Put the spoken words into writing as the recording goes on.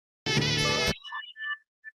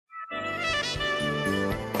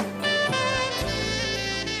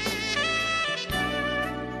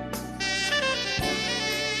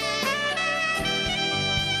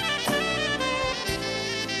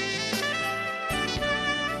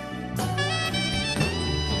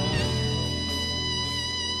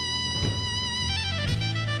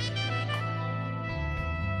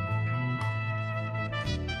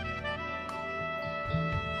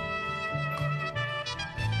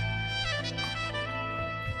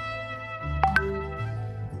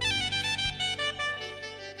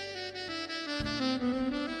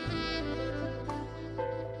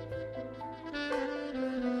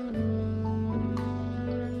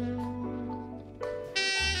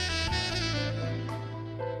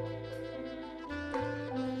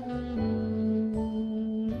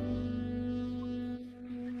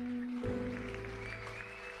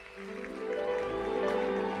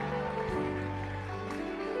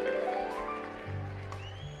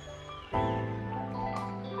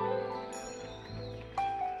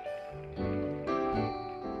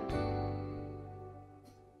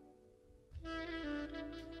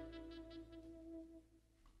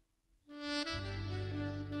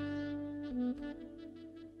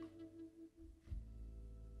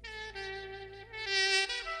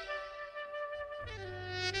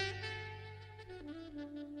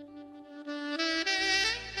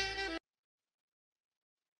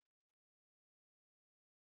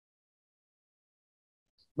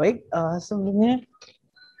Baik, sebelumnya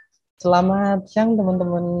selamat siang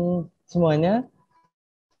teman-teman semuanya.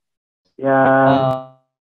 Ya,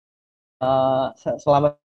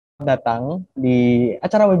 Selamat datang di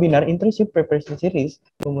acara webinar Internship Preparation Series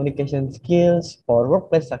Communication Skills for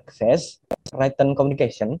Workplace Success Written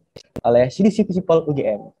Communication oleh CDC Visipol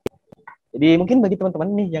UGM. Jadi mungkin bagi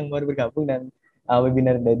teman-teman nih yang baru bergabung dan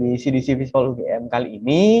webinar dari CDC Visipol UGM kali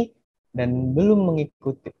ini dan belum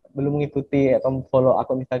mengikuti atau follow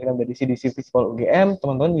akun Instagram dari CDC Visipol UGM,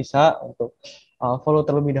 teman-teman bisa untuk follow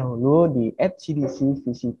terlebih dahulu di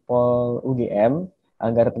 @cdcvisipol_ugm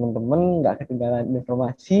agar teman-teman nggak ketinggalan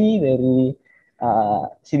informasi dari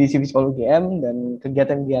CDC Visipol UGM dan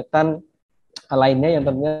kegiatan-kegiatan lainnya yang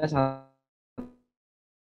tentunya sangat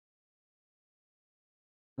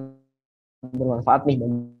bermanfaat nih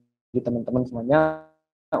bagi teman-teman semuanya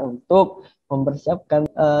untuk mempersiapkan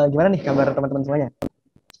gimana nih kabar teman-teman semuanya.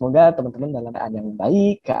 Semoga teman-teman dalam keadaan yang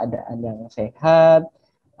baik, keadaan yang sehat,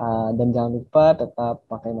 dan jangan lupa tetap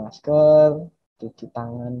pakai masker, cuci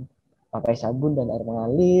tangan, pakai sabun dan air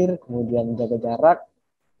mengalir, kemudian jaga jarak,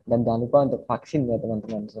 dan jangan lupa untuk vaksin ya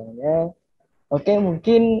teman-teman semuanya. Oke,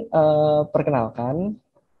 mungkin perkenalkan,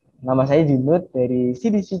 nama saya Junud dari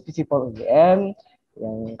CDC Visipol UGM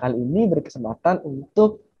yang kali ini berkesempatan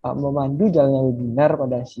untuk memandu jalannya webinar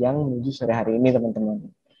pada siang menuju sore hari ini teman-teman.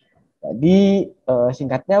 Jadi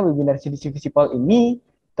singkatnya webinar CDC Visipol ini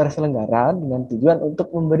terselenggara dengan tujuan untuk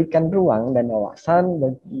memberikan ruang dan wawasan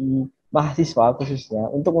bagi mahasiswa khususnya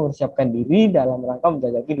untuk mempersiapkan diri dalam rangka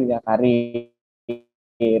menjajaki dunia karir.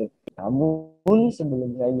 Namun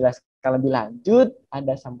sebelum saya jelaskan lebih lanjut,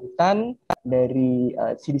 ada sambutan dari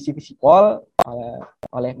CDC Visipol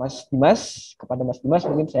oleh Mas Dimas. Kepada Mas Dimas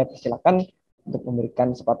mungkin saya persilakan untuk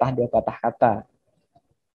memberikan sepatah dua patah kata.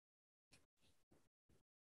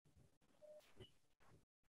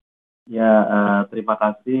 terima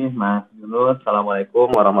kasih Mas Yunus.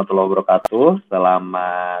 Assalamualaikum warahmatullahi wabarakatuh.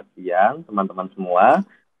 Selamat siang teman-teman semua.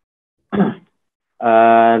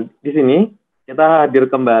 Di sini kita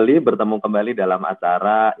hadir kembali, bertemu kembali dalam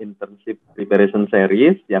acara Internship Preparation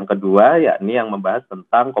Series yang kedua, yakni yang membahas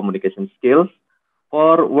tentang Communication Skills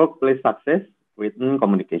for Workplace Success Written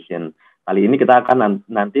Communication. Kali ini kita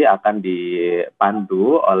nanti akan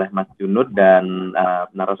dipandu oleh Mas Junud dan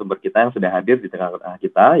narasumber kita yang sudah hadir di tengah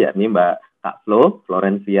kita, yakni Mbak Kak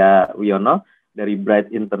Florencia Wiono dari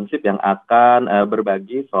Bright Internship yang akan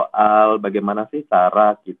berbagi soal bagaimana sih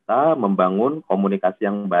cara kita membangun komunikasi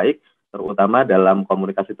yang baik, terutama dalam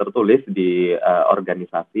komunikasi tertulis di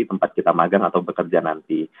organisasi tempat kita magang atau bekerja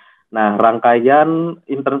nanti. Nah, rangkaian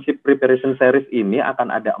Internship Preparation Series ini akan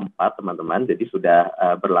ada 4, teman-teman. Jadi sudah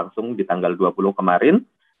berlangsung di tanggal 20 kemarin,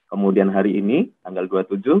 kemudian hari ini, tanggal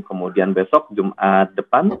 27, kemudian besok, Jumat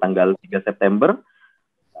depan, tanggal 3 September,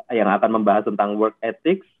 yang akan membahas tentang work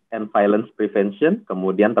ethics and violence prevention.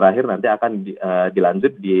 Kemudian terakhir nanti akan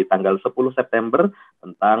dilanjut di tanggal 10 September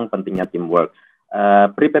tentang pentingnya teamwork.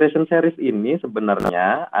 Preparation series ini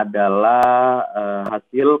sebenarnya adalah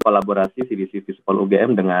hasil kolaborasi CDC Visipol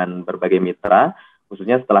UGM dengan berbagai mitra,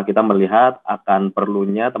 khususnya setelah kita melihat akan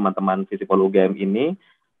perlunya teman-teman Visipol UGM ini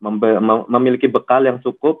memiliki bekal yang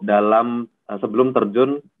cukup dalam sebelum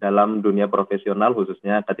terjun dalam dunia profesional,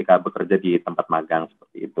 khususnya ketika bekerja di tempat magang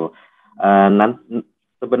seperti itu.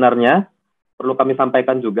 Sebenarnya perlu kami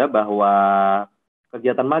sampaikan juga bahwa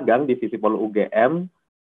kegiatan magang di Visipol UGM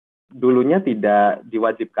dulunya tidak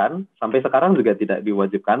diwajibkan, sampai sekarang juga tidak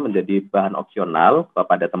diwajibkan menjadi bahan opsional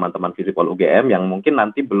kepada teman-teman Visipol UGM yang mungkin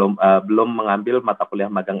nanti belum mengambil mata kuliah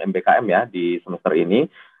magang MBKM ya di semester ini.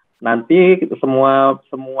 Nanti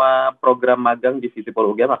semua program magang di Visipol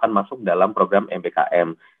UGM akan masuk dalam program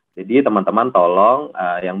MBKM. Jadi teman-teman tolong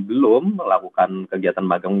yang belum melakukan kegiatan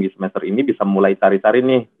magang di semester ini bisa mulai cari-cari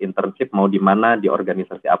nih internship mau di mana, di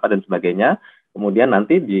organisasi apa dan sebagainya. Kemudian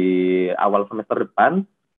nanti di awal semester depan,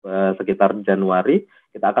 sekitar Januari,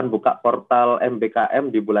 kita akan buka portal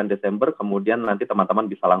MBKM di bulan Desember, kemudian nanti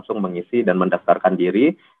teman-teman bisa langsung mengisi dan mendaftarkan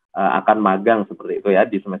diri akan magang seperti itu ya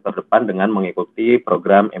di semester depan dengan mengikuti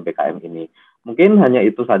program MBKM ini. Mungkin hanya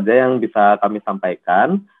itu saja yang bisa kami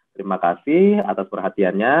sampaikan. Terima kasih atas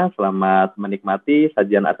perhatiannya. Selamat menikmati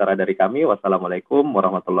sajian acara dari kami. Wassalamualaikum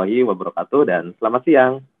warahmatullahi wabarakatuh dan selamat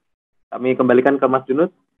siang. Kami kembalikan ke Mas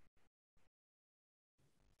Junut.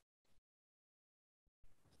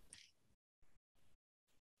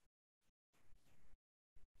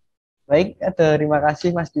 Baik, terima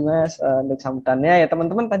kasih Mas Dimas untuk sambutannya. Ya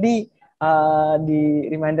teman-teman tadi di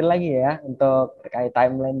reminder lagi ya untuk terkait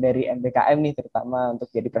timeline dari MBKM nih, terutama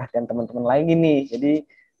untuk jadi perhatian teman-teman lagi nih. Jadi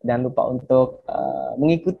jangan lupa untuk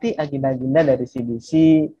mengikuti agenda-agenda dari CDC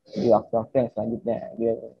di waktu-waktu yang selanjutnya,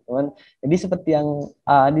 gitu teman-teman. Jadi seperti yang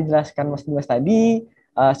dijelaskan Mas Dimas tadi,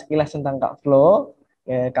 sekilas tentang Kak Flo.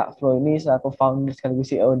 Ya, Kak Flo ini selaku founder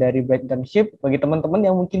sekaligus CEO dari Internship. Bagi teman-teman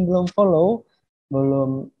yang mungkin belum follow,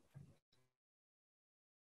 belum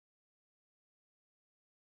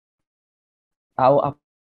tahu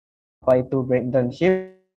apa itu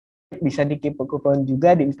internship, bisa dikepo-kepoin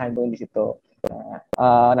juga di Instagram di situ.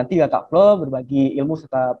 Nanti juga Kak Flo berbagi ilmu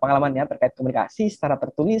serta pengalamannya terkait komunikasi secara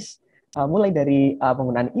tertulis, mulai dari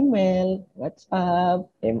penggunaan email, WhatsApp,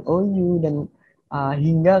 MOU, dan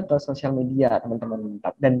hingga ke sosial media teman-teman.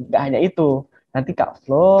 Dan nggak hanya itu, nanti Kak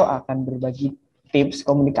Flo akan berbagi tips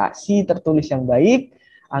komunikasi tertulis yang baik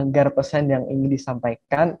agar pesan yang ingin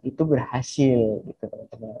disampaikan itu berhasil, gitu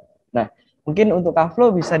teman-teman. Nah, mungkin untuk Kak Flo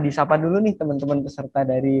bisa disapa dulu nih teman-teman peserta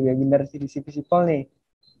dari webinar CDC Visipol nih.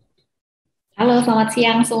 Halo, selamat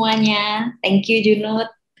siang semuanya. Thank you, Junut,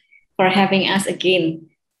 for having us again.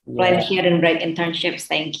 Pleasure and Bright Internships.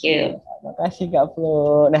 Thank you. Terima kasih Kak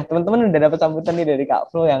Flo. Nah, teman-teman udah dapat sambutan nih dari Kak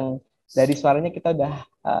Flo yang dari suaranya kita udah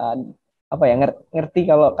ngerti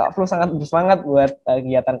kalau Kak Flo sangat bersemangat buat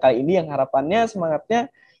kegiatan kali ini, yang harapannya semangatnya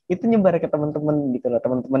itu nyebar ke teman-teman gitu loh.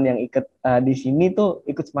 Teman-teman yang ikut di sini tuh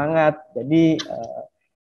ikut semangat. Jadi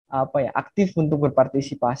aktif untuk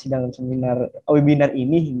berpartisipasi dalam webinar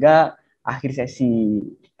ini hingga akhir sesi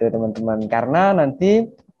gitu teman-teman. Karena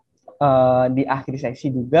nanti di akhir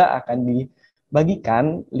sesi juga akan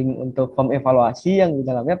dibagikan link untuk form evaluasi yang di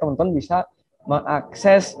dalamnya teman-teman bisa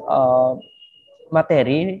mengakses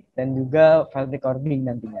materi dan juga file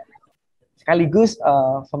recording nantinya. Sekaligus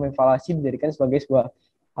form evaluasi dijadikan sebagai sebuah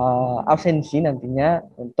absensi nantinya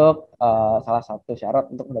untuk salah satu syarat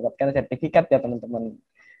untuk mendapatkan sertifikat ya teman-teman.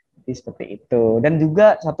 Jadi seperti itu. Dan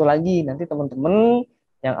juga satu lagi, nanti teman-teman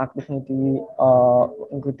yang aktif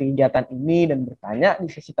mengikuti kegiatan ini dan bertanya di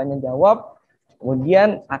sesi tanya jawab,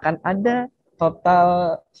 kemudian akan ada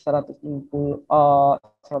total 150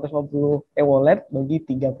 e-wallet bagi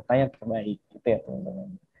 3 pertanyaan terbaik, gitu ya teman-teman.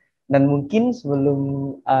 Dan mungkin sebelum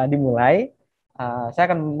dimulai, saya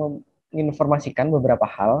akan menginformasikan beberapa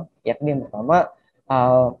hal, yakni yang pertama,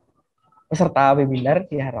 peserta webinar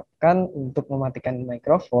diharapkan untuk mematikan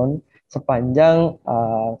mikrofon sepanjang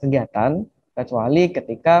kegiatan, kecuali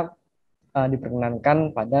ketika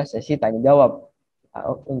diperkenankan pada sesi tanya jawab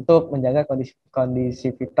untuk menjaga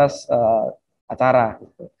kondisivitas acara.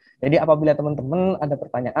 Gitu. Jadi apabila teman-teman ada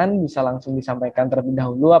pertanyaan bisa langsung disampaikan terlebih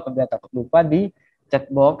dahulu, apabila takut lupa di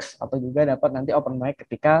chat box, atau juga dapat nanti open mic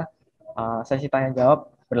ketika sesi tanya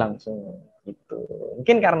jawab berlangsung. Gitu.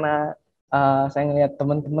 Mungkin karena saya ngelihat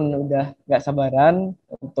teman-teman udah nggak sabaran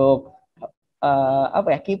untuk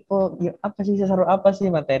kepo, apa sih seseru apa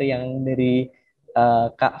sih materi yang dari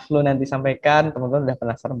Kak Flo nanti sampaikan. Teman-teman udah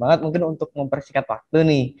penasaran banget. Mungkin untuk mempersingkat waktu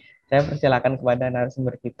nih, saya persilakan kepada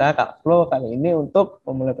narasumber kita Kak Flo kali ini untuk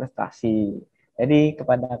memulai presentasi. Jadi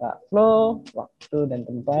kepada Kak Flo, waktu dan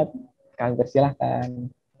tempat kami persilahkan.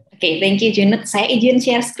 Oke, thank you Junut. Saya izin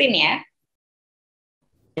share screen ya.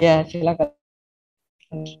 Ya, silakan.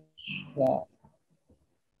 Ya.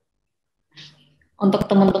 Untuk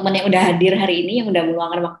teman-teman yang udah hadir hari ini, yang udah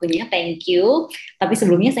meluangkan waktunya, thank you. Tapi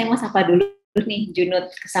sebelumnya saya mau sapa dulu nih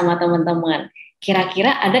Junut sama teman-teman.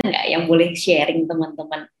 Kira-kira ada nggak yang boleh sharing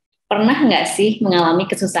teman-teman? Pernah nggak sih mengalami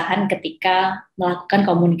kesusahan ketika melakukan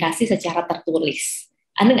komunikasi secara tertulis?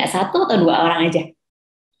 Ada nggak satu atau dua orang aja?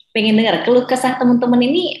 Pengen dengar keluh kesah teman-teman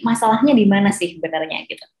ini masalahnya di mana sih sebenarnya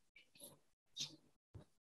gitu?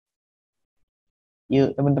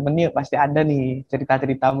 Yuk teman-teman, yuk pasti ada nih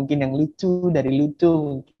cerita-cerita mungkin yang lucu,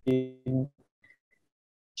 mungkin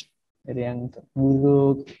dari yang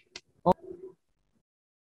buruk.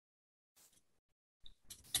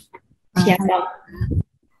 Siapa?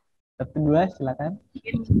 Satu dua silakan.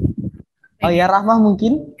 Oh ya, Rahmah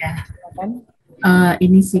mungkin. Ya. Silakan.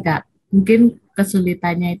 Ini sih Kak, mungkin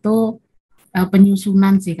kesulitannya itu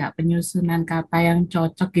penyusunan sih Kak, penyusunan kata yang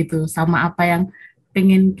cocok gitu sama apa yang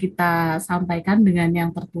pengen kita sampaikan dengan yang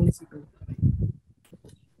tertulis itu.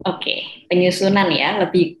 Oke, penyusunan ya,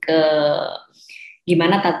 lebih ke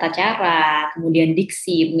gimana tata cara, kemudian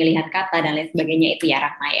diksi, pemilihan kata, dan lain sebagainya itu ya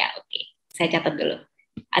Rahma ya. Oke, saya catat dulu.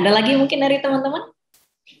 Ada lagi mungkin dari teman-teman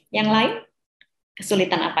yang lain?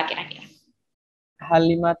 Kesulitan apa kira-kira?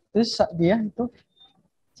 Halimatus dia itu.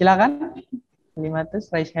 Silakan. Halimatus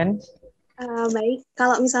raise hands. Baik,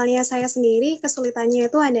 kalau misalnya saya sendiri kesulitannya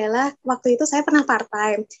itu adalah waktu itu saya pernah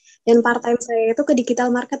part-time dan part-time saya itu ke digital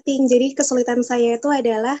marketing. Jadi kesulitan saya itu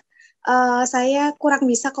adalah saya kurang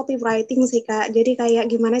bisa copywriting sih Kak. Jadi kayak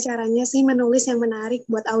gimana caranya sih menulis yang menarik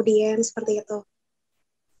buat audiens seperti itu.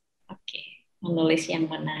 Oke, menulis yang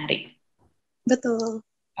menarik. Betul.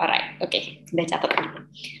 Alright, oke, sudah catat.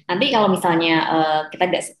 Nanti kalau misalnya kita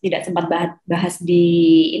tidak sempat bahas di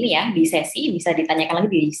ini ya, di sesi, bisa ditanyakan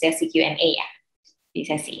lagi di sesi Q&A ya, di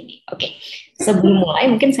sesi ini. Oke, sebelum mulai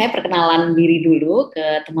mungkin saya perkenalan diri dulu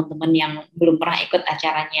ke teman-teman yang belum pernah ikut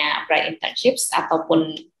acaranya Bright Internships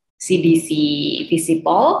ataupun CDC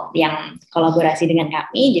Visipol yang kolaborasi dengan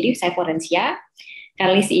kami. Jadi saya Florencia,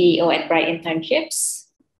 currently CEO at Bright Internships,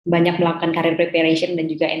 banyak melakukan career preparation dan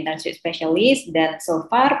juga internship specialist, dan so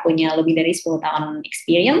far punya lebih dari 10 tahun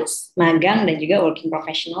experience, magang, dan juga working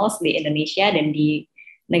professionals di Indonesia dan di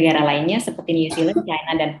negara lainnya seperti New Zealand,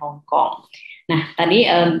 China, dan Hong Kong. Nah, tadi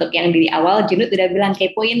untuk yang di awal, Junut udah bilang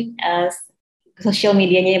kepoin social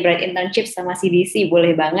medianya Bright Internship sama CDC,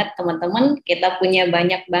 boleh banget teman-teman, kita punya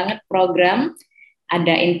banyak banget program.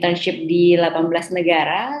 Ada internship di 18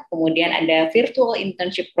 negara, kemudian ada virtual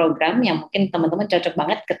internship program yang mungkin teman-teman cocok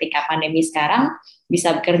banget ketika pandemi sekarang,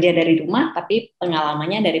 bisa bekerja dari rumah, tapi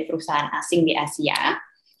pengalamannya dari perusahaan asing di Asia.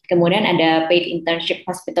 Kemudian ada paid internship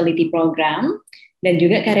hospitality program, dan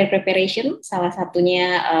juga career preparation, salah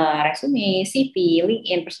satunya resume, CV,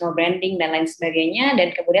 LinkedIn, personal branding, dan lain sebagainya,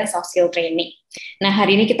 dan kemudian soft skill training. Nah,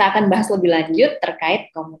 hari ini kita akan bahas lebih lanjut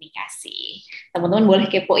terkait komunikasi. Teman-teman boleh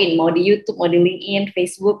kepoin, mau di YouTube, mau di LinkedIn,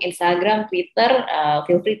 Facebook, Instagram, Twitter,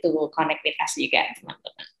 feel free to connect with us juga,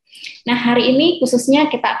 teman-teman. Nah, hari ini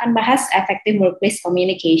khususnya kita akan bahas effective workplace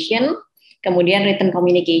communication, kemudian written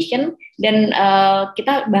communication, dan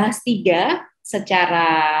kita bahas 3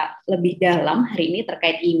 secara lebih dalam hari ini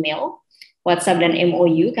terkait email, WhatsApp, dan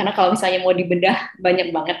MOU, karena kalau misalnya mau dibedah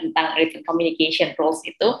banyak banget tentang written communication rules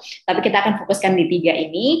itu, tapi kita akan fokuskan di 3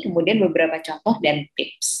 ini, kemudian beberapa contoh dan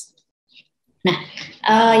tips. Nah,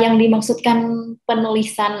 yang dimaksudkan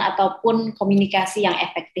penulisan ataupun komunikasi yang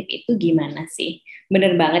efektif itu gimana sih?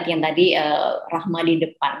 Bener banget yang tadi Rahma di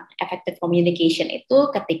depan, effective communication itu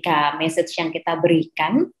ketika message yang kita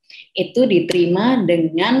berikan itu diterima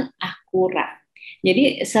dengan akurat.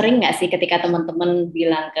 Jadi sering nggak sih ketika teman-teman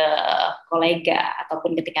bilang ke kolega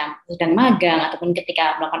ataupun ketika sedang magang ataupun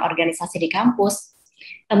ketika melakukan organisasi di kampus,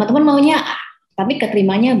 teman-teman maunya A, tapi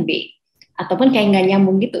keterimanya B, ataupun kayak nggak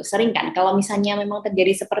nyambung gitu. Sering kan kalau misalnya memang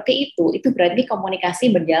terjadi seperti itu berarti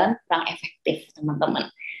komunikasi berjalan kurang efektif, teman-teman.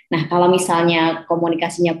 Nah, kalau misalnya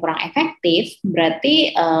komunikasinya kurang efektif,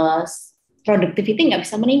 berarti productivity nggak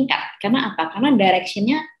bisa meningkat. Karena apa? Karena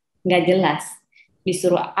direction-nya nggak jelas.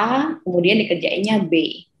 Disuruh A, kemudian dikerjainnya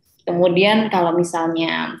B. Kemudian kalau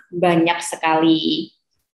misalnya banyak sekali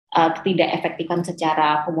ketidakefektifan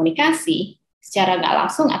secara komunikasi, secara nggak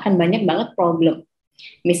langsung akan banyak banget problem.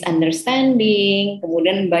 Misunderstanding,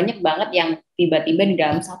 kemudian banyak banget yang tiba-tiba di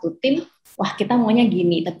dalam satu tim, wah kita maunya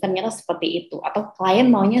gini, tapi ternyata seperti itu. Atau klien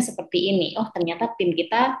maunya seperti ini, oh ternyata tim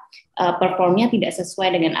kita performnya tidak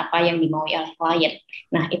sesuai dengan apa yang dimaui oleh klien.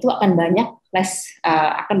 Nah itu akan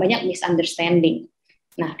banyak misunderstanding.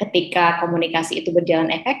 Nah, ketika komunikasi itu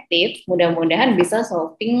berjalan efektif, mudah-mudahan bisa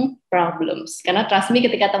solving problems. Karena trust me,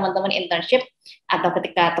 ketika teman-teman internship atau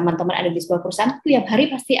ketika teman-teman ada di sebuah perusahaan, tiap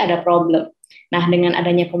hari pasti ada problem. Nah, dengan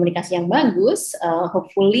adanya komunikasi yang bagus,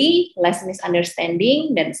 hopefully less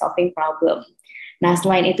misunderstanding dan solving problem. Nah,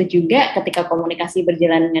 selain itu juga ketika komunikasi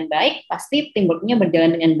berjalan dengan baik, pasti teamwork-nya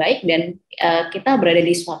berjalan dengan baik dan kita berada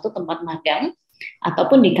di suatu tempat magang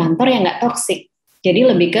ataupun di kantor yang nggak toxic. Jadi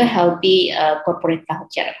lebih ke healthy corporate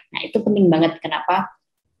culture. Nah, itu penting banget kenapa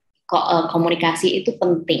komunikasi itu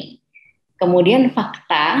penting. Kemudian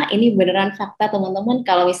fakta, ini beneran fakta teman-teman,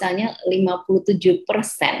 kalau misalnya 57%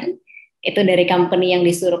 itu dari company yang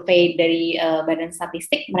disurvei dari Badan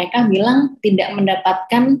Statistik, mereka bilang tidak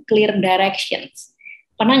mendapatkan clear directions.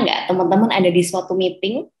 Pernah nggak teman-teman ada di suatu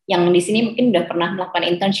meeting, yang di sini mungkin udah pernah melakukan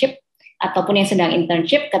internship, ataupun yang sedang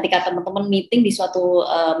internship, ketika teman-teman meeting di suatu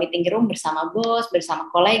meeting room bersama bos, bersama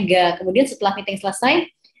kolega, kemudian setelah meeting selesai,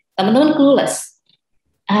 teman-teman clueless.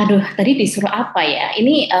 Aduh, tadi disuruh apa ya?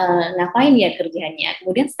 Ini ngapain ya kerjanya?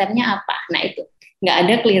 Kemudian stepnya apa? Nah itu, nggak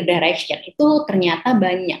ada clear direction. Itu ternyata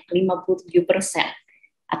banyak, 57%.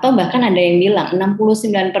 Atau bahkan ada yang bilang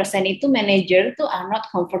 69% itu manager tuh are not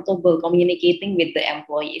comfortable communicating with the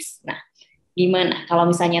employees. Nah, gimana kalau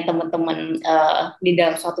misalnya teman-teman di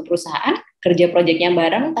dalam suatu perusahaan kerja proyeknya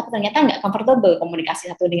bareng tapi ternyata nggak comfortable komunikasi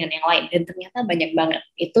satu dengan yang lain, dan ternyata banyak banget,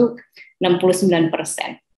 itu 69%.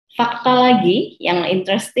 Fakta lagi yang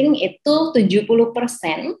interesting itu 70%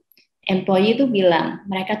 employee itu bilang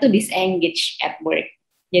mereka tuh disengage at work.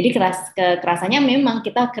 Jadi kerasannya memang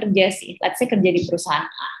kita kerja sih, let's say kerja di perusahaan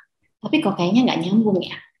A, tapi kok kayaknya nggak nyambung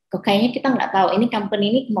ya, kok kayaknya kita nggak tahu ini company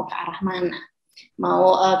ini mau ke arah mana,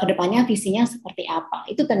 mau kedepannya visinya seperti apa.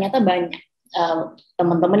 Itu ternyata banyak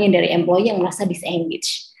teman-teman yang dari employee yang merasa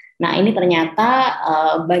disengage. Nah ini ternyata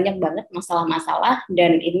banyak banget masalah-masalah,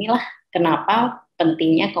 dan inilah kenapa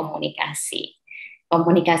pentingnya komunikasi.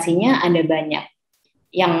 Komunikasinya ada banyak.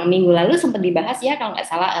 Yang minggu lalu sempat dibahas ya kalau nggak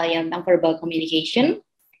salah yang tentang verbal communication.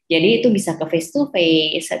 Jadi itu bisa ke face to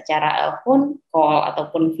face, secara phone call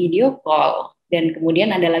ataupun video call, dan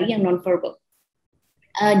kemudian ada lagi yang non verbal.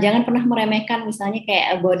 Jangan pernah meremehkan misalnya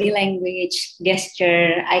kayak body language,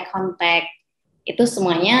 gesture, eye contact, itu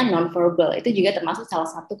semuanya non-verbal, itu juga termasuk salah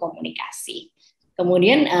satu komunikasi.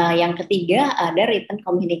 Kemudian yang ketiga ada written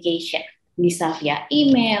communication, bisa via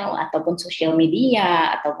email, ataupun social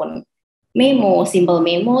media, ataupun memo, simple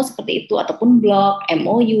memo seperti itu, ataupun blog,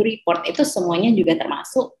 MOU, report, itu semuanya juga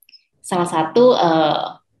termasuk salah satu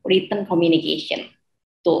written communication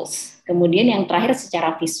tools. Kemudian yang terakhir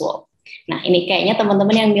secara visual. Nah, ini kayaknya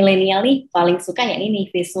teman-teman yang milenial nih paling suka yang ini,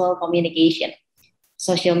 visual communication.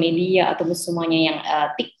 Social media atau semuanya yang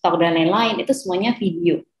TikTok dan lain-lain, itu semuanya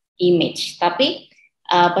video, image. Tapi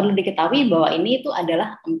perlu diketahui bahwa ini itu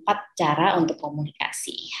adalah 4 cara untuk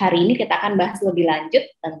komunikasi. Hari ini kita akan bahas lebih lanjut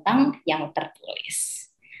tentang yang tertulis.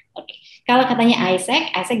 Oke. Kalau katanya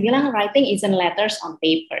Isaac bilang writing isn't letters on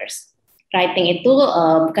papers. Writing itu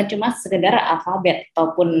bukan cuma sekedar alfabet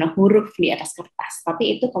ataupun huruf di atas kertas,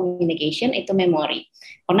 tapi itu communication, itu memori.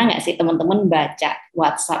 Pernah nggak sih teman-teman baca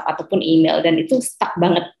WhatsApp ataupun email dan itu stuck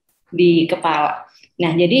banget di kepala?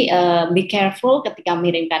 Nah, jadi be careful ketika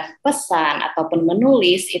mengirimkan pesan ataupun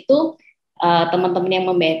menulis itu, teman-teman yang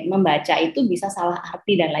membaca itu bisa salah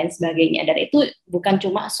arti dan lain sebagainya. Dan itu bukan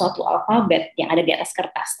cuma suatu alfabet yang ada di atas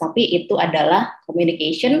kertas, tapi itu adalah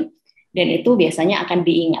communication, dan itu biasanya akan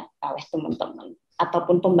diingat oleh teman-teman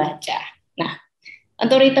ataupun pembaca. Nah,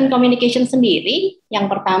 untuk written communication sendiri,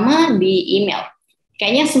 yang pertama di email.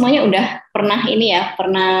 Kayaknya semuanya udah pernah ini ya,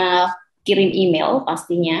 pernah kirim email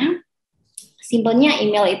pastinya. Simpelnya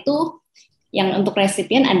email itu yang untuk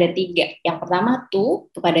resipien ada 3. Yang pertama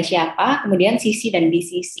to, kepada siapa, kemudian CC dan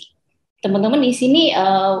BCC. Teman-teman di sini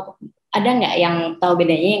ada nggak yang tahu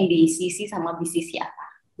bedanya yang di CC sama BCC apa?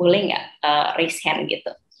 Boleh nggak raise hand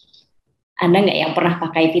gitu? Ada nggak yang pernah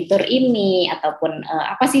pakai fitur ini, ataupun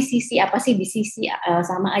apa sih CC, apa sih BCC,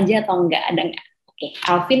 sama aja atau enggak, ada nggak? Oke,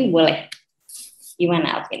 Alvin boleh.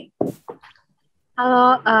 Gimana Alvin?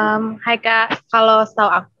 Halo, hai Kak. Kalau setahu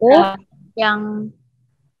aku, yang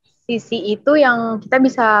CC itu yang kita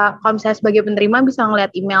bisa, kalau misalnya sebagai penerima bisa ngeliat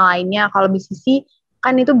email lainnya. Kalau BCC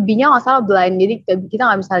kan itu B-nya nggak salah blind, jadi kita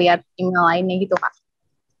nggak bisa lihat email lainnya gitu Kak.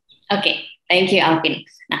 Oke, thank you Alvin.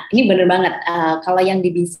 Nah, ini benar banget. Kalau yang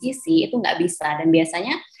di BCC itu nggak bisa, dan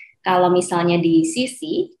biasanya kalau misalnya di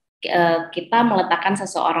CC kita meletakkan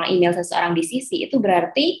email seseorang di CC, itu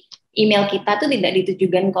berarti email kita tuh tidak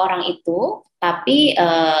ditujukan ke orang itu, tapi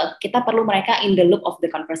kita perlu mereka in the loop of the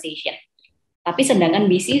conversation. Tapi sedangkan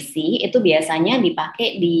BCC itu biasanya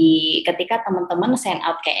dipakai ketika teman-teman send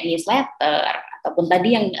out kayak newsletter, ataupun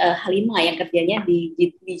tadi yang Halimah yang kerjanya di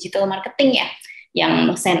digital marketing ya,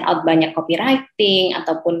 yang send out banyak copywriting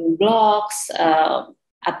ataupun blogs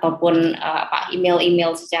ataupun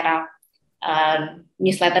email-email secara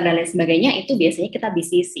newsletter dan lain sebagainya, itu biasanya kita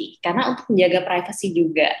BCC karena untuk menjaga privasi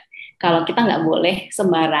juga. Kalau kita nggak boleh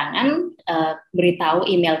sembarangan beritahu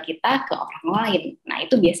email kita ke orang lain, nah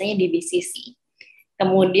itu biasanya di BCC.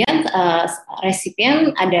 Kemudian resipien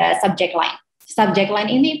ada subject line. Subject line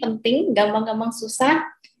ini penting, gampang-gampang susah.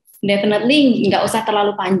 Definitely nggak usah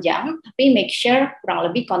terlalu panjang, tapi make sure kurang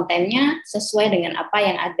lebih kontennya sesuai dengan apa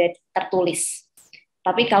yang ada tertulis.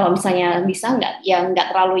 Tapi kalau misalnya bisa nggak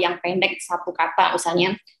terlalu yang pendek, satu kata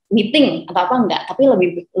misalnya meeting atau apa enggak, tapi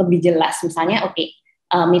lebih jelas. Misalnya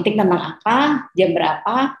meeting tentang apa, jam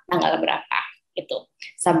berapa, tanggal berapa, itu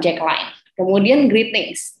subject line. Kemudian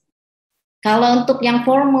greetings. Kalau untuk yang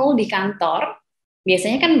formal di kantor,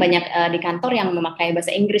 biasanya kan banyak di kantor yang memakai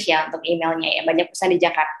bahasa Inggris ya untuk emailnya ya. Banyak perusahaan di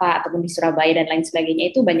Jakarta ataupun di Surabaya dan lain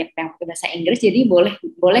sebagainya itu banyak yang pakai bahasa Inggris. Jadi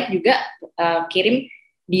boleh juga kirim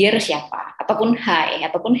dear siapa, ataupun hi,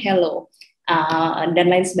 ataupun hello, dan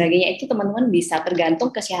lain sebagainya. Itu teman-teman bisa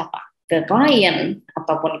tergantung ke siapa, ke klien,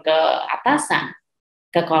 ataupun ke atasan,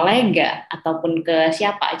 ke kolega, ataupun ke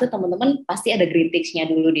siapa. Itu teman-teman pasti ada greetingsnya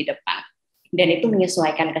dulu di depan. Dan itu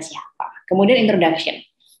menyesuaikan ke siapa. Kemudian introduction.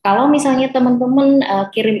 Kalau misalnya teman-teman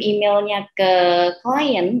kirim emailnya ke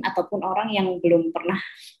klien ataupun orang yang belum pernah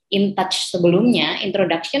in touch sebelumnya,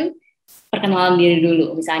 introduction, perkenalan diri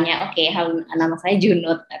dulu. Misalnya, oke, nama saya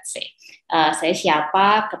Junut, let's say. Saya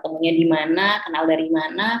siapa, ketemunya di mana, kenal dari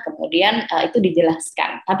mana, kemudian itu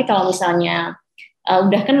dijelaskan. Tapi kalau misalnya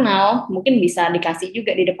udah kenal, mungkin bisa dikasih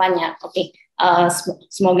juga di depannya, oke,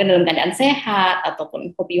 semoga dalam keadaan sehat,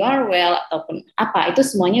 ataupun hope you are well, ataupun apa, itu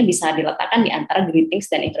semuanya bisa diletakkan di antara greetings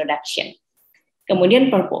dan introduction. Kemudian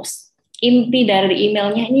purpose, inti dari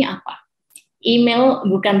emailnya ini apa? Email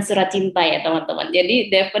bukan surat cinta ya teman-teman,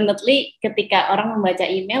 jadi definitely ketika orang membaca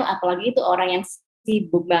email, apalagi itu orang yang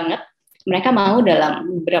sibuk banget, mereka mau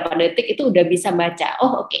dalam beberapa detik itu udah bisa baca,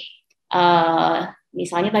 oh oke,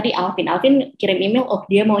 misalnya tadi Alvin kirim email, oh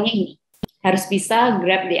dia maunya ini, harus bisa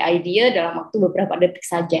grab the idea dalam waktu beberapa detik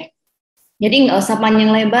saja. Jadi nggak usah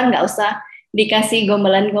panjang lebar, nggak usah dikasih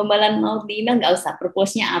gombalan-gombalan mau di email, nggak usah,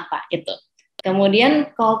 purpose-nya apa gitu.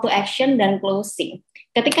 Kemudian call to action dan closing.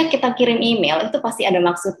 Ketika kita kirim email itu pasti ada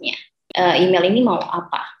maksudnya. Email ini mau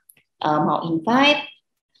apa? Mau invite,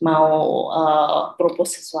 mau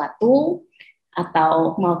propose sesuatu,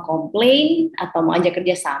 atau mau komplain, atau mau ajak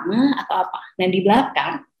kerjasama, atau apa. Nah di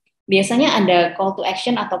belakang biasanya ada call to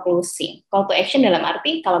action atau closing. Call to action dalam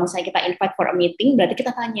arti kalau misalnya kita invite for a meeting, berarti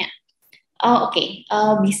kita tanya,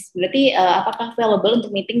 berarti apakah available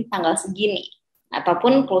untuk meeting tanggal segini?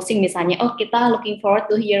 Ataupun closing misalnya, oh kita looking forward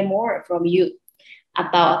to hear more from you.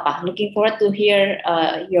 Atau apa, looking forward to hear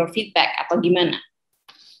your feedback, atau gimana.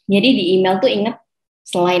 Jadi di email tuh ingat,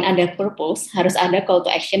 selain ada purpose, harus ada call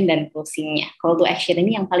to action dan closingnya. Call to action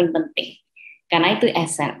ini yang paling penting, karena itu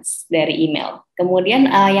essence dari email.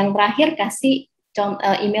 Kemudian yang terakhir kasih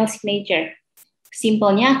email signature.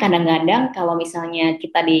 Simpelnya kadang-kadang kalau misalnya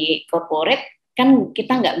kita di corporate, kan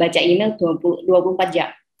kita nggak baca email 24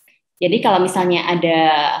 jam. Jadi kalau misalnya ada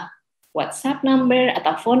WhatsApp number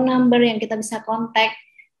atau phone number yang kita bisa kontak,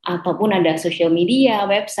 ataupun ada social media,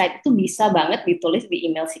 website, itu bisa banget ditulis di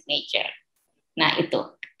email signature. Nah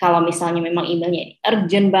itu, kalau misalnya memang emailnya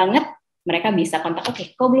urgent banget, mereka bisa kontak, oke,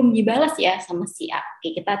 kok belum dibalas ya sama si A.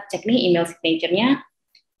 Oke, kita cek nih email signature-nya,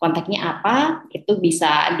 kontaknya apa, itu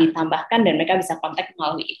bisa ditambahkan dan mereka bisa kontak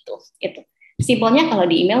melalui itu. Itu. Simpelnya kalau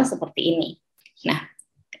di email seperti ini. Nah,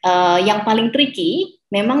 yang paling tricky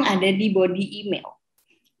memang ada di body email.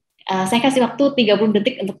 Saya kasih waktu 30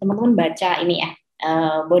 detik untuk teman-teman baca ini ya,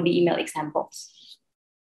 body email examples.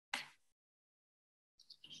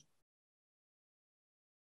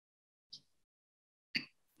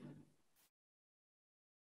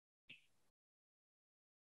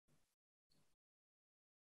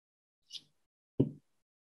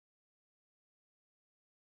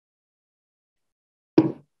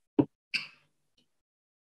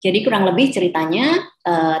 Jadi kurang lebih ceritanya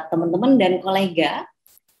teman-teman dan kolega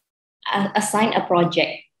assign a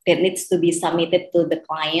project that needs to be submitted to the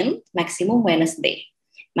client maximum Wednesday.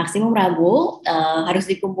 Maksimum Rabu harus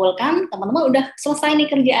dikumpulkan, teman-teman udah selesai nih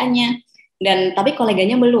kerjaannya. Dan tapi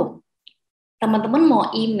koleganya belum. Teman-teman mau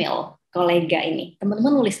email kolega ini,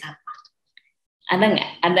 teman-teman nulis apa? Ada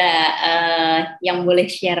nggak? Ada yang boleh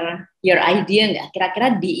share your idea nggak?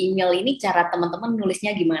 Kira-kira di email ini cara teman-teman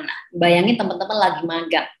nulisnya gimana? Bayangin teman-teman lagi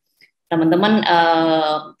magang. Teman-teman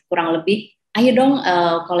kurang lebih, ayo dong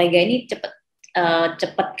kolega ini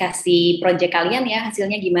cepet kasih project kalian ya,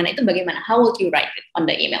 hasilnya gimana? Itu bagaimana? How would you write it on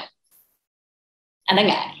the email? Ada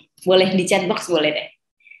nggak? Boleh di chat box, boleh deh.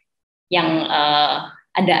 Yang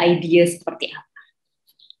ada ide seperti apa?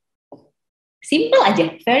 Simple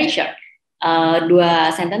aja, very short. 2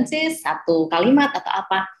 sentences, 1 kalimat atau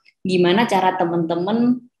apa, gimana cara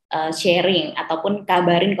teman-teman sharing ataupun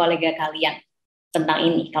kabarin kolega kalian tentang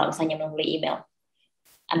ini kalau misalnya melalui email.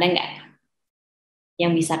 Ada nggak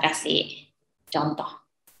yang bisa kasih contoh?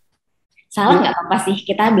 Salah nggak apa-apa sih,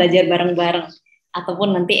 kita belajar bareng-bareng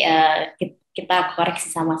ataupun nanti kita koreksi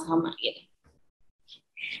sama-sama gitu.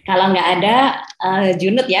 Kalau nggak ada,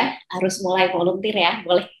 Junut ya, harus mulai volunteer ya,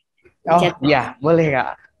 boleh. Oh iya, boleh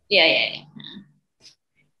Kak. Iya.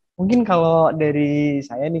 Mungkin kalau dari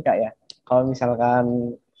saya nih Kak ya, kalau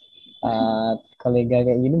misalkan kolega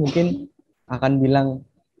kayak gini mungkin akan bilang,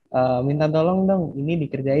 minta tolong dong ini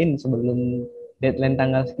dikerjain sebelum deadline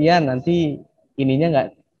tanggal sekian, nanti ininya nggak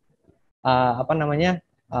apa namanya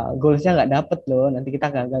goalsnya nggak dapet loh, nanti kita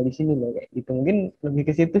gagal di sini loh kayak gitu. Mungkin lebih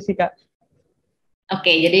ke situ sih Kak.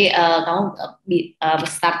 Oke, jadi kamu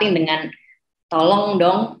starting dengan tolong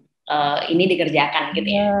dong ini dikerjakan gitu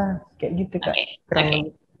ya. Ya, kayak gitu Kak. Oke, Kurang oke.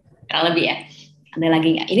 lebih. Kurang lebih ya. Ada lagi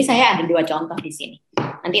nggak? Ini saya ada 2 contoh di sini.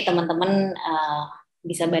 Nanti teman-teman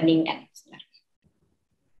bisa bandingkan.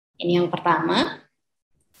 Ini yang pertama,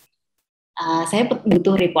 saya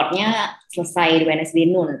butuh reportnya selesai Wednesday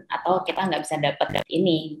noon, atau kita nggak bisa dapat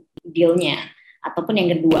ini dealnya. Ataupun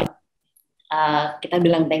yang kedua, kita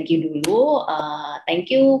bilang thank you dulu,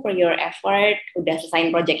 thank you for your effort, udah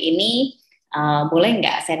selesaiin project ini, boleh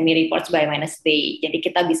nggak send me reports by Wednesday? Jadi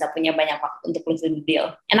kita bisa punya banyak waktu untuk close the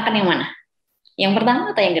deal. Enakan yang mana? Yang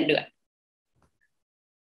pertama atau yang kedua?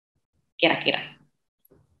 Kira-kira.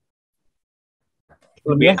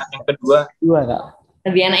 Lebih enak yang kedua. Dua Kak.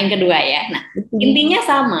 Lebih enak yang kedua ya. Nah, intinya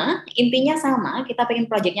sama, kita pengen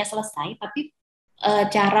proyeknya selesai, tapi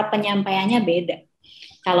cara penyampaiannya beda.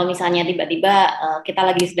 Kalau misalnya tiba-tiba kita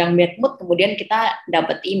lagi sedang bad mood, kemudian kita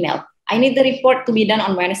dapat email, I need the report to be done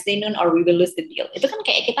on Wednesday noon or we will lose the deal. Itu kan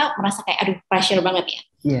kayak kita merasa kayak aduh pressure banget ya.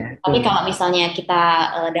 Iya. Tapi kalau misalnya kita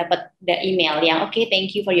dapat email yang oke,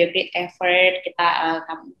 thank you for your great effort, kita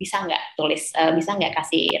kamu bisa nggak tulis, bisa nggak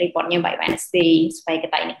kasih reportnya by Wednesday supaya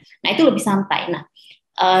kita ini. Nah itu lebih santai. Nah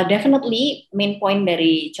definitely main point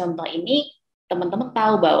dari contoh ini, teman-teman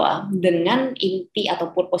tahu bahwa dengan inti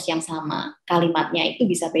atau purpose yang sama, kalimatnya itu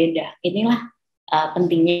bisa beda. Inilah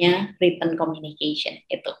pentingnya written communication,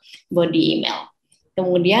 itu body email.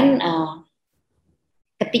 Kemudian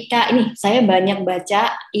ketika ini saya banyak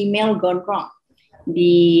baca email gone wrong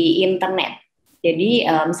di internet. Jadi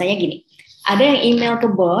misalnya gini, ada yang email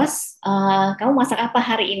ke bos, kamu masak apa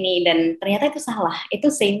hari ini, dan ternyata itu salah,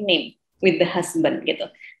 itu same name with the husband gitu.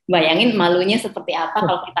 Bayangin malunya seperti apa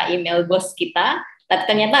kalau kita email bos kita, tapi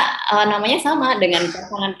ternyata namanya sama dengan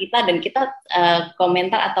pasangan kita, dan kita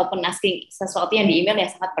komentar ataupun asking sesuatu yang di email yang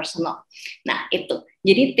sangat personal. Nah itu,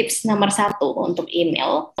 jadi tips nomor 1 untuk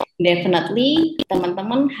email, definitely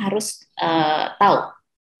teman-teman harus tahu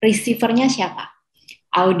receivernya siapa,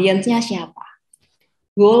 audiensnya siapa,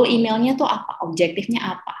 goal emailnya tuh apa, objektifnya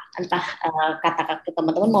apa. Entah kata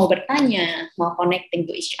teman-teman mau bertanya, mau connecting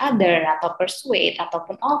to each other, atau persuade,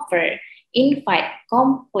 ataupun offer, invite,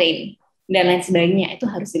 complain, dan lain sebagainya, itu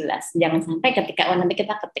harus jelas. Jangan sampai ketika nanti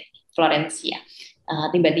kita ketik Florencia,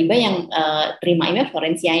 tiba-tiba yang terima email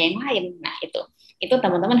Florencia yang lain. Nah itu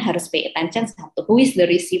teman-teman harus pay attention. 1, who is the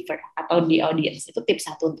receiver atau the audience, itu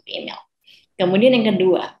tips 1 untuk email. Kemudian yang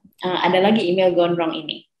kedua, ada lagi email gone wrong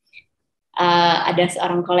ini. Ada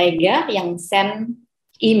seorang kolega yang send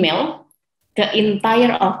email ke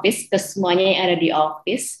entire office, ke semuanya yang ada di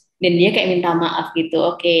office, dan dia kayak minta maaf gitu.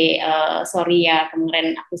 Oke, sorry ya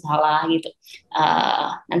kemarin aku salah gitu.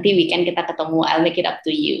 Nanti weekend kita ketemu, I'll make it up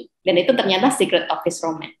to you. Dan itu ternyata secret office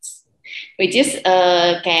romance, which is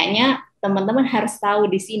kayaknya teman-teman harus tahu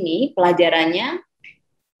di sini pelajarannya.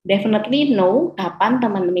 Definitely know kapan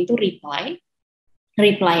teman-teman itu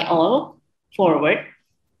reply all, forward,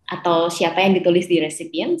 atau siapa yang ditulis di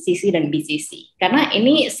recipient, CC dan BCC. Karena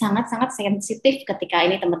ini sangat-sangat sensitif ketika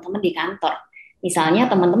ini teman-teman di kantor.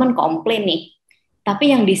 Misalnya teman-teman komplain nih,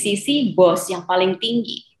 tapi yang di CC bos yang paling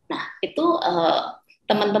tinggi. Nah, itu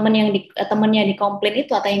teman-teman yang temannya di komplain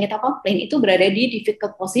itu atau yang kita komplain itu berada di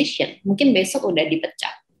difficult position. Mungkin besok udah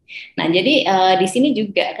dipecat. Nah, jadi di sini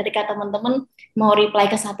juga ketika teman-teman mau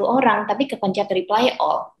reply ke 1 orang, tapi kepencet reply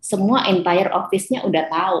all, semua entire office-nya udah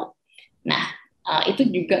tahu. Nah, itu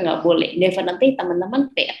juga nggak boleh. Definitely teman-teman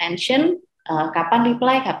pay attention, kapan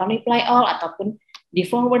reply all, ataupun di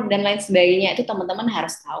forward dan lain sebagainya, itu teman-teman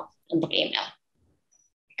harus tahu untuk email.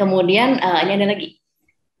 Kemudian ini ada lagi,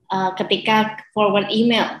 ketika forward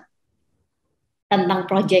email tentang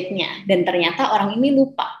project-nya, dan ternyata orang ini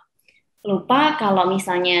lupa kalau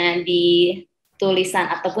misalnya di tulisan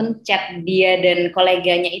ataupun chat dia dan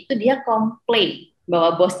koleganya itu dia komplain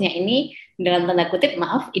bahwa bosnya ini dalam tanda kutip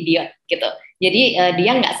maaf idiot gitu. Jadi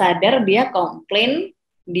dia nggak sadar, dia komplain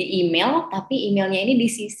di email, tapi emailnya ini di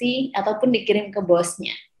CC ataupun dikirim ke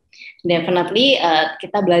bosnya. Definitely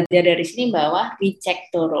kita belajar dari sini bahwa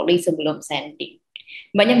recheck thoroughly sebelum sending.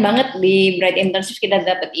 Banyak banget di Bright Internships kita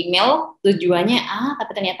dapat email tujuannya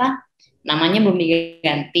tapi ternyata namanya belum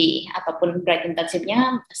diganti, ataupun Bright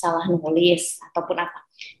Internship-nya salah nulis, ataupun apa.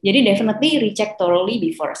 Jadi definitely recheck thoroughly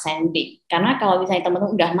before sending. Karena kalau misalnya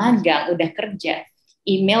teman-teman udah magang, udah kerja,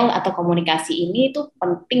 email atau komunikasi ini itu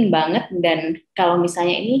penting banget, dan kalau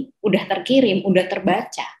misalnya ini udah terkirim, udah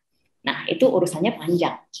terbaca, nah itu urusannya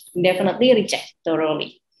panjang. Definitely recheck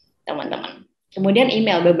thoroughly, teman-teman. Kemudian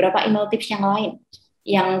email, beberapa email tips yang lain.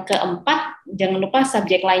 Yang keempat, jangan lupa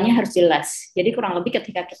subjek lainnya harus jelas. Jadi kurang lebih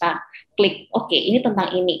ketika kita klik, oke, ini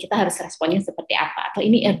tentang ini, kita harus responnya seperti apa, atau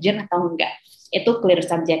ini urgent atau enggak. Itu clear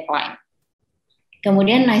subject line.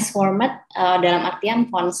 Kemudian nice format, dalam artian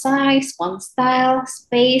font size, font style,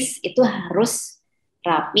 space, itu harus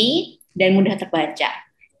rapi dan mudah terbaca.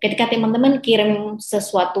 Ketika teman-teman kirim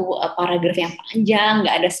sesuatu paragraf yang panjang,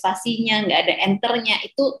 nggak ada spasinya, nggak ada enternya,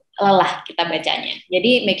 itu lelah kita bacanya.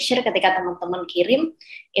 Jadi make sure ketika teman-teman kirim,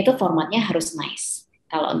 itu formatnya harus nice.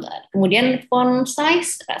 Kemudian font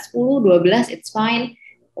size 10, 12, it's fine.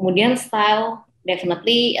 Kemudian style,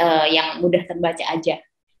 definitely yang mudah terbaca aja.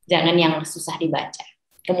 Jangan yang susah dibaca.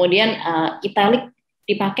 Kemudian italic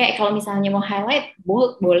dipakai kalau misalnya mau highlight,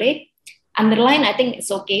 bold boleh. Underline I think it's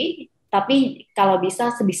okay. Tapi kalau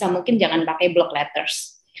bisa sebisa mungkin jangan pakai block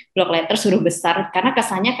letters. Block letters suruh besar, karena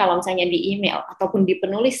kesannya kalau misalnya di email ataupun di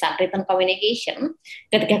penulisan, written communication,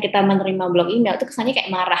 ketika kita menerima block email, itu kesannya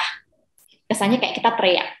kayak marah. Kesannya kayak kita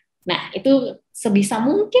teriak. Nah, itu sebisa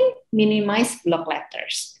mungkin minimize block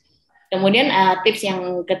letters. Kemudian tips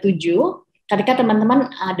yang ketujuh, ketika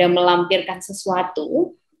teman-teman ada melampirkan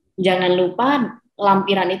sesuatu, jangan lupa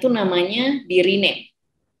lampiran itu namanya di rename.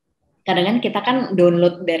 Kadang-kadang kita kan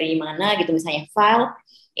download dari mana gitu, misalnya file,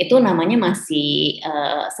 itu namanya masih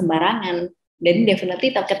sembarangan. Dan definitely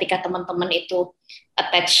ketika teman-teman itu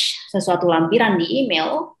attach sesuatu lampiran di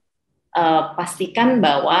email, pastikan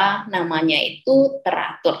bahwa namanya itu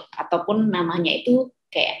teratur, ataupun namanya itu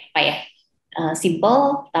kayak apa ya,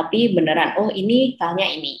 simple, tapi beneran, oh ini filenya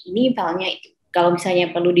ini filenya itu. Kalau misalnya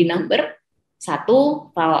perlu di number, 1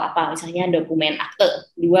 file apa, misalnya dokumen akte,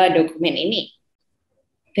 2 dokumen ini,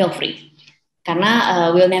 feel free. Karena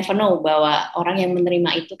we'll never know bahwa orang yang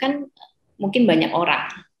menerima itu kan mungkin banyak orang.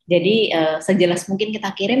 Jadi sejelas mungkin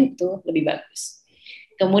kita kirim itu lebih bagus.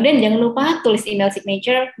 Kemudian jangan lupa tulis email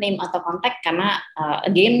signature, name atau kontak, karena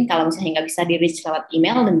again kalau misalnya nggak bisa di-reach lewat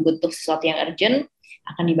email dan butuh sesuatu yang urgent,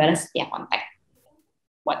 akan dibalas setiap kontak.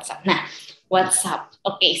 WhatsApp. Nah, WhatsApp.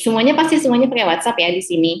 Oke, semuanya pakai WhatsApp ya di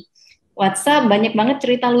sini. WhatsApp banyak banget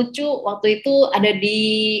cerita lucu waktu itu ada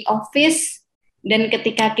di office. Dan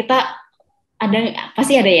ketika kita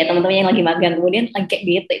pasti ada ya teman-teman yang lagi magang, kemudian lagi kayak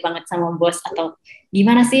bete banget sama bos, atau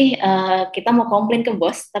gimana sih, kita mau komplain ke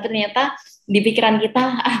bos, tapi ternyata di pikiran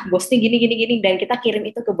kita, bos nih gini, dan kita kirim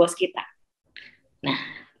itu ke bos kita. Nah,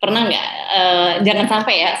 pernah nggak? Jangan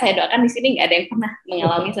sampai ya, saya doakan di sini nggak ada yang pernah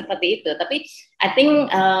mengalami seperti itu, tapi I think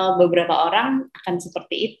beberapa orang akan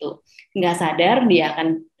seperti itu. Nggak sadar dia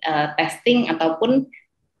akan testing, ataupun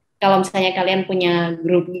kalau misalnya kalian punya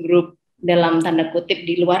grup-grup dalam tanda kutip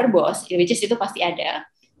di luar bos, which is itu pasti ada.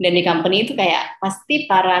 Dan di company itu kayak pasti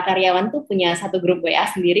para karyawan tuh punya satu grup WA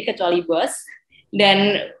sendiri kecuali bos,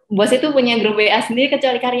 dan bos itu punya grup WA sendiri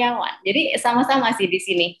kecuali karyawan. Jadi sama-sama sih di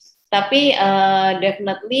sini. Tapi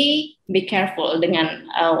definitely be careful dengan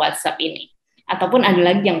WhatsApp ini. Ataupun ada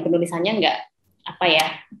lagi yang penulisannya nggak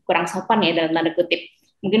kurang sopan ya dalam tanda kutip.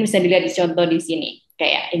 Mungkin bisa dilihat di contoh di sini.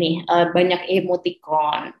 Kayak ini banyak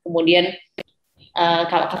emoticon, kemudian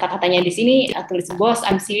kalau kata-katanya di sini tulis bos,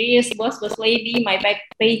 I'm serious, bos lady, my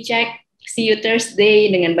paycheck, see you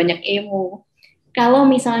Thursday, dengan banyak emo. Kalau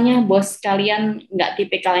misalnya bos kalian nggak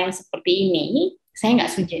tipikal yang seperti ini, saya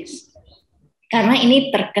nggak suggest. Karena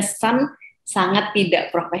ini terkesan sangat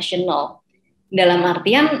tidak profesional. Dalam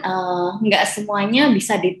artian nggak semuanya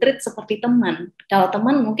bisa di-treat seperti teman. Kalau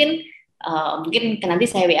teman mungkin nanti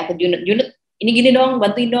saya WA ke Junut, ini gini dong,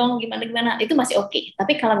 bantuin dong, gimana, itu masih oke.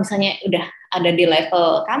 Tapi kalau misalnya udah ada di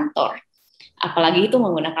level kantor, apalagi itu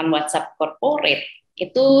menggunakan WhatsApp corporate,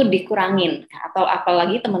 itu dikurangin. Atau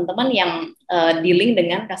apalagi teman-teman yang dealing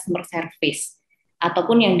dengan customer service,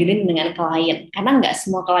 ataupun yang dealing dengan klien. Karena nggak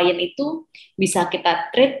semua klien itu bisa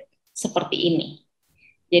kita treat seperti ini.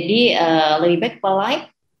 Jadi lebih baik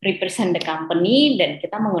polite, represent the company, dan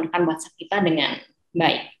kita menggunakan WhatsApp kita dengan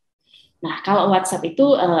baik. Nah, kalau WhatsApp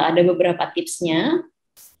itu ada beberapa tipsnya,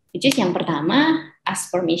 which is yang pertama,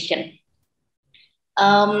 ask permission.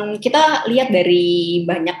 Kita lihat dari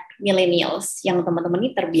banyak millennials yang teman-teman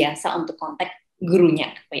ini terbiasa untuk kontak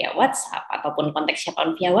gurunya via WhatsApp, ataupun kontak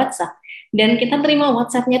siapapun via WhatsApp, dan kita terima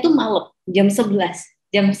WhatsApp-nya tuh malam, jam 11,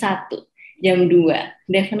 jam 1, jam 2,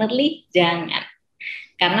 definitely jangan.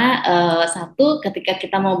 Karena satu, ketika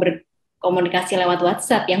kita mau komunikasi lewat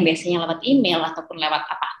WhatsApp yang biasanya lewat email ataupun lewat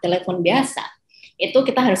telepon biasa, itu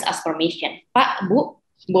kita harus ask permission. Pak, Bu,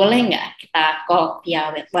 boleh nggak kita call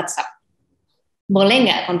via WhatsApp? Boleh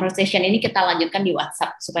nggak conversation ini kita lanjutkan di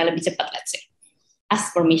WhatsApp supaya lebih cepat, let's say.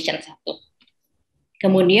 Ask permission, satu.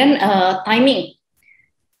 Kemudian timing.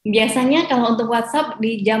 Biasanya kalau untuk WhatsApp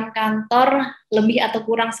di jam kantor lebih atau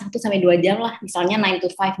kurang 1-2 jam lah, misalnya 9 to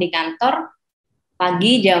 5 di kantor,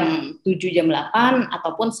 pagi jam 7, jam 8,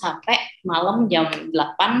 ataupun sampai malam jam 8,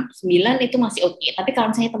 9 itu masih oke. Tapi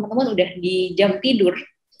kalau misalnya teman-teman udah di jam tidur,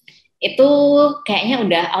 itu kayaknya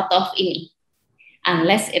udah out of ini.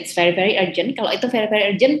 Unless it's very, very urgent. Kalau itu very,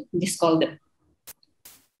 very urgent, just call them.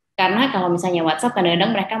 Karena kalau misalnya WhatsApp,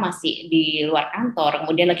 kadang-kadang mereka masih di luar kantor,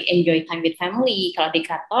 kemudian lagi enjoy time with family. Kalau di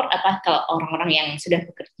kantor, kalau orang-orang yang sudah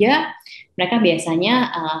bekerja, mereka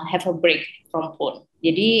biasanya have a break from phone.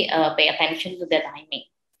 Jadi pay attention to the timing.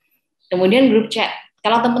 Kemudian group chat.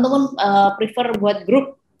 Kalau teman-teman prefer buat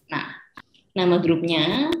grup, nah nama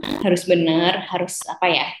grupnya harus benar, harus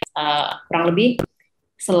kurang lebih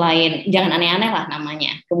selain jangan aneh-aneh lah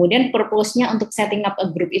namanya. Kemudian purpose-nya untuk setting up a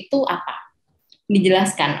group itu apa?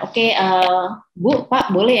 Dijelaskan. Oke, Bu,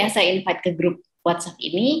 Pak, boleh ya saya invite ke grup WhatsApp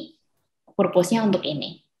ini? Purpose-nya untuk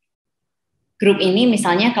ini. Grup ini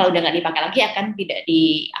misalnya kalau udah nggak dipakai lagi akan tidak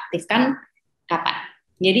diaktifkan kapan?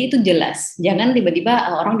 Jadi itu jelas. Jangan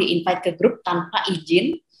tiba-tiba orang di-invite ke grup tanpa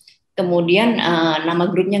izin, kemudian nama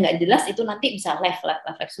grupnya nggak jelas, itu nanti bisa left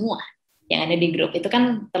semua yang ada di grup. Itu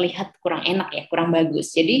kan terlihat kurang enak ya, kurang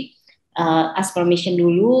bagus. Jadi ask permission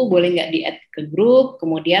dulu, boleh nggak di-add ke grup,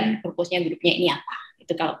 kemudian purpose-nya grupnya ini apa.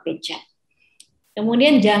 Itu kalau grup chat.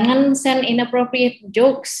 Kemudian jangan send inappropriate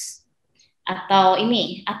jokes atau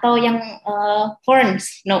yang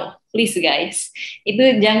porns. No, please guys. Itu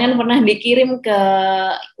jangan pernah dikirim ke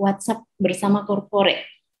WhatsApp bersama corporate.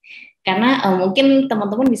 Karena mungkin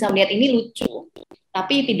teman-teman bisa melihat ini lucu,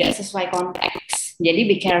 tapi tidak sesuai konteks. Jadi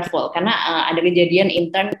be careful, karena ada kejadian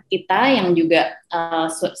intern kita yang juga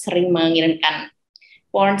sering mengirimkan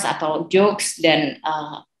porns atau jokes dan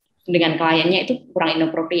dengan kliennya itu kurang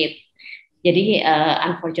inappropriate. Jadi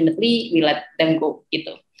unfortunately we let them go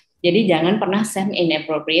gitu. Jadi jangan pernah send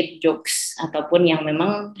inappropriate jokes ataupun yang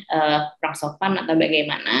memang kurang sopan atau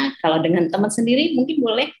bagaimana. Kalau dengan teman sendiri mungkin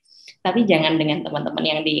boleh, tapi jangan dengan teman-teman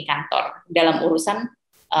yang di kantor dalam urusan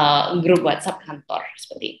grup WhatsApp kantor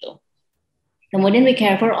seperti itu. Kemudian be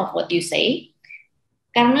careful of what you say,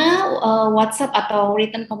 karena WhatsApp atau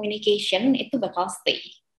written communication itu bakal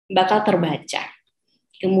terbaca.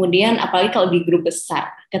 Kemudian apalagi kalau di grup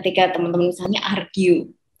besar, ketika teman-teman misalnya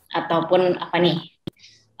argue ataupun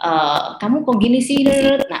kamu kok gini sih,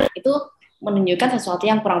 nah itu menunjukkan sesuatu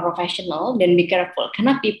yang kurang profesional, dan be careful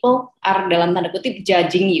karena people are dalam tanda kutip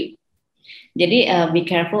judging you. Jadi be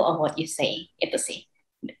careful of what you say, itu sih.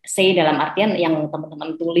 Say dalam artian yang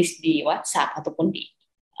teman-teman tulis di WhatsApp ataupun di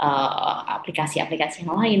aplikasi-aplikasi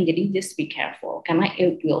yang lain. Jadi just be careful karena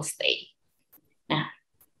it will stay. Nah,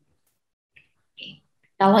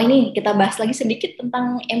 kalau ini kita bahas lagi sedikit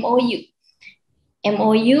tentang MOU.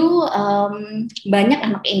 MOU banyak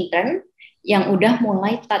anak intern yang udah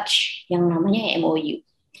mulai touch yang namanya MOU.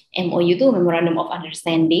 MOU itu Memorandum of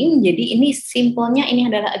Understanding. Jadi ini simpelnya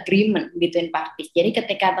ini adalah agreement between parties. Jadi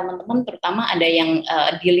ketika teman-teman terutama ada yang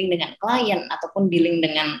dealing dengan klien ataupun dealing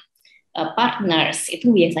dengan partners,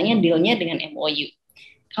 itu biasanya dealnya dengan MOU.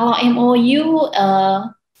 Kalau MOU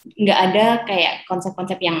nggak ada kayak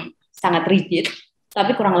konsep-konsep yang sangat rigid,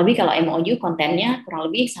 tapi kurang lebih kalau MOU kontennya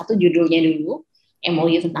kurang lebih satu judulnya dulu,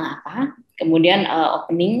 MOU tentang apa, kemudian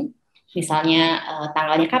opening, misalnya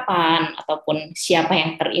tanggalnya kapan, ataupun siapa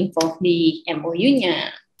yang terinvolve di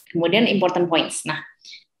MOU-nya, kemudian important points. Nah,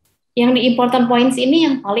 yang di important points ini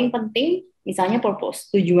yang paling penting, misalnya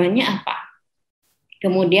purpose, tujuannya apa,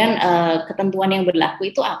 kemudian ketentuan yang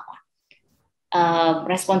berlaku itu apa,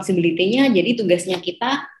 responsibility-nya, jadi tugasnya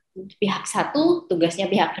kita pihak satu,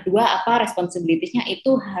 tugasnya pihak kedua apa, responsibility-nya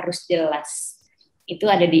itu harus jelas.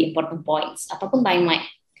 Itu ada di important points, ataupun timeline.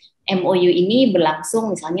 MOU ini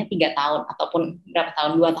berlangsung misalnya 3 tahun, ataupun berapa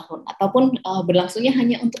tahun, 2 tahun, ataupun berlangsungnya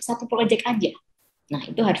hanya untuk satu proyek aja. Nah,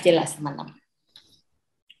 itu harus jelas, teman-teman.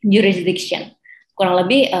 Jurisdiction, kurang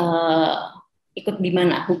lebih ikut di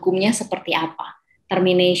mana, hukumnya seperti apa.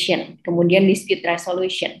 Termination, kemudian dispute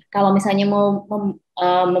resolution. Kalau misalnya mau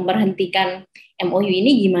memberhentikan MOU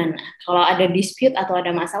ini gimana? Kalau ada dispute atau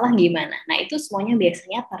ada masalah gimana? Nah, itu semuanya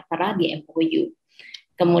biasanya tertera di MOU.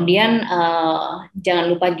 Kemudian jangan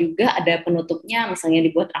lupa juga ada penutupnya, misalnya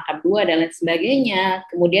dibuat rangkap 2 dan lain sebagainya.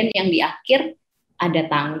 Kemudian yang di akhir ada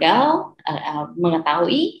tanggal,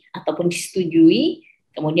 mengetahui ataupun disetujui,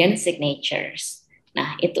 kemudian signatures.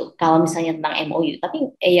 Nah, itu kalau misalnya tentang MOU.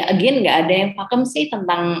 Tapi ya again nggak ada yang pakem sih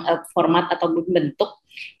tentang format atau bentuk.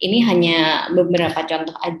 Ini hanya beberapa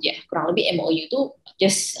contoh aja. Kurang lebih MOU itu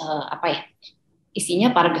just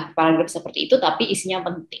isinya paragraf seperti itu, tapi isinya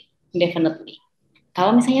penting, definitely.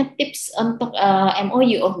 Kalau misalnya tips untuk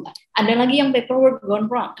MOU, enggak. Ada lagi yang paperwork gone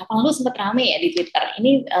wrong. Kapan lalu sempat rame ya di Twitter.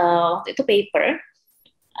 Ini waktu itu paper,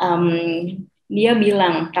 dia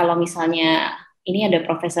bilang kalau misalnya ini ada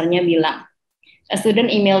profesornya bilang A student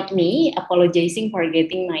emailed me apologizing for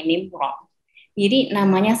getting my name wrong. Jadi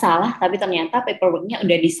namanya salah, tapi ternyata paperwork-nya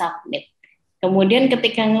udah disubmit. Kemudian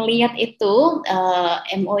ketika ngelihat itu,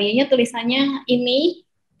 MOU-nya tulisannya ini,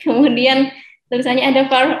 kemudian tulisannya ada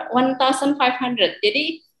for 1,500.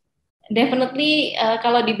 Jadi definitely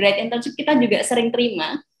kalau di Bright Internship kita juga sering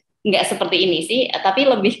terima, nggak seperti ini sih, tapi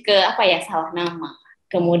lebih ke apa ya, salah nama,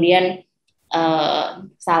 kemudian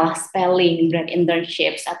salah spelling Bright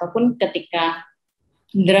Internships, ataupun ketika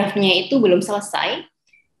draftnya itu belum selesai.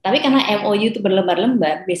 Tapi karena MOU itu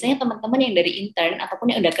berlembar-lembar, biasanya teman-teman yang dari intern ataupun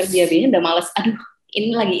yang udah kerja biasanya udah males, aduh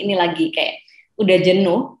ini lagi, kayak udah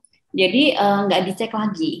jenuh, jadi nggak dicek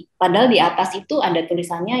lagi. Padahal di atas itu ada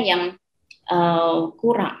tulisannya yang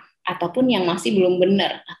kurang, ataupun yang masih belum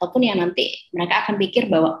benar, ataupun yang nanti mereka akan pikir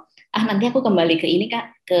bahwa, nanti aku kembali ke ini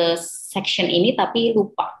Kak, ke section ini tapi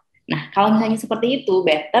lupa. Nah, kalau misalnya seperti itu,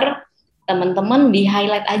 better teman-teman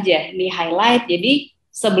di-highlight aja, di-highlight, jadi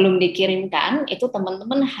sebelum dikirimkan itu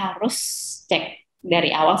teman-teman harus cek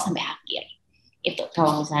dari awal sampai akhir. Itu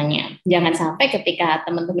kalau misalnya jangan sampai ketika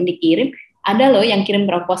teman-teman dikirim, ada loh yang kirim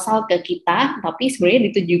proposal ke kita tapi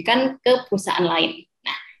sebenarnya ditujukan ke perusahaan lain.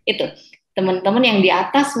 Nah, itu teman-teman yang di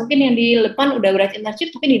atas mungkin yang di depan udah Bright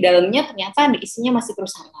Internship tapi di dalamnya ternyata isinya masih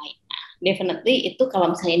perusahaan lain. Nah, definitely itu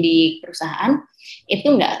kalau misalnya di perusahaan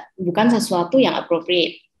itu bukan sesuatu yang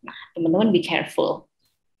appropriate. Nah, teman-teman be careful.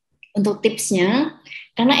 Untuk tipsnya,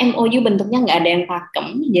 karena MOU bentuknya nggak ada yang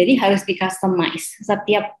pakem, jadi harus di-customize.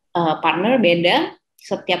 Setiap partner beda,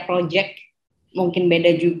 setiap project mungkin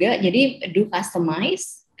beda juga, jadi do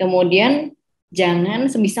customize. Kemudian jangan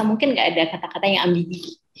sebisa mungkin nggak ada kata-kata yang ambigu.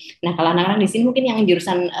 Nah, kalau anak-anak di sini mungkin yang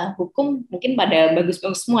jurusan hukum mungkin pada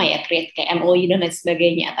bagus-bagus semua ya, create kayak MOU dan lain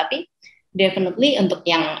sebagainya. Tapi definitely untuk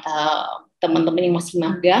yang teman-teman yang masih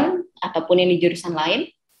magang ataupun yang di jurusan lain,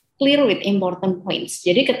 clear with important points.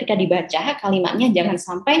 Jadi ketika dibaca kalimatnya jangan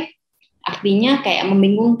sampai artinya kayak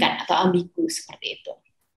membingungkan atau ambigu seperti itu.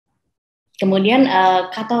 Kemudian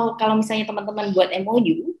kalau misalnya teman-teman buat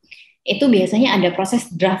MOU, itu biasanya ada proses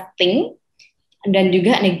drafting dan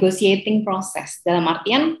juga negotiating proses. Dalam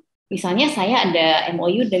artian misalnya saya ada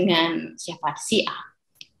MOU dengan siapa, si A.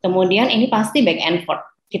 Kemudian ini pasti back and forth.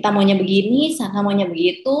 Kita maunya begini, sana maunya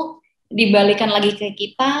begitu, dibalikan lagi ke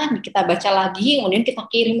kita baca lagi, kemudian kita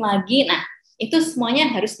kirim lagi. Nah, itu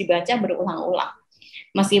semuanya harus dibaca berulang-ulang.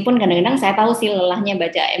 Meskipun kadang-kadang saya tahu sih lelahnya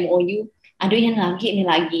baca MOU, aduh ini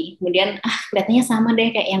lagi, kemudian kelihatannya sama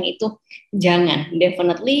deh kayak yang itu. Jangan,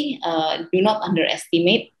 definitely do not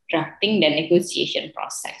underestimate drafting dan negotiation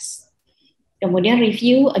process. Kemudian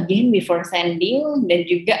review again before sending dan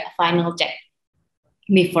juga final check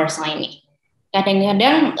before signing.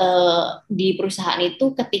 Kadang-kadang di perusahaan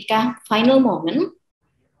itu ketika final moment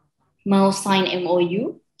mau sign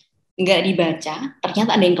MOU nggak dibaca,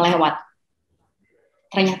 ternyata ada yang kelewat.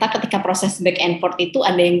 Ternyata ketika proses back and forth itu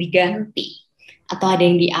ada yang diganti atau ada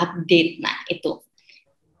yang diupdate. Nah, itu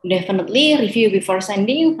definitely review before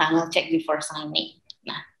sending, final check before signing.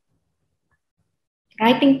 Nah,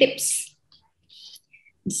 writing tips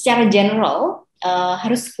secara general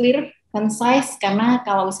harus clear, concise, karena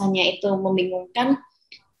kalau misalnya itu membingungkan,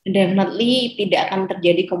 definitely tidak akan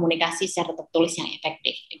terjadi komunikasi secara tertulis yang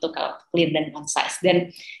efektif. Itu kalau clear dan concise.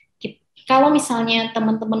 Dan kalau misalnya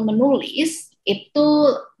teman-teman menulis, itu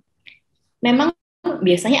memang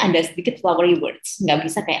biasanya ada sedikit flowery words, nggak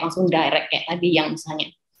bisa kayak langsung direct kayak tadi yang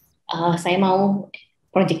misalnya, saya mau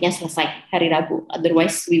projectnya selesai hari Rabu,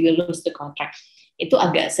 otherwise we will lose the contract. Itu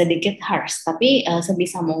agak sedikit harsh, tapi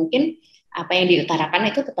sebisa mungkin apa yang diutarakan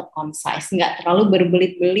itu tetap concise, nggak terlalu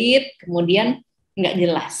berbelit-belit, kemudian nggak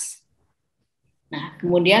jelas. Nah,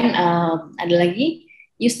 kemudian ada lagi,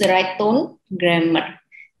 use the right tone, grammar.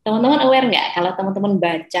 Teman-teman aware nggak kalau teman-teman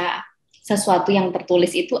baca sesuatu yang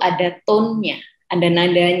tertulis itu ada tone-nya, ada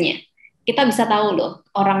nadanya. Kita bisa tahu loh,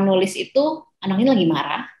 orang nulis itu, anak ini lagi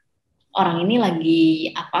marah, orang ini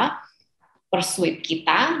lagi persuade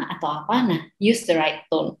kita, atau apa. Nah, use the right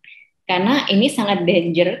tone. Karena ini sangat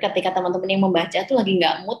danger ketika teman-teman yang membaca itu lagi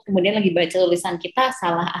nggak mood, kemudian lagi baca tulisan kita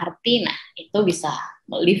salah arti, nah itu bisa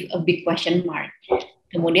leave a big question mark.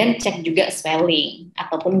 Kemudian cek juga spelling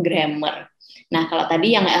ataupun grammar. Nah, kalau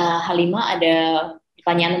tadi yang Halimah ada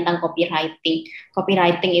pertanyaan tentang copywriting.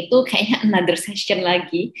 Copywriting itu kayaknya another session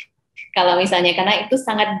lagi. Kalau misalnya, karena itu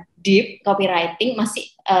sangat deep, copywriting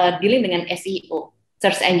masih dealing dengan SEO,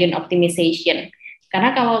 Search Engine Optimization.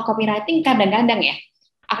 Karena kalau copywriting kadang-kadang ya,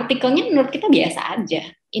 artikelnya menurut kita biasa aja.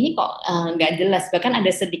 Ini kok nggak jelas, bahkan ada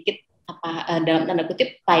sedikit dalam tanda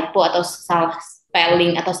kutip typo atau salah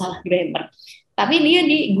spelling atau salah grammar. Tapi dia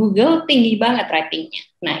di Google tinggi banget ratingnya.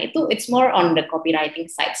 Nah, itu it's more on the copywriting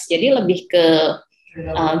sites. Jadi lebih ke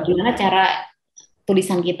gimana cara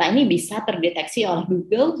tulisan kita ini bisa terdeteksi oleh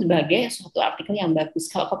Google sebagai suatu artikel yang bagus.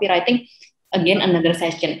 Kalau copywriting, again another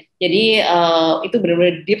session. Jadi itu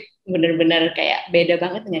benar-benar deep, benar-benar kayak beda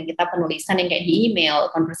banget dengan kita penulisan yang kayak di email,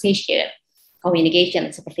 conversation,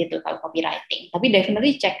 communication seperti itu kalau copywriting. Tapi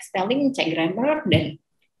definitely cek spelling, cek grammar dan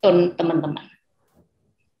tone teman-teman.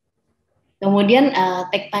 Kemudian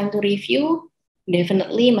take time to review,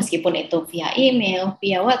 definitely meskipun itu via email,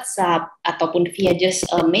 via WhatsApp, ataupun via just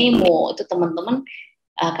a memo, itu teman-teman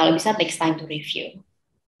kalau bisa take time to review.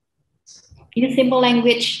 Ini simple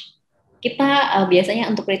language, kita biasanya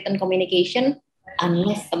untuk written communication,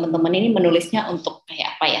 unless teman-teman ini menulisnya untuk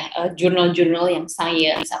kayak apa ya, jurnal-jurnal yang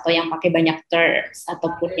science, atau yang pakai banyak terms,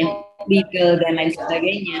 ataupun yang legal dan lain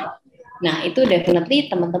sebagainya. Nah, itu definitely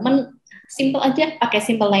teman-teman simple aja, pakai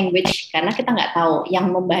simple language, karena kita nggak tahu yang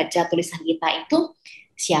membaca tulisan kita itu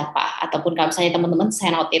siapa, ataupun kalau misalnya teman-teman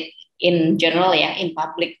send out it in general ya, in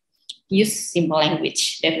public, use simple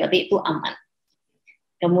language, definitely itu aman.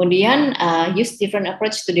 Kemudian use different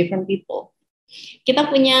approach to different people. Kita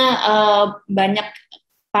punya banyak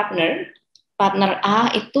partner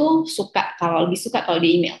A itu lebih suka kalau di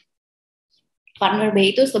email, partner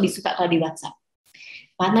B itu lebih suka kalau di WhatsApp,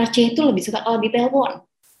 partner C itu lebih suka kalau di telepon.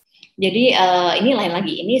 Jadi ini lain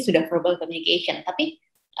lagi, ini sudah verbal communication. Tapi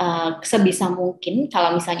sebisa mungkin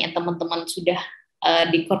kalau misalnya teman-teman sudah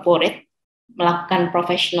di corporate melakukan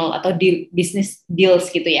professional atau business deals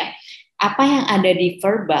gitu ya, apa yang ada di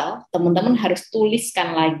verbal teman-teman harus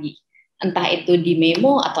tuliskan lagi. Entah itu di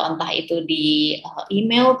memo atau entah itu di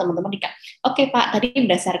email, teman-teman dikatakan, oke Pak, tadi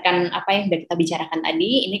berdasarkan apa yang sudah kita bicarakan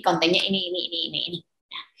tadi, ini kontennya ini.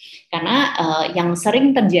 Nah, karena yang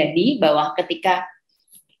sering terjadi bahwa ketika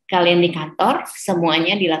kalian di kantor,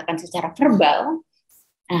 semuanya dilakukan secara verbal.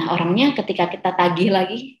 Nah, orangnya ketika kita tagih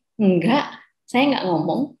lagi, enggak, saya nggak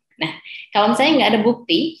ngomong. Nah, kalau misalnya nggak ada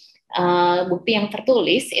bukti yang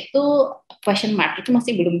tertulis, itu question mark, itu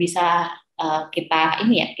masih belum bisa kita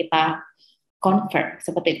confirm.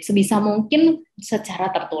 Seperti itu. Sebisa mungkin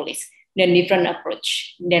secara tertulis. Dan different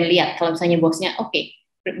approach. Dan lihat, kalau misalnya bosnya,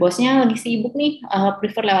 bosnya lagi sibuk nih,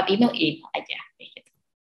 prefer lewat email aja.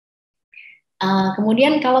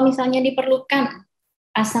 Kemudian kalau misalnya diperlukan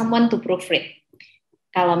someone to proofread,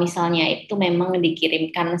 kalau misalnya itu memang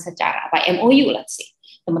dikirimkan secara MOU lah sih,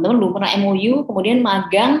 teman-teman belum pernah MOU, kemudian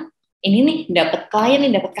magang, ini nih dapat klien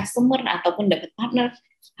nih, dapat customer ataupun dapat partner,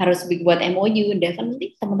 harus buat MOU,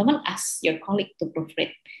 definitely teman-teman ask your colleague to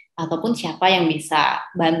proofread, ataupun siapa yang bisa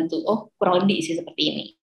bantu, kurang lebih isi seperti ini,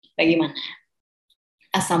 bagaimana?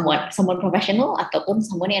 Someone professional ataupun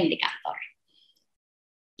someone yang di kantor.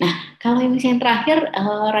 Nah, kalau yang terakhir,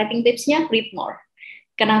 writing tipsnya read more.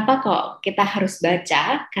 Kenapa kok kita harus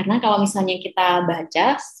baca? Karena kalau misalnya kita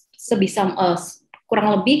baca, kurang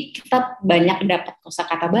lebih kita banyak dapat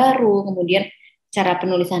kosakata baru, kemudian cara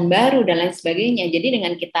penulisan baru, dan lain sebagainya. Jadi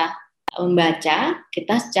dengan kita membaca,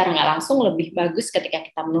 kita secara nggak langsung lebih bagus ketika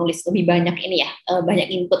kita menulis. Lebih banyak banyak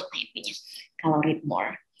input intinya. Kalau read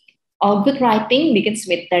more. All good writing begins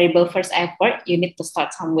with terrible first effort. You need to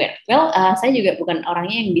start somewhere. Well, saya juga bukan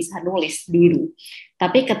orangnya yang bisa nulis dulu.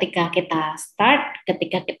 Tapi ketika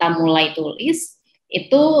kita mulai tulis,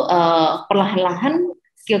 itu perlahan-lahan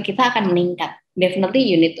skill kita akan meningkat. Definitely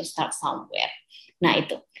you need to start somewhere. Nah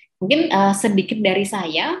itu. Mungkin sedikit dari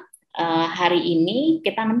saya. Hari ini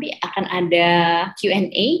kita nanti akan ada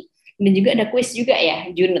Q&A dan juga ada quiz juga ya,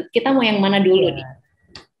 Junut. Kita mau yang mana dulu nih?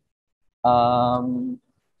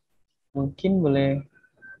 Mungkin boleh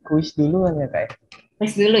kuis dulu ya Kak.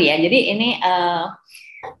 Kuis dulu ya. Jadi ini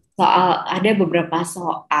ada beberapa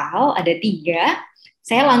soal, ada 3.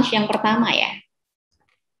 Saya launch yang pertama ya.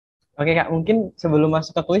 Oke Kak, mungkin sebelum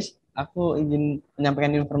masuk ke kuis, aku izin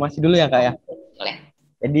menyampaikan informasi dulu ya Kak ya. Boleh.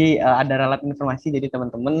 Jadi ada ralat informasi, jadi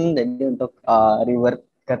teman-teman, jadi untuk reward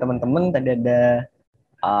ke teman-teman tadi ada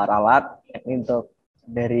ralat, ini untuk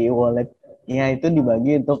dari walletnya itu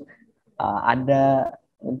dibagi untuk ada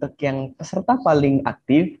untuk yang peserta paling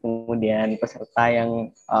aktif, kemudian peserta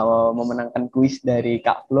yang memenangkan kuis dari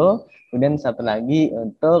Kak Flo, kemudian satu lagi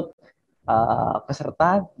untuk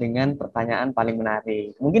peserta dengan pertanyaan paling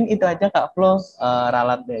menarik. Mungkin itu aja Kak Flo,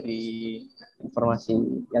 ralat dari informasi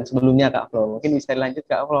yang sebelumnya Kak Flo. Mungkin bisa dilanjut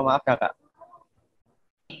Kak Flo, maaf ya Kak.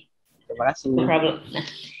 Terima kasih. No problem. Nah,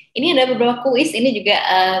 ini ada beberapa kuis, ini juga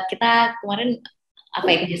kita kemarin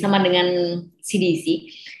kerjasama dengan CDC.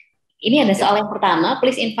 Ini ada soal yang pertama,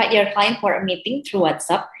 please invite your client for a meeting through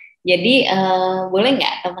WhatsApp. Jadi boleh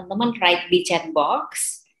nggak teman-teman write di chat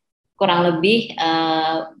box kurang lebih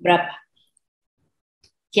berapa?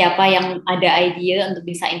 Siapa yang ada idea untuk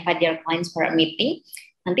bisa invite your clients for a meeting?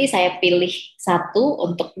 Nanti saya pilih 1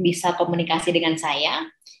 untuk bisa komunikasi dengan saya.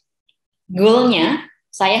 Goalnya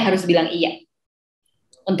saya harus bilang iya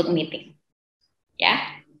untuk meeting.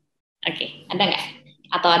 Ya, oke. Ada nggak?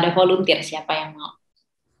 Atau ada volunteer siapa yang mau?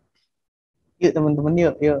 Yuk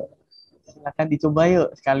teman-teman, yuk. Silakan dicoba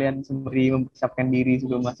yuk. Sekalian sembari mempersiapkan diri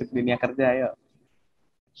sebelum masuk dunia kerja, yuk.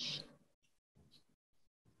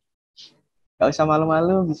 Gak usah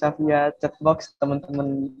malu-malu, bisa via chat box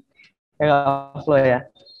teman-teman Flow ya.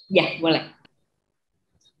 Ya, boleh.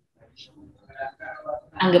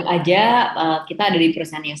 Anggap aja kita ada di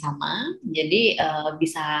perusahaan yang sama, jadi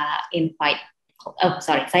bisa invite.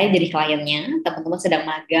 Saya jadi kliennya, teman-teman sedang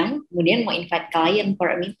magang, kemudian mau invite klien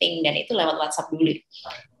for a meeting, dan itu lewat WhatsApp dulu.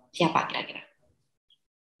 Siapa kira-kira?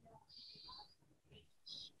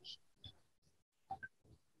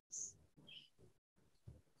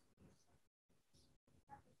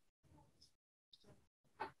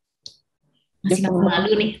 Masih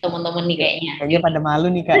malu nih teman-teman nih kayaknya. Kayaknya pada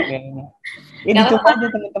malu nih Kak kayaknya. Ya dicoba aja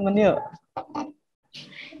teman-teman yuk.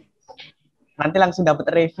 Nanti langsung dapat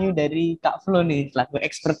review dari Kak Flo nih, selaku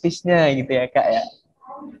expertise-nya gitu ya Kak ya.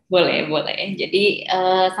 Boleh. Jadi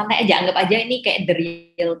santai aja, anggap aja ini kayak the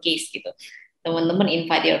real case gitu. Teman-teman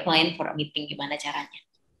invite your client for a meeting, gimana caranya?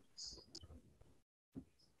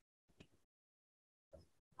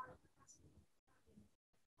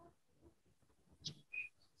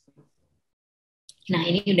 Nah,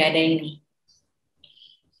 ini udah ada ini.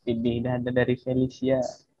 Ini udah ada dari Felicia.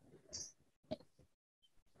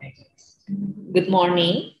 Good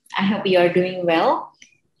morning. I hope you are doing well.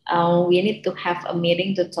 We need to have a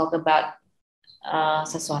meeting to talk about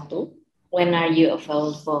sesuatu. When are you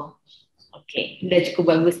available? Oke, udah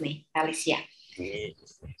cukup bagus nih, Alicia.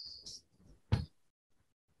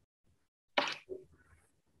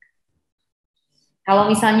 Kalau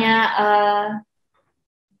misalnya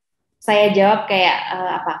saya jawab kayak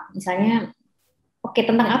apa? Misalnya, oke,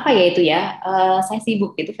 tentang apa ya itu ya? Saya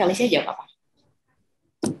sibuk, itu Felicia jawab apa?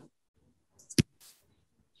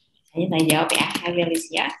 Saya jawab ya,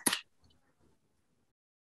 Felicia.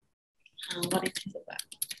 What is it about?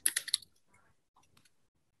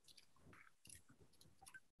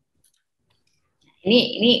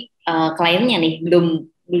 Ini kliennya nih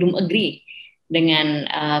belum agree dengan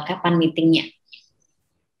kapan meetingnya.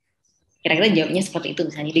 Kira-kira jawabnya seperti itu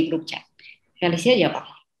misalnya di grup chat. Felicia jawab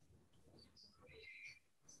apa?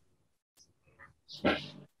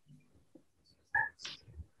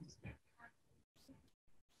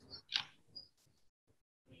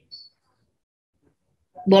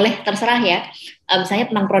 Boleh terserah ya.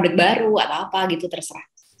 Misalnya tentang produk baru atau apa gitu terserah.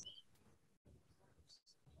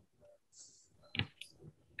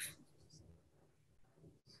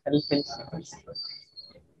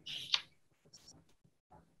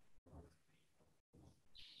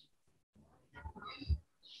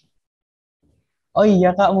 Oh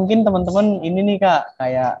iya Kak, mungkin teman-teman ini nih Kak,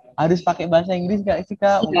 kayak harus pakai bahasa Inggris Kak sih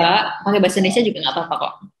Kak? Mungkin Pakai bahasa Indonesia juga nggak apa-apa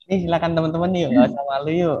kok. ini silakan teman-teman yuk, nggak usah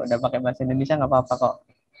malu yuk, udah pakai bahasa Indonesia nggak apa-apa kok.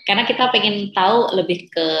 Karena kita pengen tahu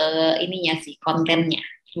lebih ke ininya sih, kontennya,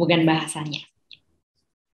 bukan bahasanya.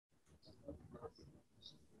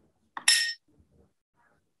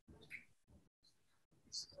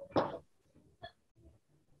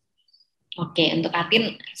 Oke, untuk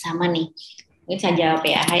Atin sama nih. Mungkin saya jawab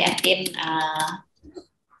ya. Hai Atin,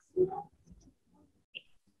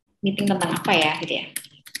 meeting tentang apa ya gitu ya.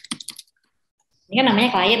 Ini kan namanya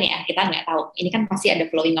klien ya, kita nggak tahu. Ini kan pasti ada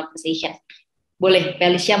flowing conversation. Boleh,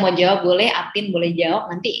 Felicia mau jawab, boleh, Atin boleh jawab.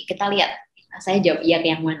 Nanti kita lihat, saya jawab iya ke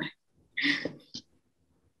yang mana.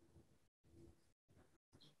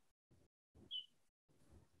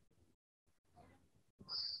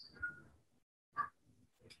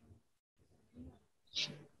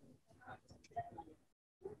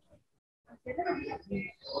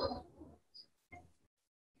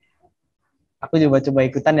 Aku coba-coba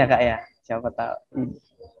ikutan ya Kak ya, siapa tahu.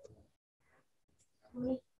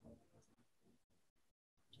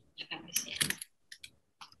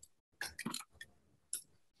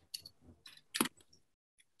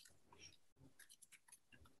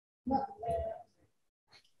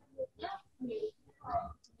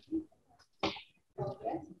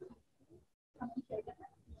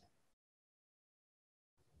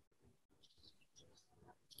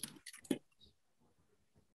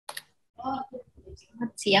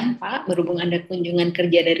 Selamat siang Pak, berhubung ada kunjungan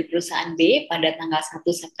kerja dari perusahaan B pada tanggal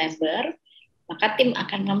 1 September, maka tim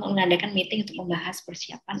akan mengadakan meeting untuk membahas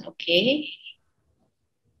persiapan. Oke.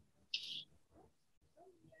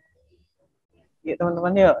 Yuk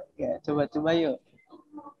teman-teman yuk, ya coba-coba yuk.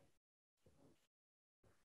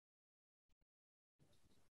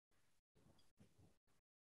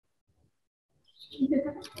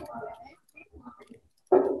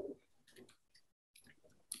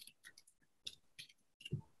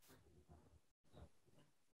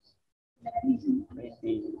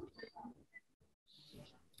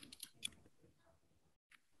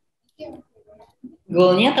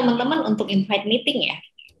 Goalnya teman-teman untuk invite meeting ya.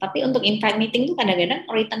 Tapi untuk invite meeting tuh kadang-kadang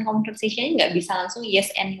written conversation-nya nggak bisa langsung yes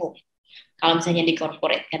and no. Kalau misalnya di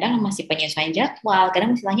corporate, kadang masih penyesuaian jadwal,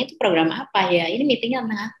 kadang misalnya itu program apa ya, ini meetingnya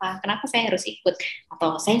tentang apa, kenapa saya harus ikut,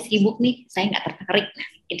 atau saya sibuk nih, saya nggak tertarik. Nah,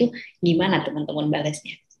 itu gimana teman-teman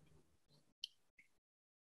balasnya?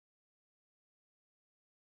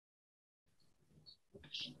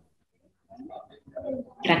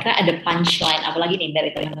 Kira-kira ada punchline apalagi nih dari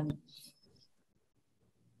teman-teman?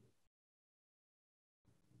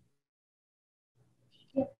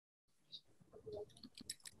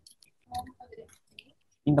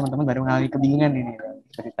 Ini teman-teman baru mengalami kebingungan ini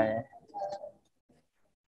ceritanya.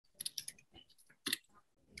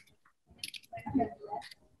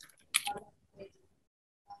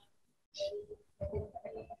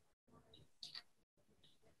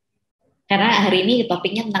 Karena hari ini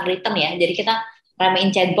topiknya tentang written ya, jadi kita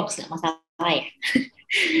ramein chatbox nggak masalah ya.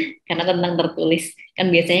 Karena tentang tertulis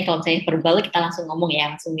kan biasanya kalau misalnya verbal kita langsung ngomong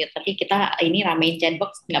ya langsung mute, tapi kita ini ramein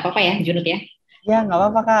chatbox nggak apa-apa ya Junut ya? Ya nggak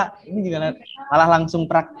apa-apa Kak, ini juga malah langsung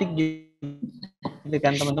praktik gitu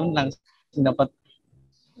kan, teman-teman langsung dapat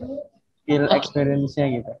skill experience-nya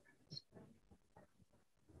gitu.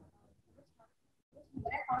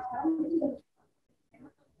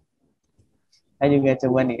 Saya juga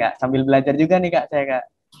coba nih Kak, sambil belajar juga nih Kak saya Kak.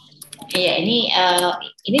 Iya,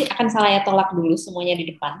 ini akan saya tolak dulu semuanya di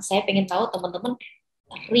depan. Saya pengen tahu teman-teman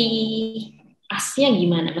asnya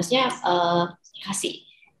gimana, maksudnya kasih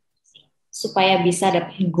supaya bisa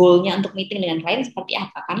dapat goalnya untuk meeting dengan klien seperti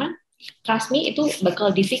apa. Karena trust me itu bakal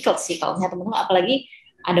difficult sih kalau misalnya teman-teman apalagi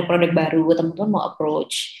ada produk baru, teman-teman mau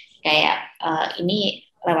approach kayak ini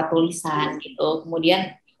lewat tulisan gitu.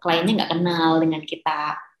 Kemudian kliennya nggak kenal dengan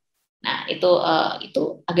kita. Nah, itu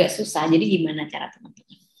agak susah. Jadi gimana cara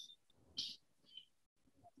teman-teman?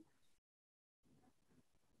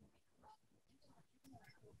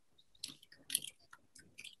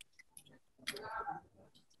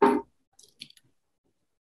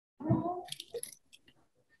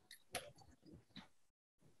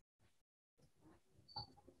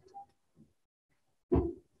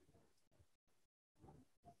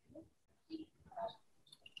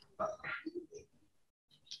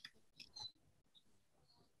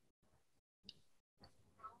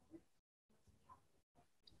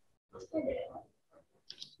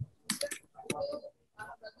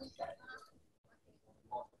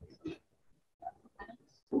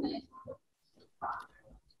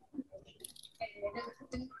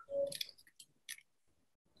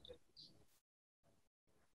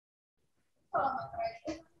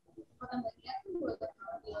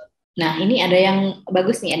 Nah, ini ada yang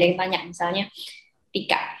bagus nih, ada yang tanya misalnya,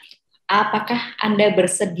 Tika, apakah Anda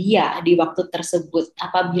bersedia di waktu tersebut?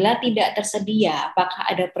 Apabila tidak tersedia, apakah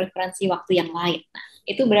ada preferensi waktu yang lain? Nah,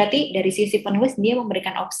 itu berarti dari sisi penulis dia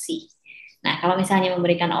memberikan opsi. Nah, kalau misalnya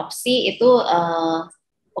memberikan opsi itu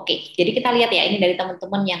oke. Jadi kita lihat ya, ini dari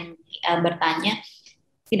teman-teman yang bertanya,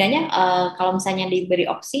 setidaknya kalau misalnya diberi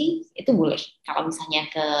opsi, itu boleh. Kalau misalnya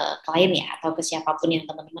ke klien ya, atau ke siapapun yang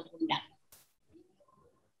teman-teman undang.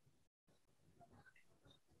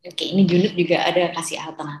 Oke, ini Junut juga ada kasih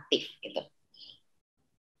alternatif gitu.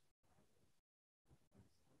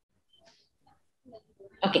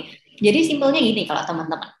 Oke, jadi simpelnya gini kalau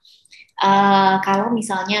teman-teman. Kalau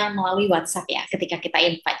misalnya melalui WhatsApp ya, ketika kita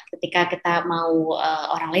invite, ketika kita mau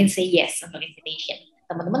orang lain say yes untuk invitation,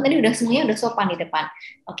 teman-teman tadi udah semuanya udah sopan di depan.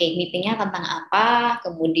 Oke, meetingnya tentang apa,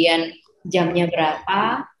 kemudian jamnya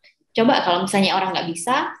berapa. Coba kalau misalnya orang nggak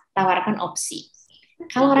bisa, tawarkan opsi.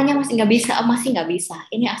 Kalau orangnya masih nggak bisa.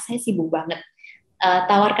 Ini saya sibuk banget.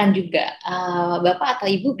 Tawarkan juga, Bapak atau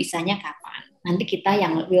Ibu bisanya kapan? Nanti kita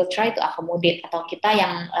yang will try to accommodate atau kita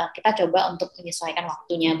yang kita coba untuk menyesuaikan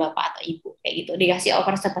waktunya Bapak atau Ibu kayak gitu. Dikasih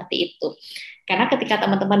offer seperti itu. Karena ketika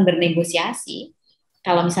teman-teman bernegosiasi,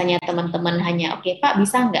 kalau misalnya teman-teman hanya oke, Pak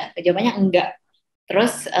bisa nggak? Jawabannya enggak.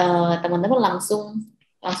 Terus teman-teman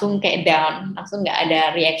langsung kayak down, langsung nggak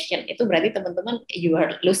ada reaction, itu berarti teman-teman you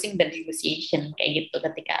are losing the negotiation kayak gitu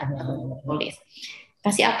ketika tulis.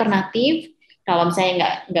 Kasih alternatif, kalau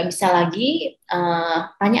misalnya nggak bisa lagi,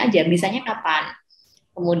 tanya aja bisanya kapan.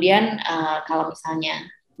 Kemudian kalau misalnya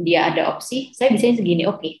dia ada opsi, saya bisanya segini,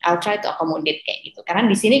 oke, I'll try to accommodate kayak gitu. Karena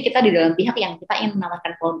di sini kita di dalam pihak yang kita ingin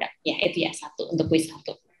menawarkan produk, ya itu ya satu untuk kuis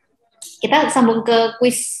satu. Kita sambung ke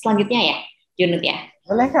kuis selanjutnya ya, Junut ya.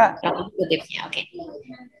 Boleh Kak. Tipsnya, oke.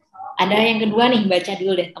 Ada yang kedua nih, baca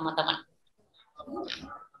dulu deh teman-teman.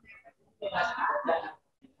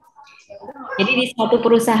 Jadi di suatu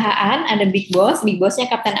perusahaan ada big bossnya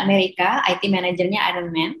Captain America, IT manajernya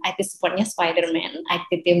Iron Man, IT supportnya Spider-Man, IT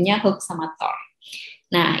timnya Hulk sama Thor.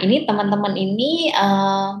 Nah, ini teman-teman ini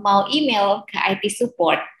mau email ke IT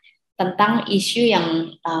support tentang isu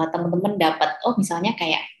yang teman-teman dapat. Oh, misalnya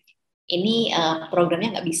kayak ini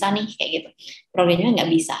programnya nggak bisa nih, kayak gitu. Programnya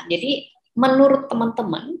nggak bisa. Jadi menurut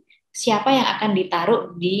teman-teman, siapa yang akan ditaruh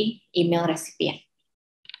di email resipien?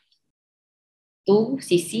 Tuh,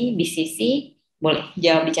 CC, BCC, boleh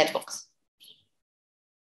jawab di chat box.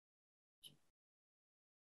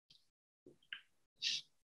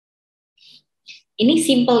 Ini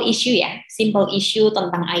simple issue ya, simple issue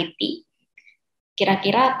tentang IT.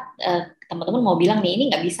 Kira-kira teman-teman mau bilang nih, ini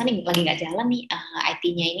nggak bisa nih, lagi nggak jalan nih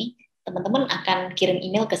IT-nya ini. Teman-teman akan kirim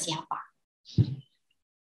email ke siapa?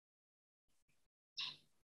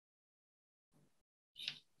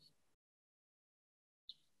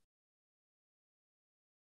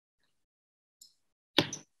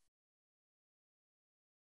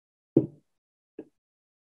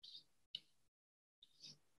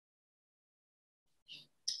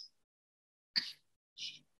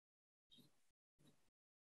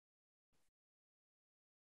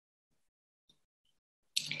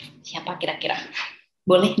 Siapa kira-kira?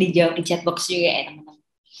 Boleh dijawab di chat box juga ya teman-teman.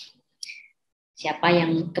 Siapa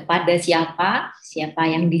yang kepada siapa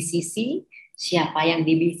yang di sisi, siapa yang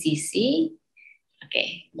di BCC.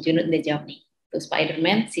 Oke, Junut udah jawab nih. Tuh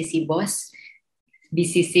Spider-Man, CC Boss,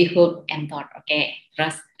 BCC Hulk, and Thor. Oke,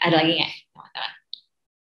 terus ada lagi nggak teman-teman?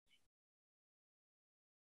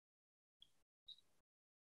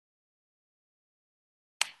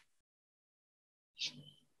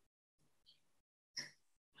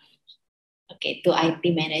 Oke, itu IT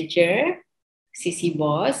Manager, CC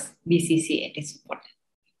Boss, BCC IT Support.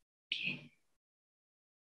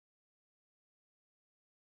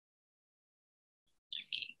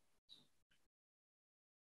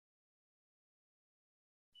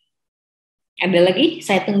 Ada lagi?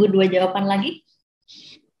 Saya tunggu 2 jawaban lagi.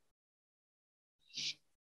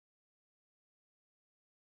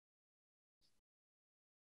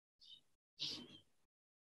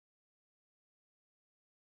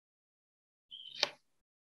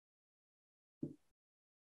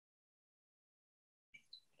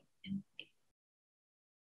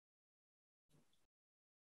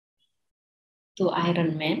 To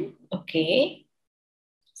Iron Man, oke.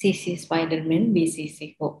 CC Spider-Man,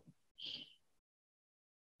 BCC Hulk.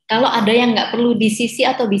 Kalau ada yang nggak perlu di CC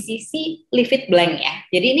atau BCC, leave it blank ya.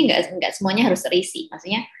 Jadi ini nggak semuanya harus terisi.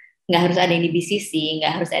 Maksudnya nggak harus ada yang di BCC,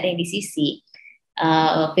 nggak harus ada yang di CC.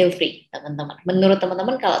 Feel free, teman-teman. Menurut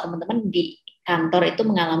teman-teman, kalau teman-teman di kantor itu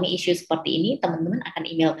mengalami isu seperti ini, teman-teman akan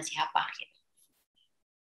email ke siapa? Gitu.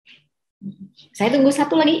 Saya tunggu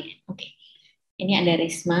satu lagi. Oke. Ini ada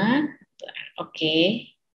Risma. Oke.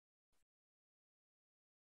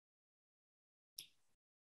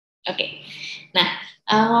 Oke. Nah,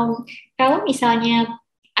 kalau misalnya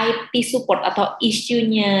IT support atau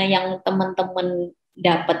isunya yang teman-teman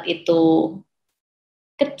dapat itu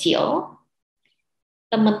kecil,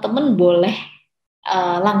 teman-teman boleh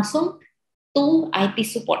langsung to IT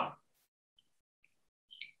support.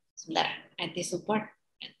 Sebentar, IT support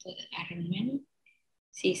itu Iron Man,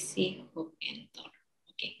 CC, Hook, and Thor.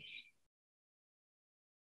 Oke.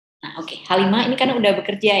 Nah, oke. Halimah ini kan udah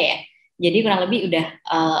bekerja ya, jadi kurang lebih udah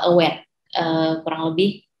aware, kurang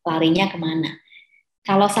lebih larinya kemana.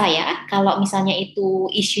 Kalau saya, kalau misalnya itu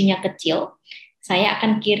isunya kecil, saya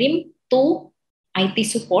akan kirim to IT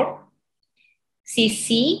support,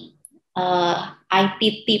 CC, IT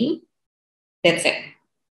team, that's it.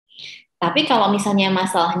 Tapi kalau misalnya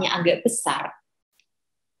masalahnya agak besar,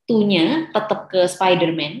 to-nya tetap ke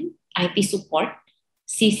Spider-Man, IT support,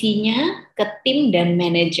 CC-nya ke tim dan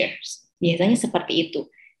managers. Biasanya seperti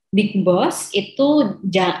itu. Big Boss itu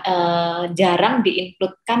jarang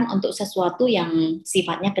diinkludkan untuk sesuatu yang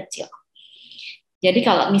sifatnya kecil. Jadi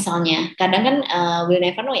kalau misalnya, kadang kan we'll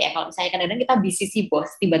never know ya, kalau misalnya kadang-kadang kita BCC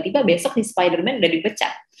Boss, tiba-tiba besok di Spider-Man udah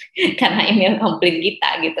dipecat karena email komplain kita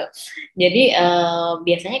gitu. Jadi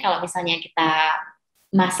biasanya kalau misalnya kita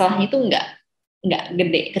masalah itu nggak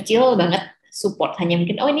gede, kecil banget support, hanya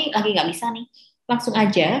mungkin oh ini lagi nggak bisa nih, langsung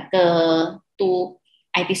aja ke tuh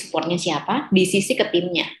IT supportnya siapa, BCC ke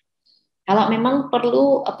timnya. Kalau memang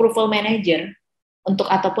perlu approval manager untuk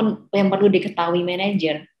ataupun yang perlu diketahui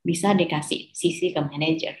manager, bisa dikasih CC ke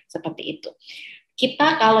manager seperti itu.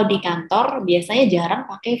 Kita kalau di kantor biasanya jarang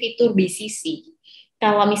pakai fitur BCC.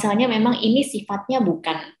 Kalau misalnya memang ini sifatnya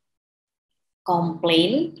bukan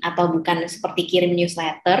komplain atau bukan seperti kirim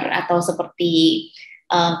newsletter atau seperti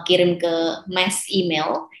kirim ke mass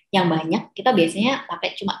email yang banyak, kita biasanya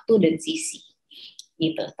pakai cuma to dan CC.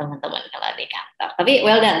 gitu teman-teman kalau di kantor. Tapi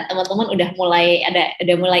well done, teman-teman udah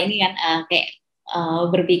mulai ini kan kayak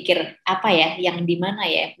berpikir apa ya yang di mana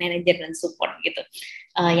ya manajer dan support gitu.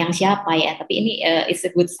 Yang siapa ya, tapi ini it's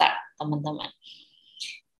a good start teman-teman.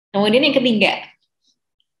 Kemudian yang ketiga,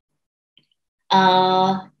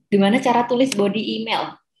 gimana cara tulis body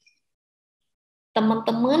email.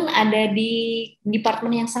 Teman-teman ada di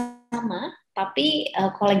departemen yang sama, tapi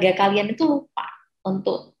kolega kalian itu lupa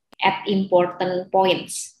untuk add important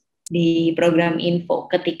points di program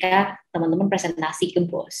info ketika teman-teman presentasi ke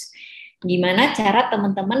bos. Gimana cara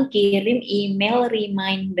teman-teman kirim email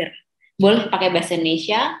reminder? Boleh pakai bahasa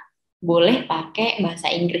Indonesia, boleh pakai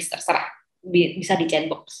bahasa Inggris, terserah. Bisa di chat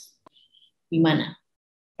box. Gimana?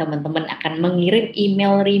 Teman-teman akan mengirim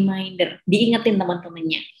email reminder, diingetin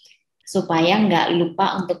teman-temannya supaya nggak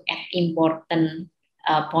lupa untuk add important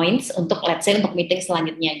points untuk let's say untuk meeting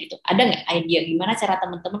selanjutnya gitu. Ada nggak idea gimana cara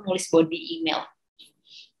teman-teman nulis body email?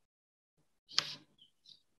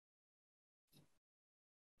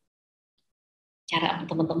 Cara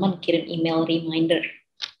teman-teman kirim email reminder.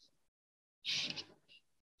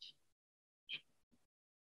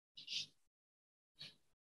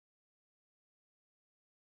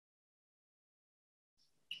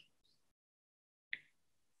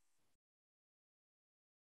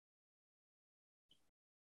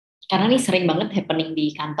 Karena ini sering banget happening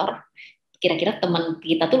di kantor. Kira-kira teman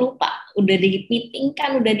kita tuh lupa. Udah di meeting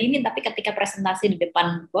kan, udah di ini, tapi ketika presentasi di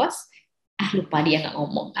depan bos, lupa dia nggak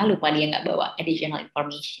ngomong, lupa dia nggak bawa additional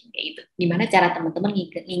information. Kayak gitu. Gimana cara teman-teman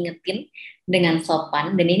ngingetin dengan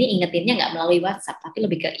sopan, dan ini ingetinnya nggak melalui WhatsApp, tapi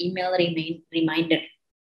lebih ke email reminder.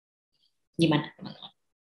 Gimana teman-teman?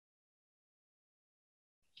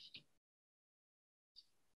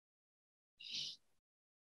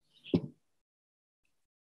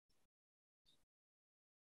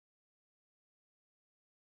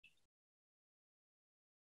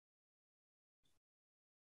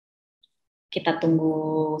 Kita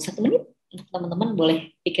tunggu 1 menit untuk teman-teman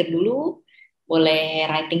boleh pikir dulu, boleh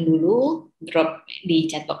writing dulu, drop di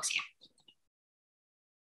chat box ya.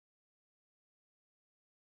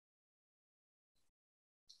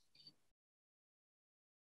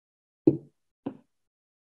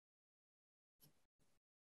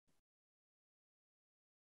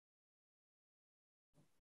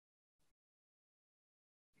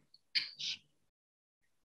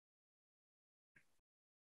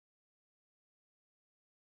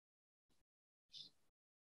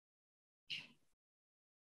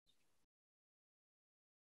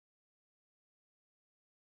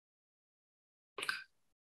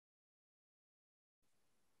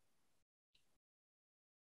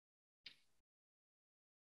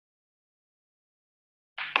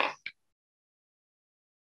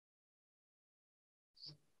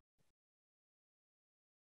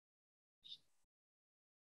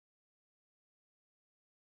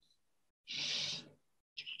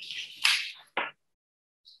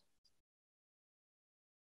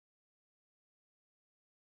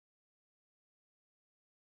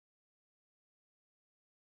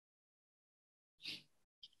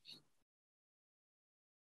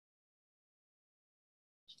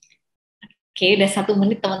 Oke, udah 1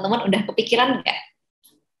 menit teman-teman, udah kepikiran nggak?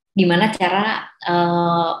 Gimana cara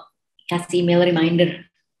kasih email reminder?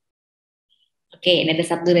 Oke, ini ada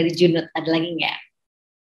 1 dari Junut, ada lagi nggak?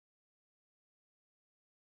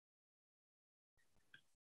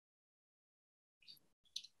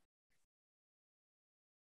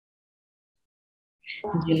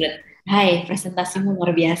 Junut, hai, presentasimu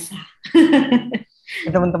luar biasa.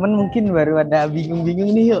 Teman-teman mungkin baru ada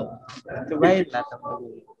bingung-bingung nih, yuk cobain lah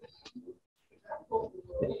teman-teman.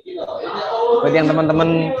 Buat yang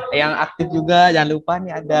teman-teman yang aktif juga, jangan lupa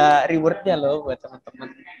nih ada rewardnya loh buat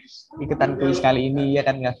teman-teman ikutan kuis kali ini, ya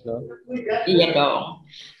kan Gas loh? Iya dong.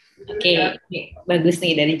 Oke, bagus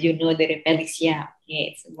nih dari Juno, dari Felicia.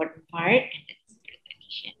 Oke, it's important part.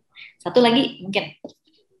 1 lagi mungkin.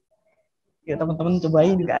 Ya teman-teman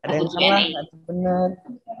cobain, nggak ada yang salah, nggak benar.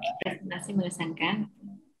 Presentasi mengesankan.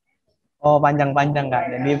 Oh, panjang-panjang nggak,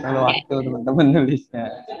 jadi perlu waktu teman-teman nulisnya.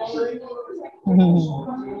 Oke.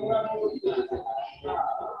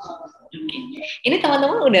 Ini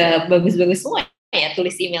teman-teman udah bagus-bagus semua ya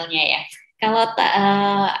tulis emailnya ya. Kalau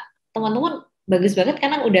teman-teman bagus banget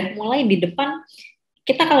karena udah mulai di depan.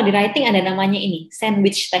 Kita kalau di writing ada namanya ini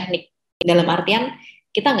sandwich technique. Dalam artian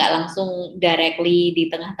kita nggak langsung directly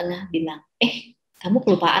di tengah-tengah bilang, kamu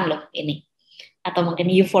kelupaan loh ini. Atau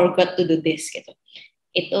mungkin you forgot to do this gitu.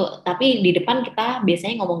 Itu tapi di depan kita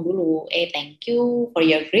biasanya ngomong dulu, thank you for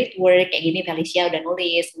your great work, kayak gini Felicia udah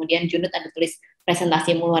nulis, kemudian Junut ada tulis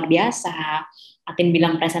presentasimu luar biasa, Atin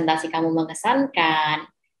bilang presentasi kamu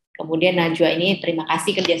mengesankan, Kemudian Najwa ini terima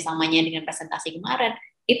kasih kerjasamanya dengan presentasi kemarin.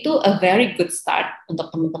 Itu a very good start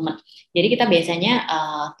untuk teman-teman. Jadi kita biasanya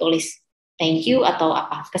tulis thank you atau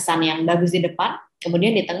apa kesan yang bagus di depan,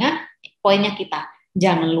 kemudian di tengah poinnya kita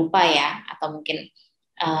jangan lupa ya, atau mungkin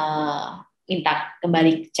minta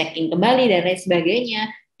kembali checking kembali dan lain sebagainya.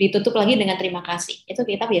 Ditutup lagi dengan terima kasih. Itu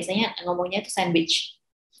kita biasanya ngomongnya itu sandwich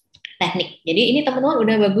teknik. Jadi ini teman-teman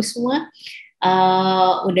udah bagus semua,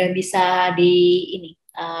 udah bisa di ini,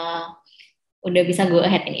 udah bisa go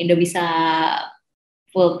ahead ini, udah bisa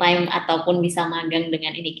full time ataupun bisa magang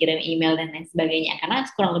dengan ini kirim email dan lain sebagainya. Karena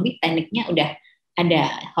kurang lebih tekniknya udah ada.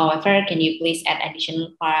 However, can you please add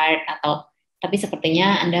additional part atau tapi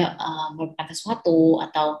sepertinya Anda merupakan sesuatu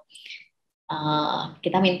atau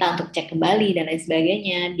kita minta untuk cek kembali dan lain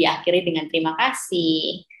sebagainya, diakhiri dengan terima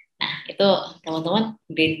kasih. Nah, itu teman-teman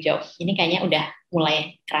great job. Ini kayaknya udah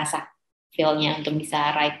mulai kerasa feel-nya untuk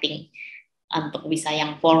bisa writing, untuk bisa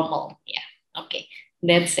yang formal ya. Oke,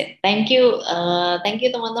 that's it. Thank you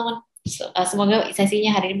teman-teman. Semoga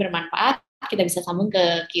sesinya hari ini bermanfaat. Kita bisa sambung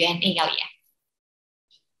ke Q&A kali ya.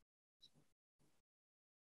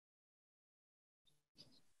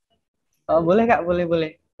 Boleh Kak,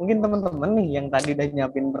 boleh. Mungkin teman-teman nih yang tadi udah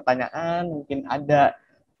nyiapin pertanyaan, mungkin ada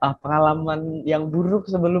pengalaman yang buruk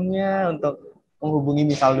sebelumnya untuk menghubungi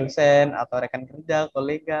misal dosen atau rekan kerja,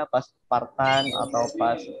 kolega pas part-time atau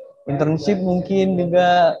pas internship, mungkin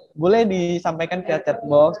juga boleh disampaikan via chat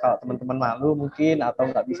box kalau teman-teman malu mungkin atau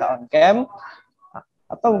nggak bisa on cam,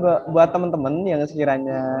 atau buat teman-teman yang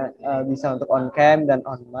sekiranya bisa untuk on cam dan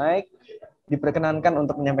on mic diperkenankan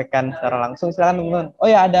untuk menyampaikan secara langsung. Silakan teman-teman. Oh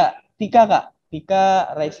ya, ada Tika Kak.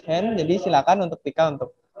 Tika raise hand, jadi silakan untuk Tika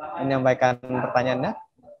untuk menyampaikan pertanyaannya.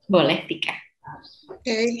 Boleh, Tika.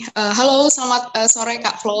 Oke, halo, selamat sore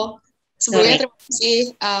Kak Flo. Sebelumnya terima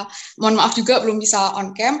kasih. Mohon maaf juga belum bisa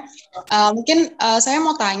on cam. Mungkin saya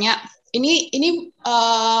mau tanya, ini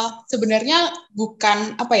sebenarnya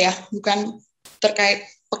bukan terkait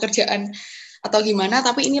pekerjaan atau gimana,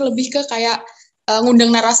 tapi ini lebih ke kayak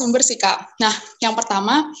ngundang narasumber sih Kak. Nah, yang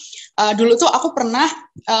pertama, dulu tuh aku pernah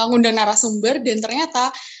ngundang narasumber dan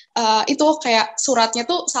ternyata itu kayak suratnya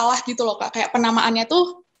tuh salah gitu loh Kak, kayak penamaannya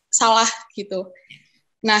tuh salah gitu.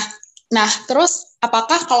 Nah terus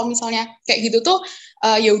apakah kalau misalnya kayak gitu tuh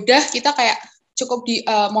ya udah kita kayak cukup di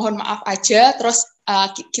mohon maaf aja, terus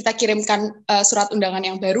kita kirimkan surat undangan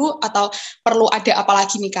yang baru atau perlu ada apa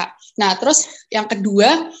lagi nih Kak? Nah terus yang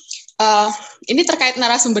kedua, ini terkait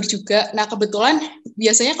narasumber juga. Nah kebetulan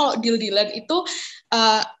biasanya kalau deal-dealan itu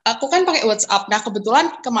aku kan pakai WhatsApp. Nah kebetulan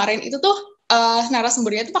kemarin itu tuh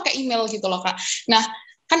narasumbernya itu pakai email gitu loh Kak. Nah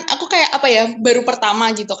kan aku kayak baru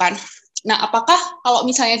pertama gitu kan. Nah apakah kalau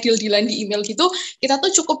misalnya deal-dealan di email gitu kita tuh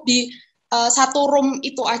cukup di satu room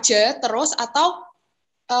itu aja terus, atau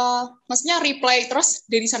maksudnya reply terus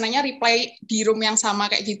dari sananya reply di room yang sama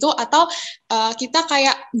kayak gitu, atau kita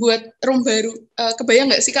kayak buat room baru? Kebayang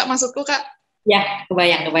nggak sih Kak maksudku Kak? Ya,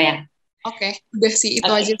 kebayang. Oke, udah sih itu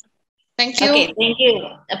aja. Thank you. Oke, thank you.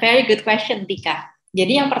 A very good question, Tika.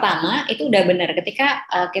 Jadi yang pertama itu udah benar, ketika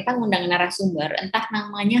kita ngundang narasumber, entah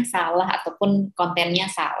namanya salah ataupun kontennya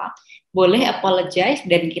salah, boleh apologize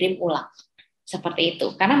dan kirim ulang. Seperti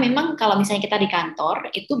itu. Karena memang kalau misalnya kita di kantor,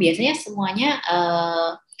 itu biasanya semuanya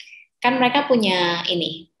kan mereka punya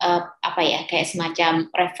ini kayak semacam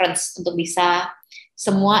reference untuk bisa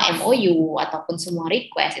semua MOU ataupun semua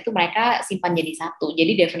request itu mereka simpan jadi satu.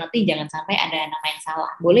 Jadi definitely jangan sampai ada nama yang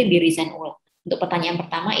salah. Boleh di resign ulang. Untuk pertanyaan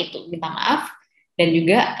pertama itu minta maaf dan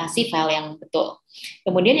juga kasih file yang betul.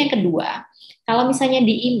 Kemudian yang kedua, kalau misalnya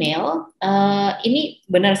di email, ini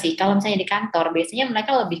benar sih, kalau misalnya di kantor, biasanya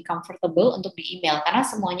mereka lebih comfortable untuk di email, karena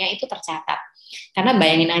semuanya itu tercatat. Karena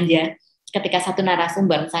bayangin aja, ketika satu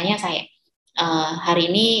narasumber, misalnya saya,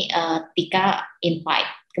 hari ini Tika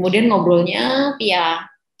invite, kemudian ngobrolnya via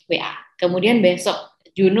WA, kemudian besok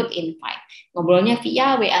Junut invite, ngobrolnya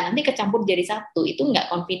via WA, nanti kecampur jadi satu, itu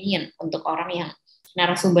nggak convenient untuk orang yang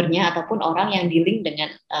narasumbernya ataupun orang yang dealing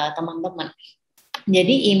dengan teman-teman.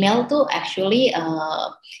 Jadi email tuh actually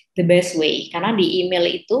the best way, karena di email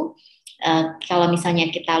itu kalau misalnya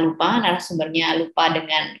kita lupa, narasumbernya lupa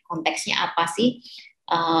dengan konteksnya apa sih,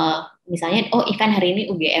 misalnya event hari ini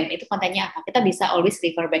UGM, itu kontennya apa, kita bisa always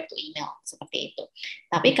refer back to email, seperti itu.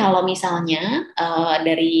 Tapi kalau misalnya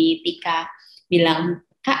dari Tika bilang,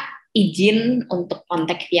 Kak izin untuk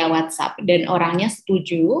kontak via WhatsApp dan orangnya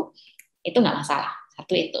setuju, itu nggak masalah.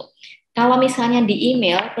 Satu itu. Kalau misalnya di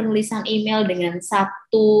email, penulisan email dengan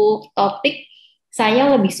satu topik, saya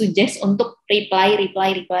lebih suggest untuk reply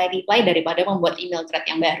daripada membuat email thread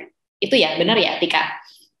yang baru. Itu ya, benar ya Tika?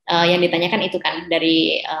 Yang ditanyakan itu kan,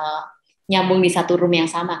 dari nyambung di satu room yang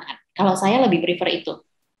sama kan. Kalau saya lebih prefer itu.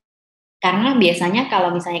 Karena biasanya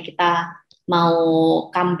kalau misalnya kita mau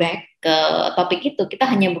comeback ke topik itu, kita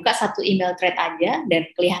hanya buka satu email thread aja dan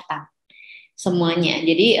kelihatan semuanya.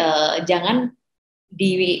 Jadi jangan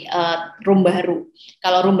di room baru.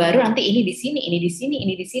 Kalau room baru nanti ini di sini, ini di sini,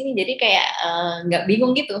 ini di sini. Jadi kayak nggak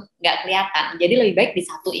bingung gitu, nggak kelihatan. Jadi lebih baik di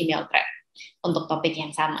satu email thread untuk topik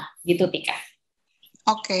yang sama. Gitu, Tika.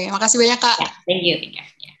 Oke, makasih banyak, Kak. Ya, thank you, Tika.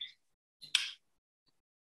 Ya.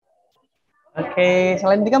 Oke,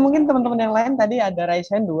 selain Tika mungkin teman-teman yang lain tadi ada raise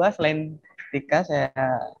hand 2 selain Tika saya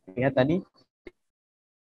lihat tadi.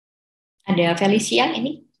 Ada Felicia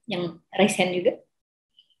ini yang raise hand juga.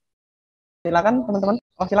 Silakan teman-teman.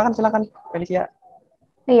 Oh, silakan Felicia.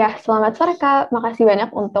 Iya, selamat sore Kak. Makasih banyak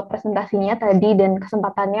untuk presentasinya tadi dan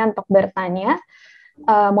kesempatannya untuk bertanya.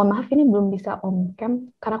 Mohon maaf ini belum bisa on cam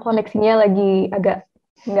karena koneksinya lagi agak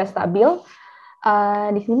nggak stabil.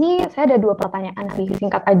 Di sini saya ada 2 pertanyaan sih,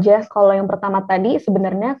 singkat aja. Kalau yang pertama tadi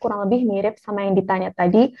sebenarnya kurang lebih mirip sama yang ditanya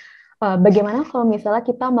tadi. Bagaimana kalau misalnya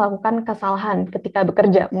kita melakukan kesalahan ketika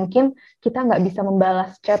bekerja? Mungkin kita nggak bisa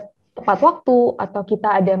membalas chat tepat waktu atau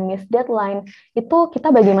kita ada miss deadline. Itu kita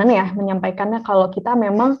bagaimana ya menyampaikannya kalau kita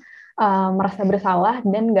memang merasa bersalah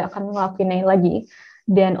dan nggak akan ngelakuinnya lagi.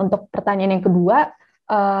 Dan untuk pertanyaan yang kedua,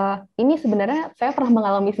 ini sebenarnya saya pernah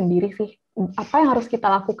mengalami sendiri sih. Apa yang harus kita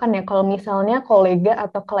lakukan ya kalau misalnya kolega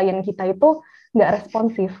atau klien kita itu nggak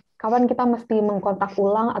responsif? Kapan kita mesti mengkontak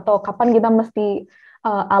ulang atau kapan kita mesti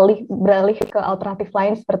beralih ke alternatif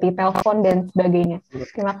lain seperti telepon dan sebagainya?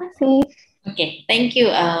 Terima kasih. Oke, thank you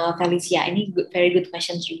Felicia. Ini very good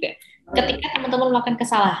questions juga. Ketika teman-teman melakukan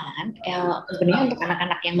kesalahan, sebenarnya untuk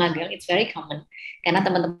anak-anak yang magang, it's very common. Karena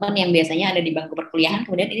teman-teman yang biasanya ada di bangku perkuliahan,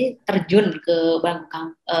 kemudian ini terjun ke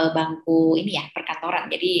bangku ini ya, perkantoran.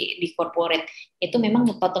 Jadi di corporate, itu memang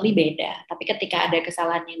totally beda. Tapi ketika ada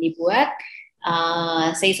kesalahan yang dibuat,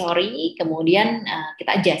 say sorry, kemudian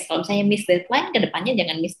kita adjust. Kalau misalnya miss deadline, ke depannya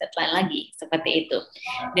jangan miss deadline lagi, seperti itu.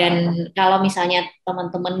 Dan kalau misalnya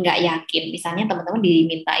teman-teman nggak yakin, misalnya teman-teman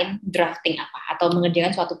dimintain drafting apa, atau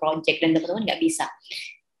mengerjakan suatu project, dan teman-teman nggak bisa,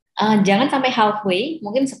 jangan sampai halfway,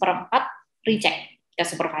 mungkin seperempat, recheck ke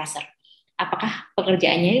supervisor. Apakah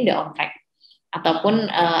pekerjaannya ini udah on track? Ataupun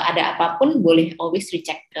ada apapun, boleh always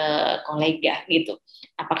recheck ke kolega gitu.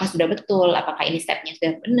 Apakah sudah betul, apakah ini stepnya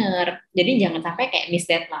sudah benar. Jadi jangan sampai kayak miss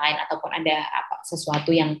deadline ataupun ada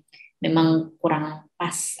sesuatu yang memang kurang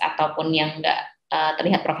pas ataupun yang nggak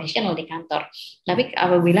terlihat profesional di kantor. Tapi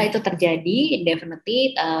apabila itu terjadi,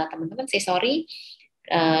 definitely teman-teman say sorry.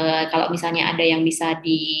 Kalau misalnya ada yang bisa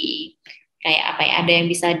ada yang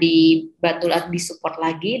bisa dibantu lagi, disupport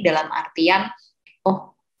lagi dalam artian,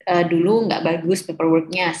 dulu nggak bagus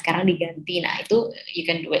paperworknya, sekarang diganti. Nah itu you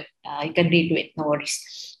can do it, no worries.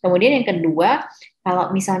 Kemudian yang kedua, kalau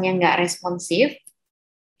misalnya nggak responsif,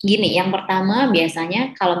 gini, yang pertama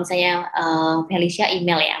biasanya kalau misalnya Felicia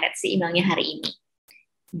email ya, let's see emailnya hari ini.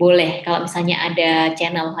 Boleh kalau misalnya ada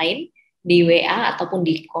channel lain di WA ataupun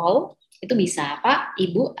di call, itu bisa, Pak,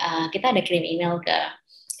 Ibu, kita ada kirim email ke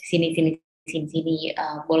sini,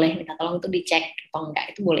 boleh minta tolong itu dicek atau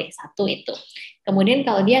enggak, itu boleh. Satu itu. Kemudian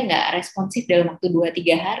kalau dia nggak responsif dalam waktu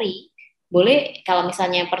 2-3 hari, boleh kalau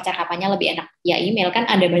misalnya percakapannya lebih enak, ya email. Kan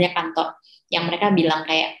ada banyak kantor yang mereka bilang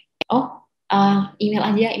kayak, email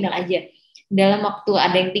aja. Dalam waktu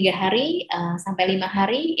ada yang 3 hari sampai 5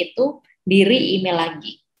 hari itu diri email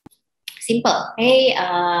lagi. Simple, hey,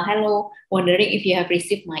 hello, wondering if you have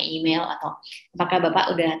received my email, atau apakah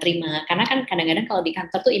Bapak udah terima? Karena kan kadang-kadang kalau di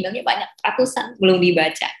kantor tuh emailnya banyak, ratusan, belum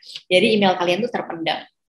dibaca. Jadi email kalian tuh terpendam.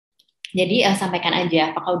 Jadi sampaikan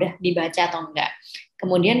aja apakah udah dibaca atau enggak.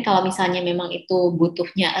 Kemudian kalau misalnya memang itu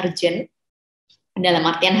butuhnya urgent, dalam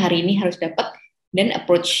artian hari ini harus dapat, dan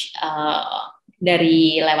approach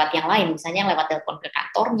dari lewat yang lain, misalnya lewat telepon ke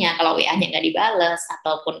kantornya, kalau WA-nya nggak dibales,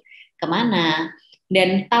 ataupun kemana,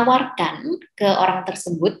 dan tawarkan ke orang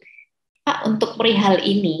tersebut, Pak, untuk perihal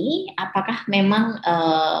ini, apakah memang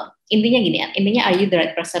intinya gini ya, intinya are you the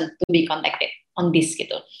right person to be contacted on this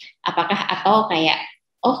gitu? Apakah atau kayak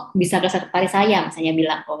bisa ke sekretaris saya, misalnya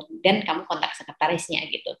bilang, dan kamu kontak sekretarisnya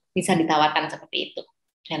gitu, bisa ditawarkan seperti itu,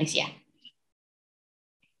 Felicia.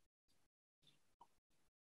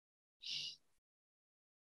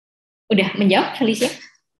 Udah menjawab, Felicia?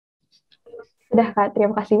 Sudah, Kak.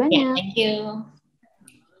 Terima kasih banyak. Ya, thank you.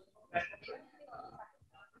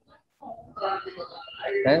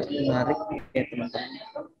 Menarik ya teman-teman.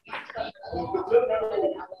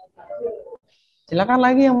 Silakan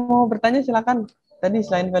lagi yang mau bertanya, silakan. Tadi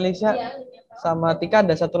selain Felicia sama Tika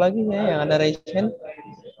ada satu lagi ya yang ada raise hand.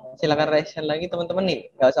 Silakan raise hand lagi teman-teman nih.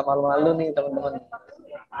 Gak usah malu-malu nih teman-teman.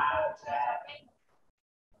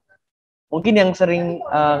 Mungkin yang sering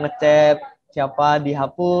ngechat siapa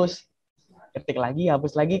dihapus, ketik lagi,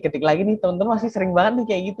 hapus lagi, ketik lagi nih, teman-teman masih sering banget nih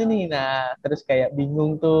kayak gitu nih. Nah, terus kayak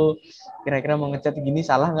bingung tuh, kira-kira mau ngechat gini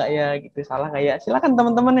salah nggak ya, gitu, salah nggak ya. Silakan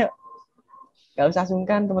teman-teman yuk, nggak usah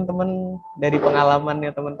sungkan teman-teman, dari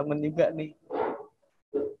pengalamannya teman-teman juga nih.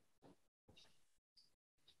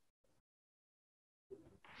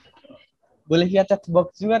 Boleh via chat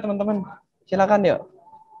box juga teman-teman, silakan yuk.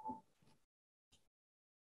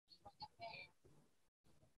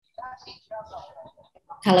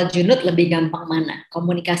 Kalau Junut lebih gampang mana?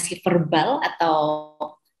 Komunikasi verbal atau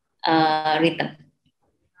written?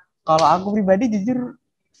 Kalau aku pribadi jujur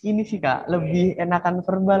ini sih Kak, lebih enakan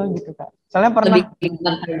verbal gitu Kak. Soalnya pernah Lebih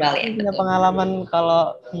gampang verbal ya, punya betul. pengalaman kalau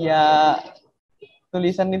via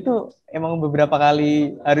tulisan itu emang beberapa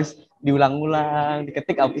kali harus diulang-ulang,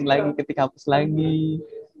 diketik hapus lagi, ketik hapus lagi.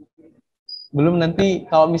 Belum nanti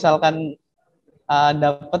kalau misalkan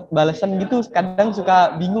dapat balasan gitu, kadang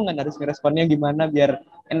suka bingung kan harus ngeresponnya gimana biar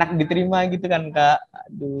enak diterima gitu kan Kak.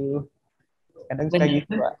 Aduh, kadang suka Benar.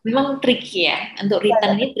 gitu Pak. Memang tricky ya. Untuk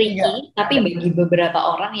written ini tricky, tapi bagi beberapa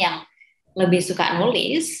orang yang lebih suka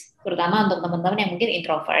nulis, terutama untuk teman-teman yang mungkin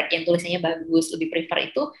introvert, yang tulisannya bagus, lebih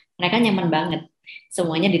prefer itu, mereka nyaman banget.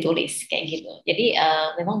 Semuanya ditulis kayak gitu. Jadi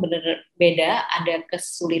memang benar beda, ada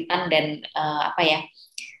kesulitan dan apa ya,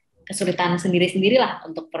 kesulitan sendiri-sendiri lah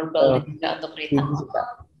untuk verbal dan juga untuk written.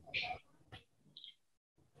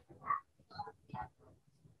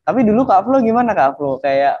 Tapi dulu Kak Flo gimana Kak Flo?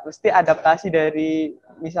 Kayak mesti adaptasi dari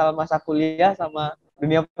misal masa kuliah sama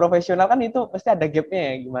dunia profesional kan itu pasti ada gapnya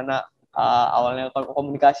ya. Gimana awalnya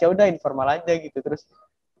komunikasi udah informal aja gitu. Terus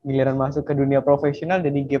giliran masuk ke dunia profesional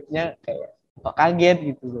jadi gapnya kayak kaget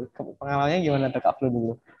gitu. Pengalamannya gimana tuh Kak Flo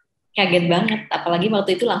dulu? Kaget banget, apalagi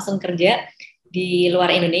waktu itu langsung kerja di luar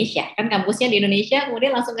Indonesia, kan kampusnya di Indonesia,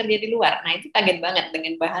 kemudian langsung kerja di luar. Nah itu kaget banget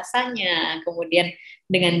dengan bahasanya, kemudian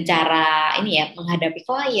dengan cara ini ya menghadapi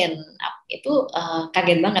klien, itu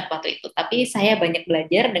kaget banget waktu itu. Tapi saya banyak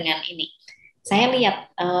belajar dengan ini. Saya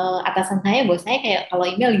lihat atasan saya, bos saya kayak kalau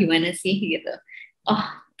email gimana sih gitu. Oh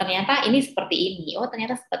ternyata ini seperti ini. Oh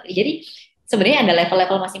ternyata seperti ini. Jadi sebenarnya ada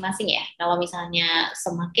level-level masing-masing ya. Kalau misalnya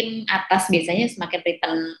semakin atas biasanya semakin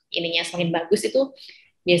written ininya semakin bagus itu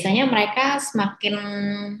biasanya mereka semakin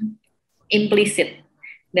implisit.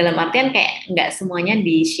 Dalam artian kayak nggak semuanya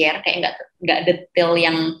di-share, kayak nggak detail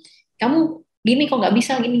yang kamu gini kok nggak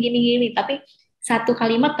bisa gini gini gini, tapi satu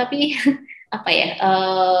kalimat tapi apa ya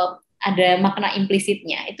ada makna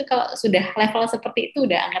implisitnya. Itu kalau sudah level seperti itu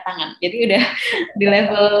udah angkat tangan. Jadi udah di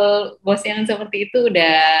level bos yang seperti itu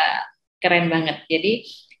udah keren banget. Jadi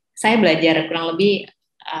saya belajar kurang lebih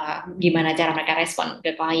gimana cara mereka respon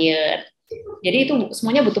ke klien. Jadi itu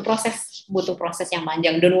semuanya butuh proses yang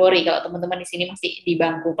panjang. Don't worry kalau teman-teman di sini masih di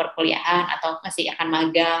bangku perkuliahan atau masih akan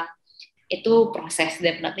magang, itu proses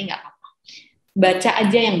definitely nggak apa-apa. Baca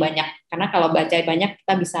aja yang banyak, karena kalau baca banyak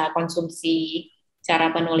kita bisa konsumsi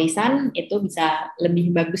cara penulisan, itu bisa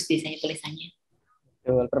lebih bagus biasanya tulisannya.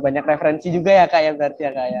 Betul, perbanyak referensi juga ya Kak ya berarti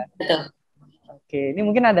ya Kak ya. Betul. Oke, ini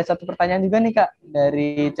mungkin ada satu pertanyaan juga nih Kak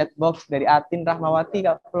dari chat box dari Atin Rahmawati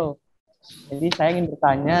Kak Flo. Jadi saya ingin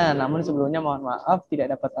bertanya, namun sebelumnya mohon maaf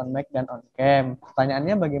tidak dapat on mic dan on cam.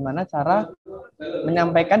 Pertanyaannya bagaimana cara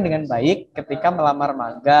menyampaikan dengan baik ketika melamar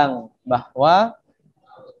magang bahwa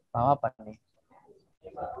apa nih?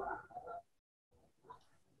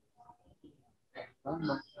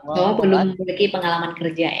 Bahwa belum memiliki pengalaman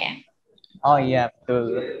kerja ya. Oh iya,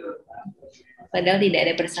 betul. Padahal tidak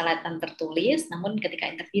ada persyaratan tertulis, namun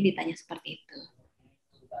ketika interview ditanya seperti itu.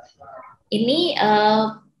 Ini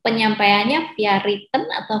penyampaiannya via written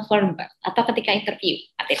atau verbal atau ketika interview,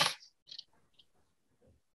 Atin?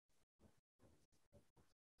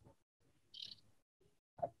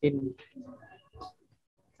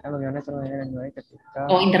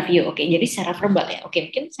 Oh interview, oke. Jadi secara verbal ya. Oke,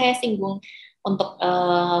 mungkin saya singgung untuk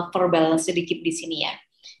verbal sedikit di sini ya.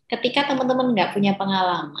 Ketika teman-teman nggak punya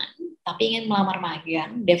pengalaman, tapi ingin melamar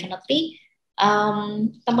magang, definitely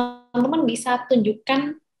teman-teman bisa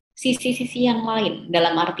tunjukkan sisi-sisi yang lain.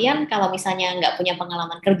 Dalam artian kalau misalnya nggak punya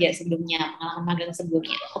pengalaman kerja sebelumnya, pengalaman magang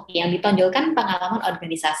sebelumnya, oke, yang ditonjolkan pengalaman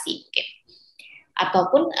organisasi, oke.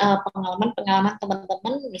 Ataupun pengalaman-pengalaman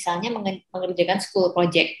teman-teman misalnya mengerjakan school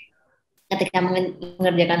project. Ketika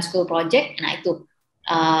mengerjakan school project, nah itu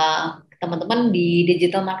teman-teman di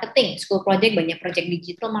digital marketing, school project banyak project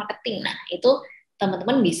digital marketing. Nah itu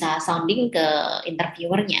teman-teman bisa sounding ke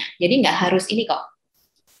interviewernya. Jadi nggak harus ini kok,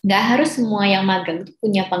 nggak harus semua yang magang itu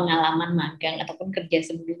punya pengalaman magang ataupun kerja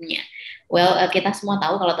sebelumnya. Well, kita semua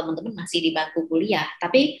tahu kalau teman-teman masih di bangku kuliah,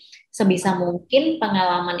 tapi sebisa mungkin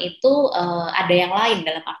pengalaman itu ada yang lain,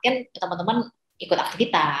 dalam artian teman-teman ikut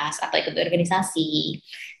aktivitas atau ikut organisasi.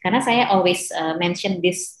 Karena saya always mention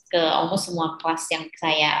this ke almost semua kelas yang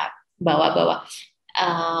saya bawa bahwa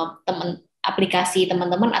aplikasi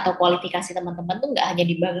teman-teman atau kualifikasi teman-teman tuh nggak hanya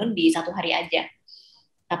dibangun di satu hari aja.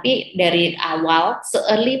 Tapi dari awal,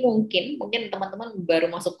 se-early mungkin teman-teman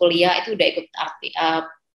baru masuk kuliah itu udah ikut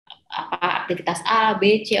aktivitas A,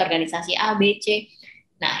 B, C, organisasi A, B, C.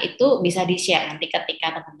 Nah, itu bisa di-share nanti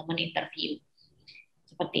ketika teman-teman interview.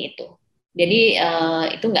 Seperti itu. Jadi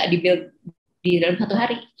itu nggak di-build di dalam satu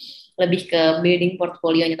hari. Lebih ke building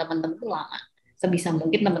portfolionya teman-teman itu lama. Sebisa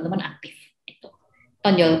mungkin teman-teman aktif. Itu.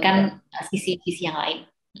 Tonjolkan sisi-sisi yang lain.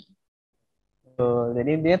 Betul.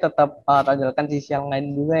 Jadi dia tetap tonjolkan sisi yang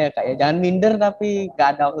lain juga ya Kak ya. Jangan minder tapi nggak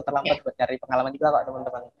ada waktu terlambat buat cari pengalaman juga kok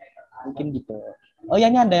teman-teman. Mungkin gitu. Oh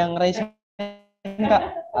ya, ini ada yang raise Kak.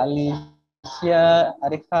 Alicia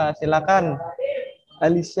Arifa, silakan.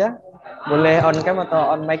 Alicia, boleh on cam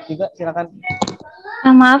atau on mic juga, silakan.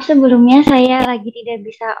 Maaf sebelumnya saya lagi tidak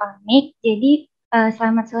bisa on mic, jadi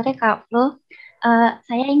selamat sore Kak Flo.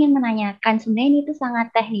 Saya ingin menanyakan, sebenarnya ini tuh sangat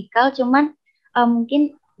teknikal, cuman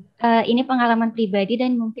mungkin ini pengalaman pribadi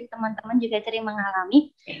dan mungkin teman-teman juga sering mengalami,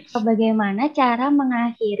 bagaimana cara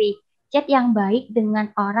mengakhiri chat yang baik dengan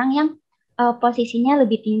orang yang posisinya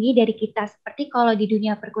lebih tinggi dari kita, seperti kalau di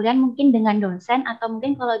dunia perkuliahan mungkin dengan dosen, atau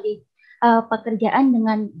mungkin kalau di pekerjaan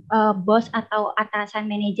dengan bos atau atasan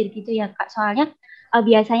manajer gitu ya Kak. Soalnya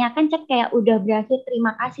biasanya kan chat kayak udah berakhir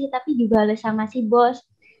terima kasih tapi dibales sama si bos.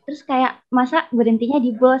 Terus kayak masa berhentinya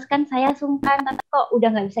di bos, kan saya sungkan tapi kok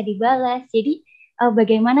udah nggak bisa dibalas. Jadi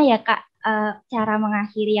bagaimana ya Kak cara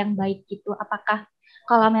mengakhiri yang baik gitu? Apakah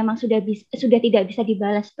kalau memang sudah tidak bisa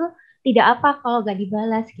dibalas tuh tidak apa kalau nggak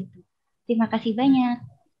dibalas gitu? Terima kasih banyak.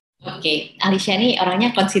 Oke, Alicia nih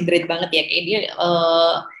orangnya considerate banget ya, kayak dia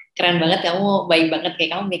keren banget, kamu baik banget,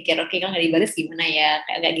 kayak kamu mikir oke, kalau nggak dibalas gimana ya,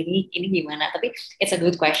 kayak gini, ini gimana. Tapi it's a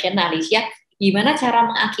good question, Alicia. Gimana cara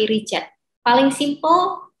mengakhiri chat? Paling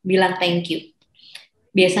simple, bilang thank you.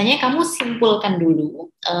 Biasanya kamu simpulkan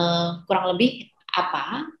dulu kurang lebih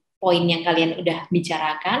apa poin yang kalian udah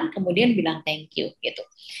bicarakan, kemudian bilang thank you gitu.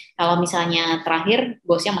 Kalau misalnya terakhir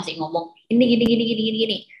bosnya masih ngomong ini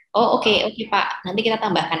gini. Oh oke Pak, nanti kita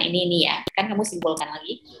tambahkan ini ya. Kan kamu simpulkan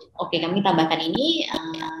lagi. Oke, kami tambahkan ini.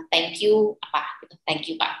 Thank you apa? Gitu. Thank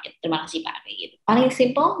you Pak. Terima kasih Pak. Kayak gitu. Paling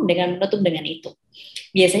simple dengan menutup dengan itu.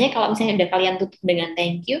 Biasanya kalau misalnya udah kalian tutup dengan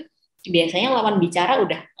thank you, biasanya lawan bicara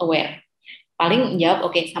udah aware. Paling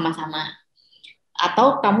jawab oke, sama-sama.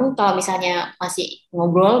 Atau kamu kalau misalnya masih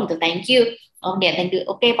ngobrol gitu, thank you. Oke, thank you.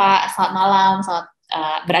 Oke Pak, selamat malam, selamat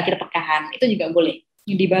berakhir pekan. Itu juga boleh.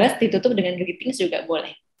 Dibalas ditutup dengan greetings juga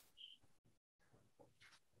boleh.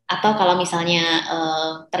 Atau kalau misalnya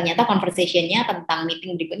ternyata conversation-nya tentang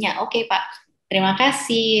meeting berikutnya, oke Pak, terima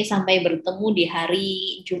kasih, sampai bertemu di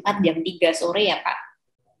hari Jumat jam 3 sore ya Pak.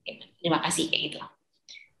 Terima kasih, kayak gitu.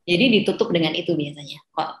 Jadi ditutup dengan itu biasanya.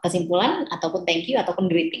 Kesimpulan, ataupun thank you,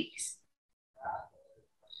 ataupun greetings.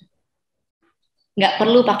 Nggak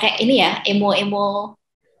perlu pakai ini ya, emo-emo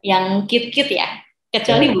yang cute-cute ya.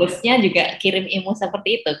 Kecuali bosnya juga kirim emo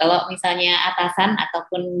seperti itu. Kalau misalnya atasan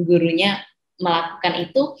ataupun gurunya melakukan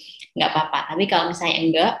itu nggak apa-apa, tapi kalau misalnya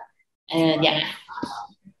enggak jangan.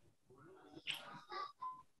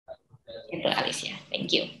 Itu Alicia,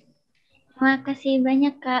 thank you. Terima kasih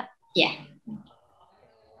banyak Kak. Ya.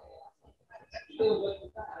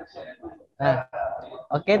 Nah,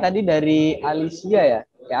 oke, tadi dari Alicia ya,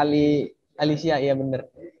 Alicia ya bener.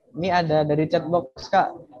 Ini ada dari chatbox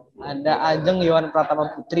Kak, ada Ajeng Yohan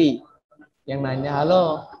Pratama Putri yang nanya,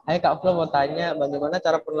 halo, hai Kak Flo, mau tanya bagaimana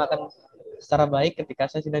cara penolakan secara baik ketika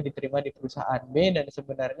saya sudah diterima di perusahaan B dan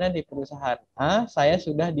sebenarnya di perusahaan A saya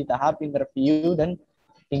sudah di tahap interview dan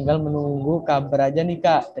tinggal menunggu kabar aja nih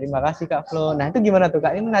Kak. Terima kasih Kak Flo. Nah itu gimana tuh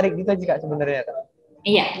Kak? Ini menarik juga sih Kak sebenarnya Kak.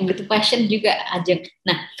 Iya, good question juga Ajeng.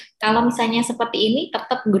 Nah, kalau misalnya seperti ini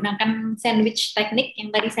tetap gunakan sandwich teknik yang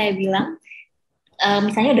tadi saya bilang.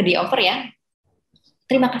 Misalnya udah di offer ya,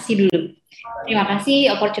 terima kasih dulu. Terima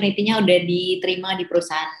kasih opportunity-nya udah diterima di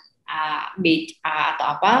perusahaan A, B, A atau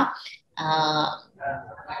apa.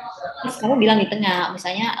 Terus kamu bilang di tengah,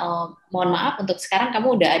 misalnya mohon maaf untuk sekarang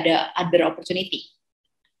kamu udah ada other opportunity.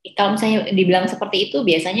 Kalau misalnya dibilang seperti itu,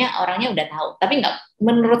 biasanya orangnya udah tahu. Tapi nggak,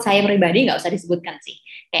 menurut saya pribadi nggak usah disebutkan sih.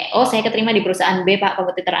 Kayak, oh saya keterima di perusahaan B, Pak,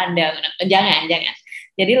 kompetitor Anda. Jangan.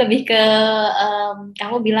 Jadi lebih ke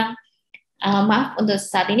kamu bilang, maaf untuk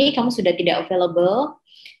saat ini kamu sudah tidak available.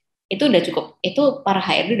 Itu udah cukup. Itu para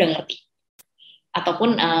HRD udah ngerti.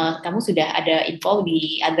 Ataupun kamu sudah ada info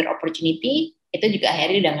di other opportunity, itu juga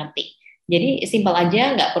HRD udah ngerti. Jadi simpel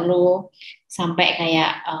aja, nggak perlu sampai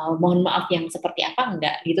kayak mohon maaf yang seperti apa,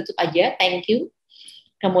 enggak, ditutup aja, thank you.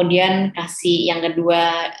 Kemudian kasih yang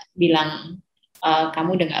kedua bilang kamu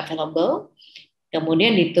udah nggak available.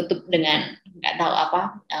 Kemudian ditutup dengan nggak tahu apa,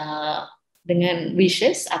 dengan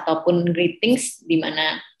wishes ataupun greetings, di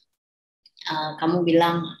mana kamu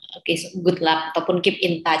bilang oke, good luck ataupun keep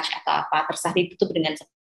in touch atau apa, terserah, ditutup dengan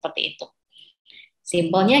seperti itu.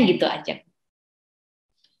 Simpelnya gitu aja.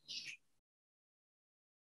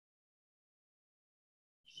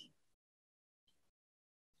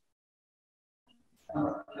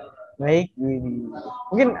 Baik, Widi.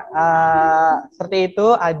 Mungkin seperti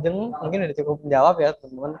itu, Ajeng mungkin udah cukup menjawab ya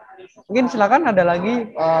teman-teman. Mungkin silakan ada lagi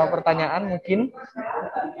pertanyaan mungkin.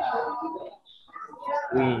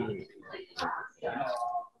 Wih.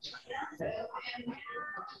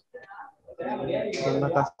 Terima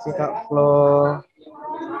kasih Kak Flo.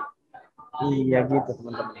 Iya gitu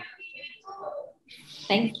teman-teman.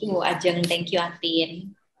 Thank you Ajeng, thank you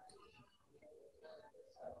Atin.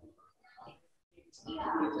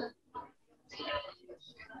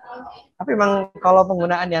 Tapi memang kalau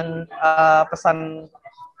penggunaan yang pesan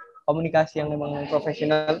komunikasi yang memang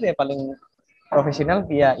profesional itu ya paling profesional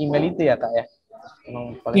via email itu ya Kak ya.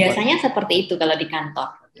 Biasanya seperti itu kalau di kantor.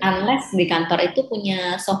 Unless di kantor itu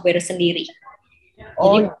punya software sendiri.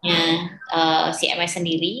 Jadi punya CMS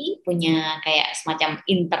sendiri, punya kayak semacam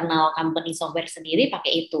internal company software sendiri,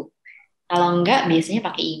 pakai itu. Kalau enggak, biasanya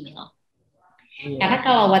pakai email. Karena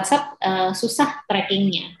kalau WhatsApp susah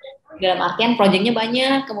trackingnya. Dalam artian proyeknya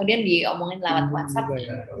banyak, kemudian diomongin lewat WhatsApp,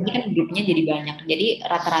 ini kan grupnya jadi banyak. Jadi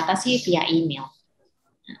rata-rata sih via email.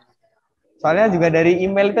 Soalnya juga dari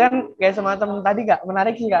email itu kan kayak semacam tadi Kak,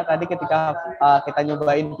 menarik sih Kak, tadi ketika kita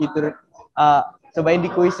nyobain fitur, cobain di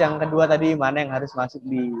kuis yang kedua tadi, mana yang harus masuk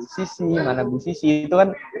di sisi, mana bu sisi, itu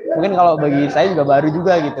kan mungkin kalau bagi saya juga baru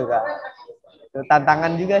juga gitu Kak.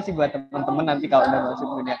 Tantangan juga sih buat teman-teman nanti kalau udah masuk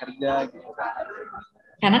dunia kerja gitu Kak.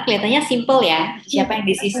 Karena kelihatannya simple ya, siapa yang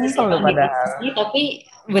di sisi, siapa yang di sisi, tapi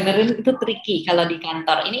beneran itu tricky kalau di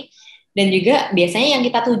kantor ini. Dan juga biasanya yang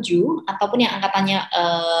kita tuju ataupun yang angkatannya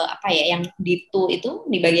yang ditu itu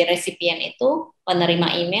di bagian resipien itu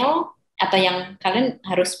penerima email, atau yang kalian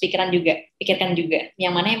harus pikirkan juga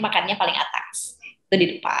yang mana yang makannya paling atas itu di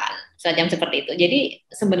depan, semacam seperti itu. Jadi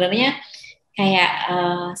sebenarnya kayak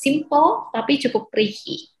simple tapi cukup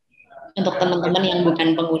tricky untuk teman-teman yang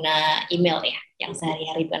bukan pengguna email ya, yang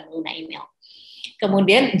sehari-hari bukan pengguna email.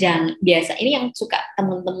 Kemudian biasa ini yang suka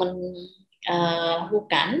teman-teman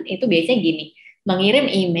bukan, itu biasanya gini, mengirim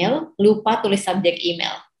email lupa tulis subjek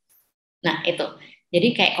email. Nah itu, jadi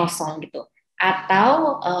kayak kosong gitu.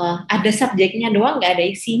 Atau ada subjeknya doang, nggak ada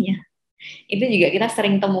isinya. Itu juga kita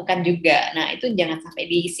sering temukan juga. Nah itu jangan sampai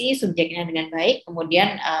diisi subjeknya dengan baik,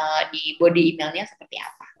 kemudian di body emailnya seperti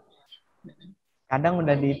apa. Kadang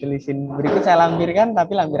udah ditulisin berikut saya lampirkan,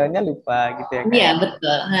 tapi lampirannya lupa gitu ya Kak. Iya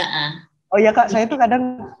betul. Oh iya Kak, saya tuh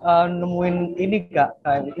kadang nemuin ini Kak,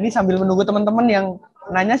 ini sambil menunggu teman-teman yang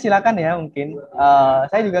nanya silakan ya mungkin.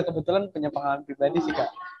 Saya juga kebetulan punya pengalaman pribadi sih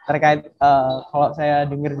Kak, terkait kalau saya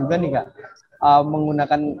dengar juga nih Kak,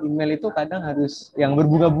 menggunakan email itu kadang harus yang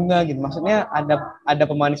berbunga-bunga gitu. Maksudnya ada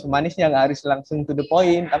pemanis-pemanis yang harus langsung to the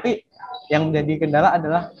point, tapi yang menjadi kendala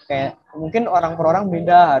adalah kayak mungkin orang per orang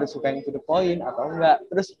beda, harus suka yang to the point atau enggak.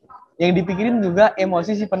 Terus yang dipikirin juga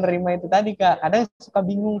emosi si penerima itu tadi Kak, kadang suka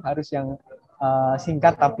bingung harus yang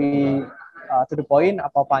singkat tapi to the point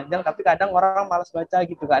apa panjang, tapi kadang orang malas baca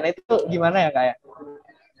gitu Kak. Nah itu gimana ya Kak ya?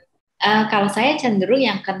 Kalau saya cenderung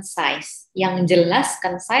yang concise, yang jelas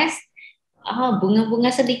concise,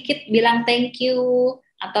 bunga-bunga sedikit bilang thank you,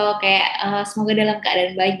 atau kayak semoga dalam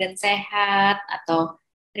keadaan baik dan sehat, atau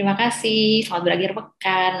terima kasih, selamat berakhir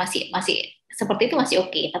pekan, masih seperti itu masih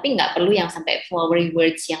oke, tapi nggak perlu yang sampai flowery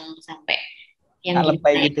words yang sampai yang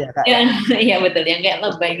lebay gitu ya Kak. Iya betul, yang kayak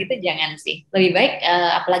lebay gitu jangan sih. Lebih baik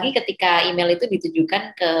apalagi ketika email itu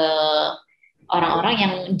ditujukan ke orang-orang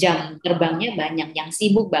yang jam terbangnya banyak, yang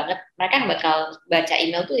sibuk banget, mereka bakal baca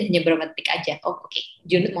email tuh hanya beberapa detik aja. Oh oke,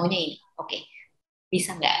 Junut maunya ini, oke,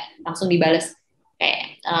 bisa nggak langsung dibales.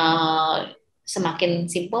 Kayak semakin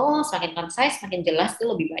simple, semakin concise, semakin jelas itu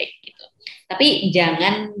lebih baik gitu. Tapi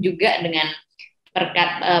jangan juga dengan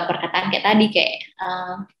perkataan kayak tadi kayak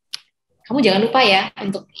kamu jangan lupa ya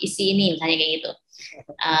untuk isi ini misalnya kayak gitu.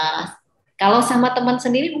 Kalau sama teman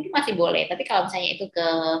sendiri mungkin masih boleh, tapi kalau misalnya itu ke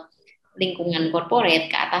lingkungan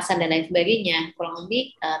corporate, ke atasan dan lain sebagainya, kurang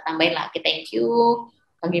lebih tambahin lah kita thank you,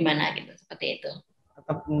 bagaimana gitu, seperti itu.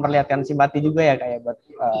 Tetap memperlihatkan simpati juga ya kayak buat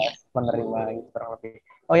penerima gitu kurang lebih.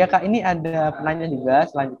 Oh ya Kak, ini ada penanya juga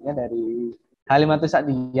selanjutnya dari Halimatus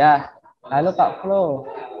Sa'diyah. Halo Kak Flo.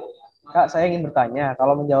 Kak, saya ingin bertanya,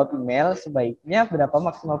 kalau menjawab email sebaiknya berapa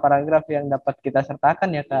maksimal paragraf yang dapat kita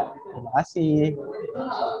sertakan ya Kak? Terima kasih.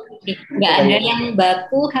 Nggak ada yang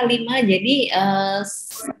baku Halimah, jadi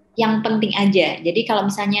yang penting aja. Jadi kalau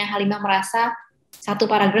misalnya Halimah merasa 1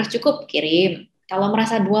 paragraf cukup, kirim. Kalau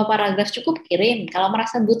merasa 2 paragraf cukup, kirim. Kalau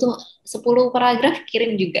merasa butuh 10 paragraf,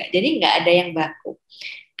 kirim juga. Jadi nggak ada yang baku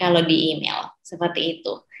kalau di email, seperti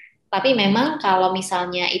itu. Tapi memang kalau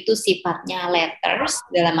misalnya itu sifatnya letters,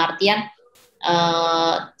 dalam artian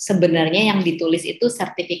sebenarnya yang ditulis itu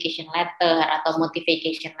certification letter atau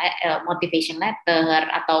motivation letter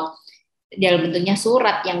atau dalam bentuknya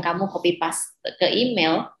surat yang kamu copy paste ke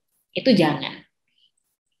email, itu jangan.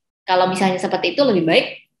 Kalau misalnya seperti itu, lebih baik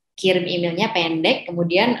kirim emailnya pendek,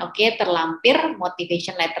 kemudian terlampir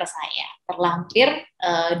motivation letter saya, terlampir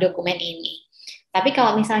dokumen ini. Tapi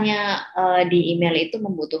kalau misalnya di email itu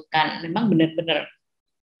membutuhkan memang benar-benar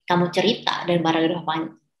kamu cerita dan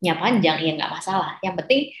paragrafnya panjang, ya nggak masalah. Yang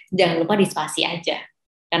penting jangan lupa dispasi aja.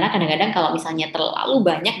 Karena kadang-kadang kalau misalnya terlalu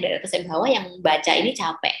banyak dari atas ke bawah, yang baca ini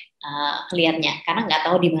capek lihatnya, karena nggak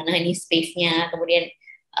tahu di mana ini space-nya, kemudian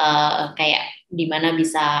kayak di mana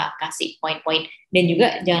bisa kasih poin-poin, dan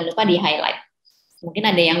juga jangan lupa di highlight. Mungkin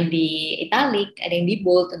ada yang di italic, ada yang di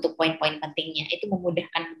bold untuk poin-poin pentingnya, itu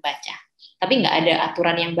memudahkan membaca. Tapi nggak ada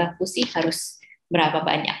aturan yang baku sih harus berapa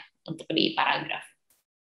banyak untuk di paragraf.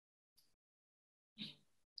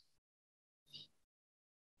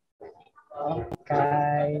 Oke,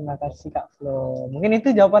 makasih Kak Flo. Mungkin itu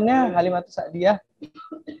jawabannya Halimatus Sa'diyah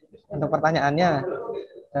untuk pertanyaannya.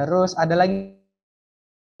 Terus ada lagi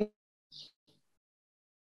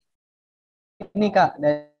ini Kak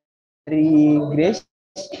dari Grace.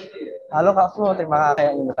 Halo Kak Flo, terima kasih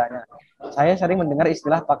yang bertanya. Saya sering mendengar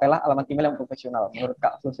istilah pakailah alamat email yang profesional. Menurut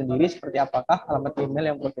Kak Flo sendiri, seperti apakah alamat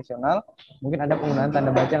email yang profesional? Mungkin ada penggunaan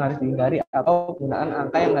tanda baca yang harus dihindari atau penggunaan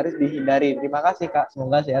angka yang harus dihindari. Terima kasih Kak,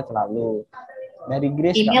 semoga sehat selalu. Dari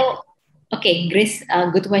Grace, email, Kak. Grace,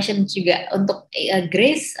 good question juga. Untuk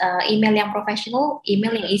Grace, email yang profesional,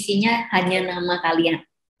 email yang isinya hanya nama kalian.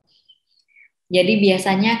 Jadi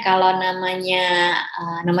biasanya kalau namanya,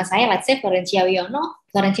 nama saya, let's say Florencia Wiono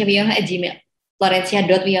 @gmail.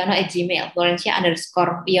 Florencia.wiono@gmail,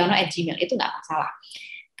 Florencia_Wiono@gmail, itu nggak masalah.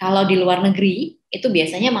 Kalau di luar negeri, itu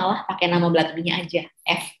biasanya malah pakai nama belakangnya aja,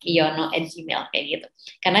 @gmail, kayak gitu.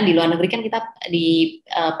 Karena di luar negeri kan kita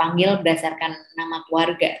dipanggil berdasarkan nama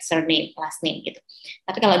keluarga, surname, last name gitu.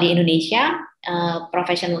 Tapi kalau di Indonesia,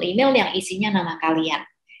 professional email yang isinya nama kalian.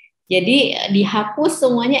 Jadi dihapus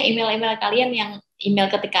semuanya email-email kalian yang email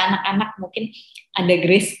ketika anak-anak, mungkin ada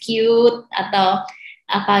Grace Cute atau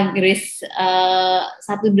apa Grace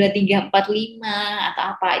 12345 atau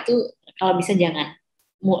apa, itu kalau bisa jangan.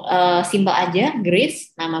 Simple aja,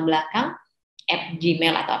 Grace nama belakang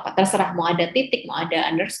 @gmail atau apa, terserah, mau ada titik, mau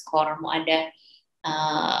ada underscore, mau ada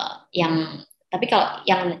tapi kalau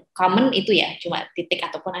yang common itu ya cuma titik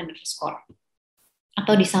ataupun underscore,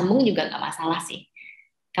 atau disambung juga nggak masalah sih.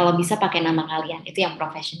 Kalau bisa pakai nama kalian, itu yang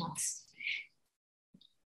professionals.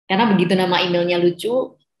 Karena begitu nama emailnya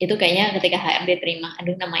lucu, itu kayaknya ketika HRD terima,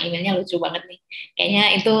 aduh nama emailnya lucu banget nih. Kayaknya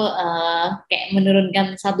itu kayak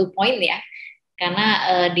menurunkan 1 poin ya. Karena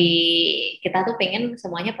kita tuh pengen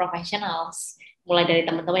semuanya professionals. Mulai dari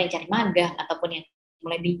teman-teman yang cari magang, ataupun yang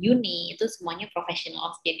mulai di uni, itu semuanya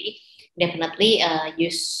professionals. Jadi definitely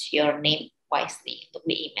use your name wisely untuk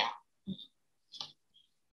di email.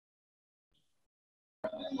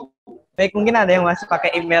 Baik, mungkin ada yang masih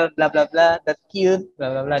pakai email bla bla bla .cute, bla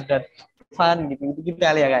bla bla .fun gitu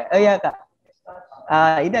kali ya Kak. Oh iya Kak.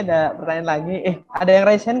 Ini ada pertanyaan lagi. Ada yang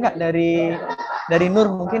raise hand Kak dari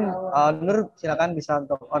Nur, mungkin Nur silakan bisa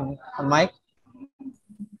untuk on mic.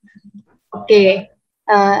 Oke.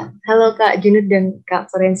 Halo Kak Junut dan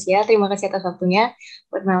Kak Florencia, terima kasih atas waktunya.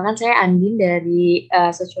 Perkenalkan, saya Andin dari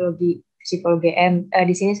Sosiologi Psikologi M.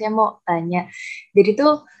 Di sini saya mau tanya. Jadi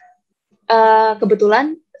tuh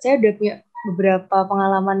kebetulan saya udah punya beberapa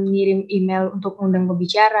pengalaman ngirim email untuk undang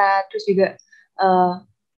pembicara, terus juga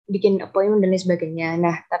bikin appointment dan lain sebagainya.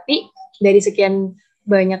 Nah, tapi dari sekian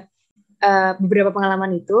banyak beberapa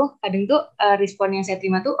pengalaman itu, kadang tuh respon yang saya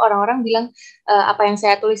terima tuh orang-orang bilang apa yang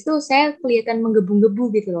saya tulis tuh saya kelihatan menggebu-gebu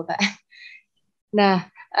gitu loh Kak. Nah,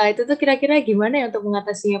 itu tuh kira-kira gimana ya untuk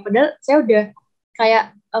mengatasinya? Padahal saya udah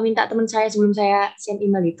kayak minta teman saya sebelum saya send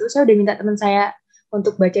email itu, saya udah minta teman saya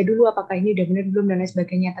untuk baca dulu apakah ini udah benar belum dan lain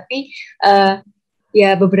sebagainya. Tapi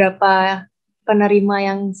ya beberapa penerima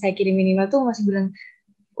yang saya kirimin email tuh masih bilang,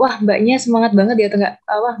 wah mbaknya semangat banget ya, atau enggak,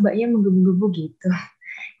 wah mbaknya menggebu-gebu gitu.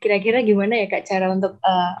 Kira-kira gimana ya Kak cara untuk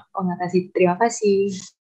mengatasi? Terima kasih.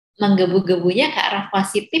 Menggebu-gebunya ke arah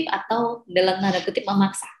positif atau dalam tanda kutip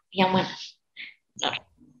memaksa? Yang mana?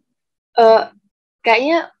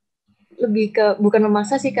 Kayaknya lebih ke bukan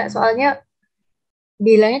memaksa sih Kak, soalnya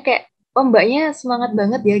bilangnya kayak, oh mbaknya semangat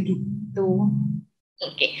banget ya gitu.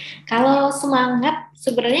 Oke. Kalau semangat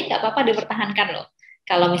sebenarnya nggak apa-apa dipertahankan loh.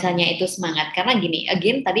 kalau misalnya itu semangat. Karena gini,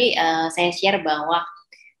 again tadi saya share bahwa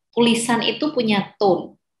tulisan itu punya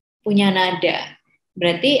tone, punya nada.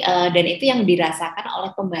 Berarti dan itu yang dirasakan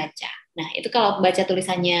oleh pembaca. Nah, itu kalau baca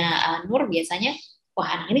tulisannya Nur biasanya,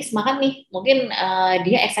 wah anak ini semangat nih. Mungkin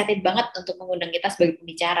dia excited banget untuk mengundang kita sebagai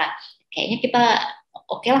pembicara. Kayaknya kita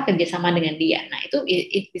oke lah kerjasama dengan dia. Nah, itu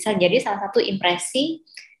bisa jadi salah satu impresi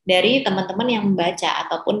dari teman-teman yang membaca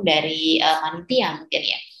ataupun dari panitia mungkin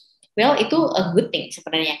ya. Well, itu a good thing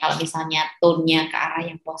sebenarnya kalau misalnya tone-nya ke arah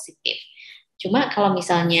yang positif. Cuma kalau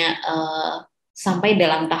misalnya sampai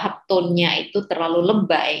dalam tahap tone-nya itu terlalu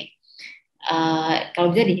lebay,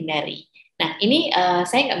 kalau bisa dihindari. Nah, ini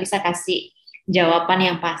saya nggak bisa kasih jawaban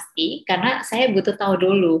yang pasti karena saya butuh tahu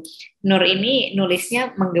dulu Nur ini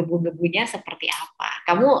nulisnya menggebu-gebunya seperti apa.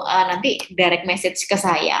 Kamu nanti direct message ke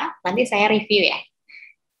saya, nanti saya review ya.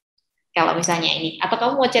 Kalau misalnya ini, atau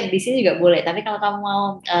kamu mau chat di sini juga boleh. Tapi kalau kamu mau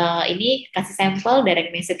ini kasih sampel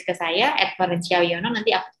direct message ke saya @Florencia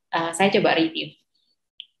nanti saya coba review.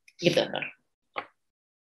 Gitu, Nur.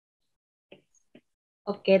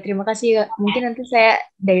 Oke, terima kasih Kak. Mungkin nanti saya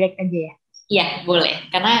direct aja ya. Iya,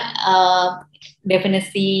 boleh. Karena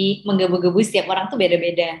definisi menggebu-gebu setiap orang tuh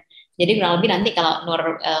beda-beda. Jadi kurang lebih nanti kalau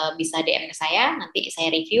Nur bisa DM ke saya, nanti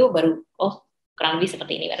saya review baru, oh kurang lebih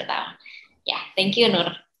seperti ini baru tahu. Ya, thank you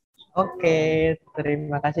Nur. Oke,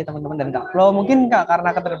 terima kasih teman-teman dan Kak Flo. Mungkin Kak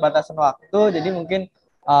karena keterbatasan waktu, jadi mungkin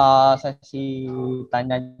sesi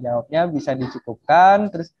tanya jawabnya bisa dicukupkan.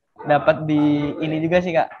 Terus dapat di ini juga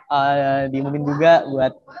sih Kak, diumumin juga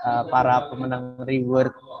buat para pemenang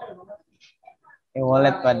reward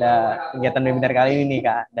e-wallet pada kegiatan webinar kali ini nih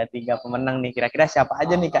Kak. Ada 3 pemenang nih. Kira-kira siapa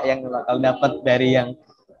aja nih Kak yang bakal dapat dari yang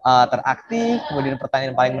teraktif, kemudian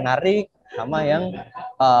pertanyaan paling menarik, sama yang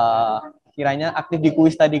kiranya aktif di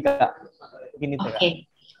kuis tadi Kak. Gini tuh Kak. Oke.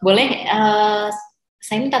 Boleh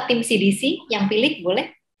saya minta tim CDC yang pilih, boleh?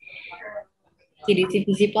 CDC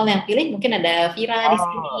Visipol yang pilih, mungkin ada Vira di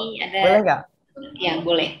sini, ada. Boleh Kak? Ya,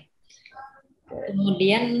 boleh.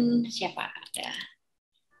 Kemudian siapa?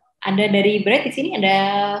 Ada dari Brad di sini, ada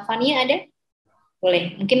Fania ada?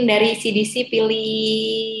 Boleh. Mungkin dari CDC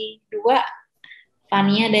pilih 2,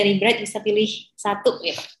 Fania dari Brad bisa pilih 1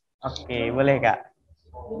 ya Pak. Oke, boleh Kak.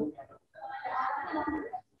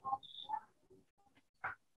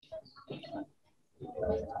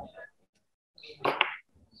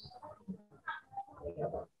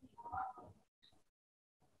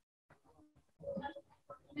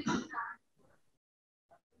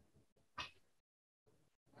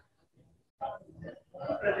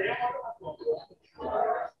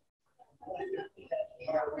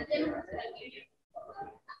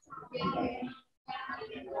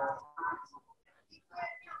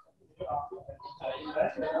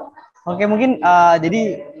 Oke, mungkin jadi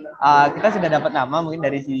kita sudah dapat nama mungkin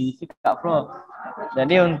dari si Kak Flo.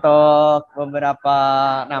 Jadi untuk beberapa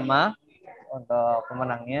nama untuk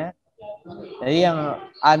pemenangnya, jadi yang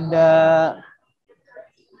ada,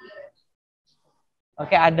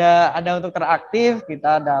 oke ada untuk teraktif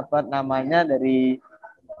kita dapat namanya dari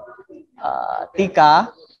Tika.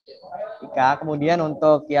 Kemudian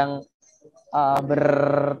untuk yang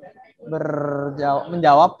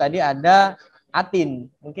menjawab tadi ada Atin,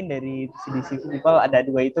 mungkin dari CDC People ada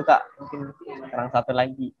 2 itu Kak, mungkin sekarang 1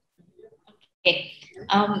 lagi. Oke,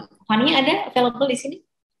 Fania ada available di sini?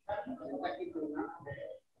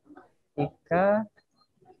 Ika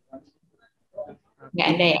Nggak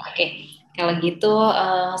ada ya? Oke, kalau gitu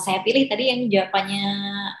saya pilih tadi yang jawabannya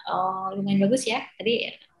lumayan bagus ya.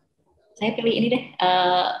 Tadi saya pilih ini deh,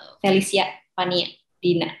 Felicia Fania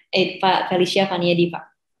Dina, Pak Felicia Fania Diva.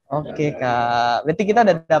 Oke Kak, berarti kita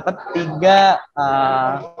udah dapat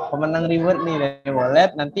 3 pemenang reward nih dari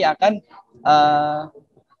wallet. Nanti akan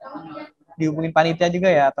dihubungin panitia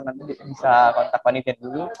juga ya, atau nanti bisa kontak panitia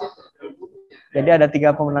dulu. Jadi ada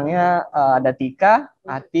 3 pemenangnya, ada Tika,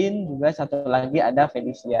 Atin, juga 1 lagi ada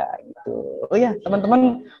Felicia gitu. Oh ya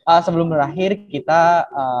teman-teman, sebelum berakhir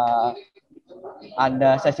kita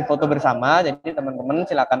ada sesi foto bersama. Jadi teman-teman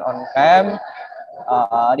silakan on cam.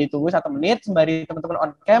 Ditunggu 1 menit sembari teman-teman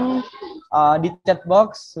on cam. Di chat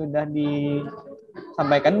box sudah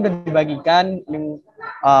disampaikan, sudah dibagikan link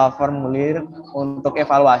formulir untuk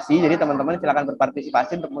evaluasi. Jadi teman-teman silakan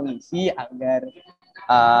berpartisipasi untuk mengisi agar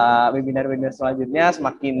webinar-webinar selanjutnya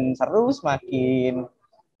semakin seru, semakin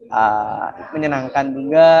menyenangkan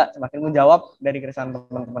juga, semakin menjawab dari keresahan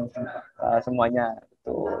teman-teman semuanya.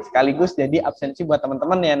 Tuh, sekaligus jadi absensi buat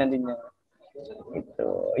teman-teman ya nantinya. Gitu.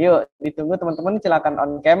 Yuk, ditunggu teman-teman, silakan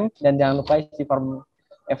on cam dan jangan lupa isi form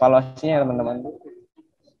evaluasinya teman-teman.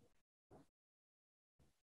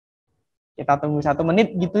 Kita tunggu 1 menit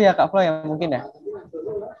gitu ya Kak Flo ya mungkin ya.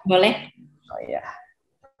 Boleh. Oh iya.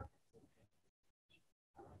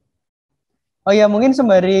 Oh ya, mungkin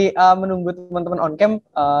sembari menunggu teman-teman on cam,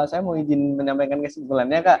 saya mau izin menyampaikan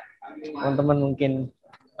kesimpulannya Kak. Teman-teman mungkin.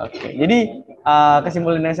 Oke, jadi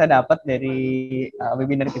kesimpulan yang saya dapat dari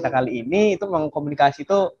webinar kita kali ini itu memang komunikasi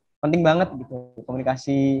itu penting banget gitu.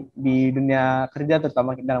 Komunikasi di dunia kerja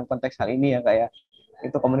terutama dalam konteks hal ini ya Kak ya.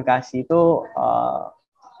 Itu komunikasi itu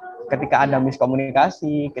ketika ada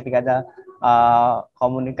miskomunikasi, ketika ada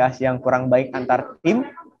komunikasi yang kurang baik antar tim,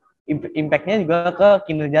 impact-nya juga ke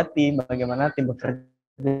kinerja tim, bagaimana tim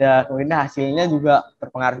bekerja, kemudian hasilnya juga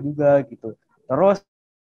terpengaruh juga gitu. Terus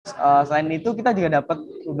selain itu kita juga dapat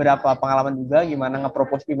beberapa pengalaman juga gimana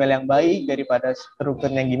nge-propose email yang baik daripada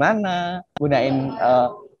strukturnya gimana, gunain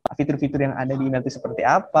fitur-fitur yang ada di email itu seperti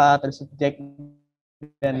apa, terus subjek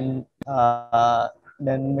dan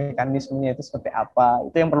mekanismenya itu seperti apa.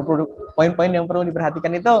 Itu yang perlu poin-poin yang perlu diperhatikan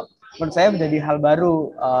itu menurut saya menjadi hal baru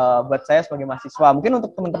buat saya sebagai mahasiswa. Mungkin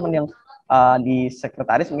untuk teman-teman yang di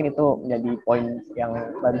sekretaris mungkin itu menjadi poin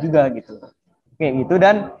yang baru juga gitu. Oke gitu,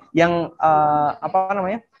 dan yang apa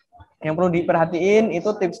namanya? Yang perlu diperhatiin itu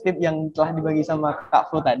tips-tips yang telah dibagi sama Kak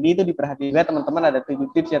Flo tadi itu diperhatiin juga teman-teman, ada 7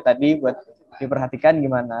 tips ya tadi buat diperhatikan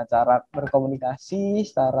gimana cara berkomunikasi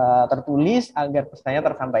secara tertulis agar pesannya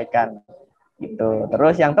tersampaikan gitu.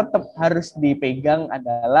 Terus yang tetap harus dipegang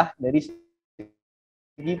adalah dari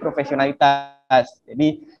segi profesionalitas.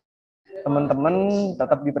 Jadi teman-teman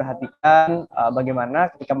tetap diperhatikan bagaimana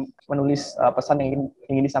ketika menulis pesan yang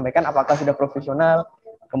ingin disampaikan apakah sudah profesional.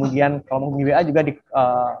 Kemudian kalau mau WA juga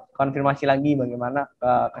dikonfirmasi lagi bagaimana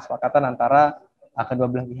kesepakatan antara kedua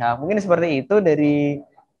belah pihak. Mungkin seperti itu dari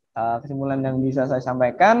kesimpulan yang bisa saya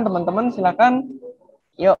sampaikan. Teman-teman silakan,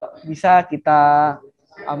 yuk bisa kita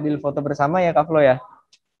ambil foto bersama ya Kak Flo ya.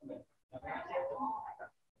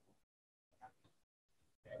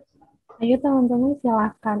 Ayo teman-teman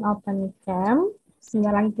silakan open cam.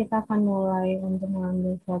 Sebentar lagi kita akan mulai untuk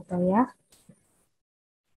mengambil foto ya.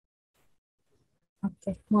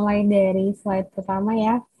 Oke, mulai dari slide pertama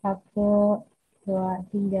ya. 1,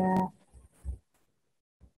 2, 3.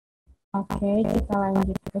 Oke, kita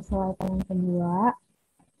lanjut ke slide yang kedua.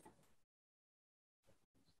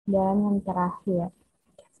 Dan yang terakhir.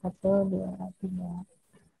 1, 2, 3.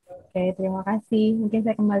 Oke, terima kasih. Mungkin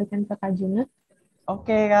saya kembalikan ke Kak Junut.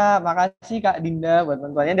 Oke Kak, makasih Kak Dinda buat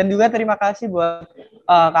bantuannya, dan juga terima kasih buat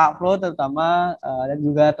Kak Flo terutama dan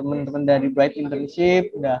juga teman-teman dari Bright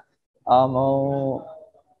Internship udah mau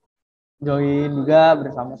join juga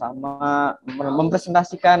bersama-sama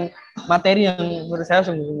mempresentasikan materi yang menurut saya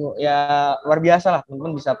sungguh-sungguh ya luar biasa lah.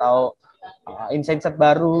 Teman-teman bisa tahu insight-insight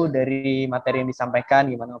baru dari materi yang disampaikan,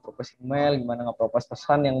 gimana nge-propose email, gimana nge-propose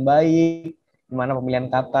pesan yang baik, gimana pemilihan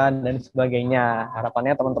kata dan sebagainya.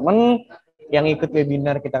 Harapannya teman-teman yang ikut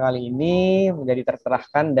webinar kita kali ini menjadi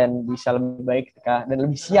tercerahkan dan bisa lebih baik ketika dan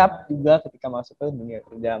lebih siap juga ketika masuk ke dunia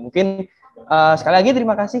kerja. Mungkin sekali lagi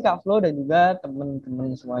terima kasih Kak Flo dan juga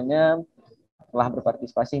teman-teman semuanya telah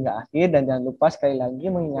berpartisipasi hingga akhir, dan jangan lupa sekali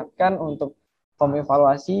lagi mengingatkan untuk form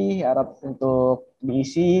evaluasi harap untuk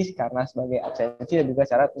diisi karena sebagai absensi dan juga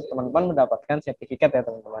syarat untuk teman-teman mendapatkan sertifikat ya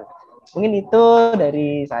teman-teman. Mungkin itu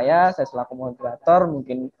dari saya selaku moderator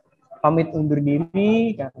mungkin pamit undur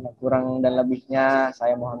diri, karena kurang dan lebihnya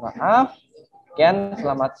saya mohon maaf. Sekian,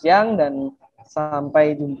 selamat siang dan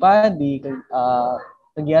sampai jumpa di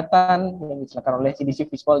kegiatan yang diselenggarakan oleh CDC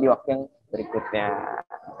Visual di waktu yang berikutnya.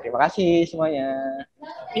 Terima kasih semuanya.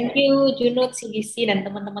 Thank you Junut, CDC, dan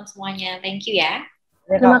teman-teman semuanya. Thank you ya.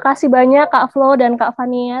 Terima kasih banyak Kak Flo dan Kak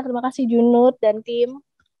Fania. Terima kasih Junut dan tim.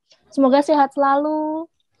 Semoga sehat selalu.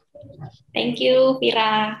 Thank you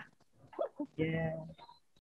Vira. Yeah.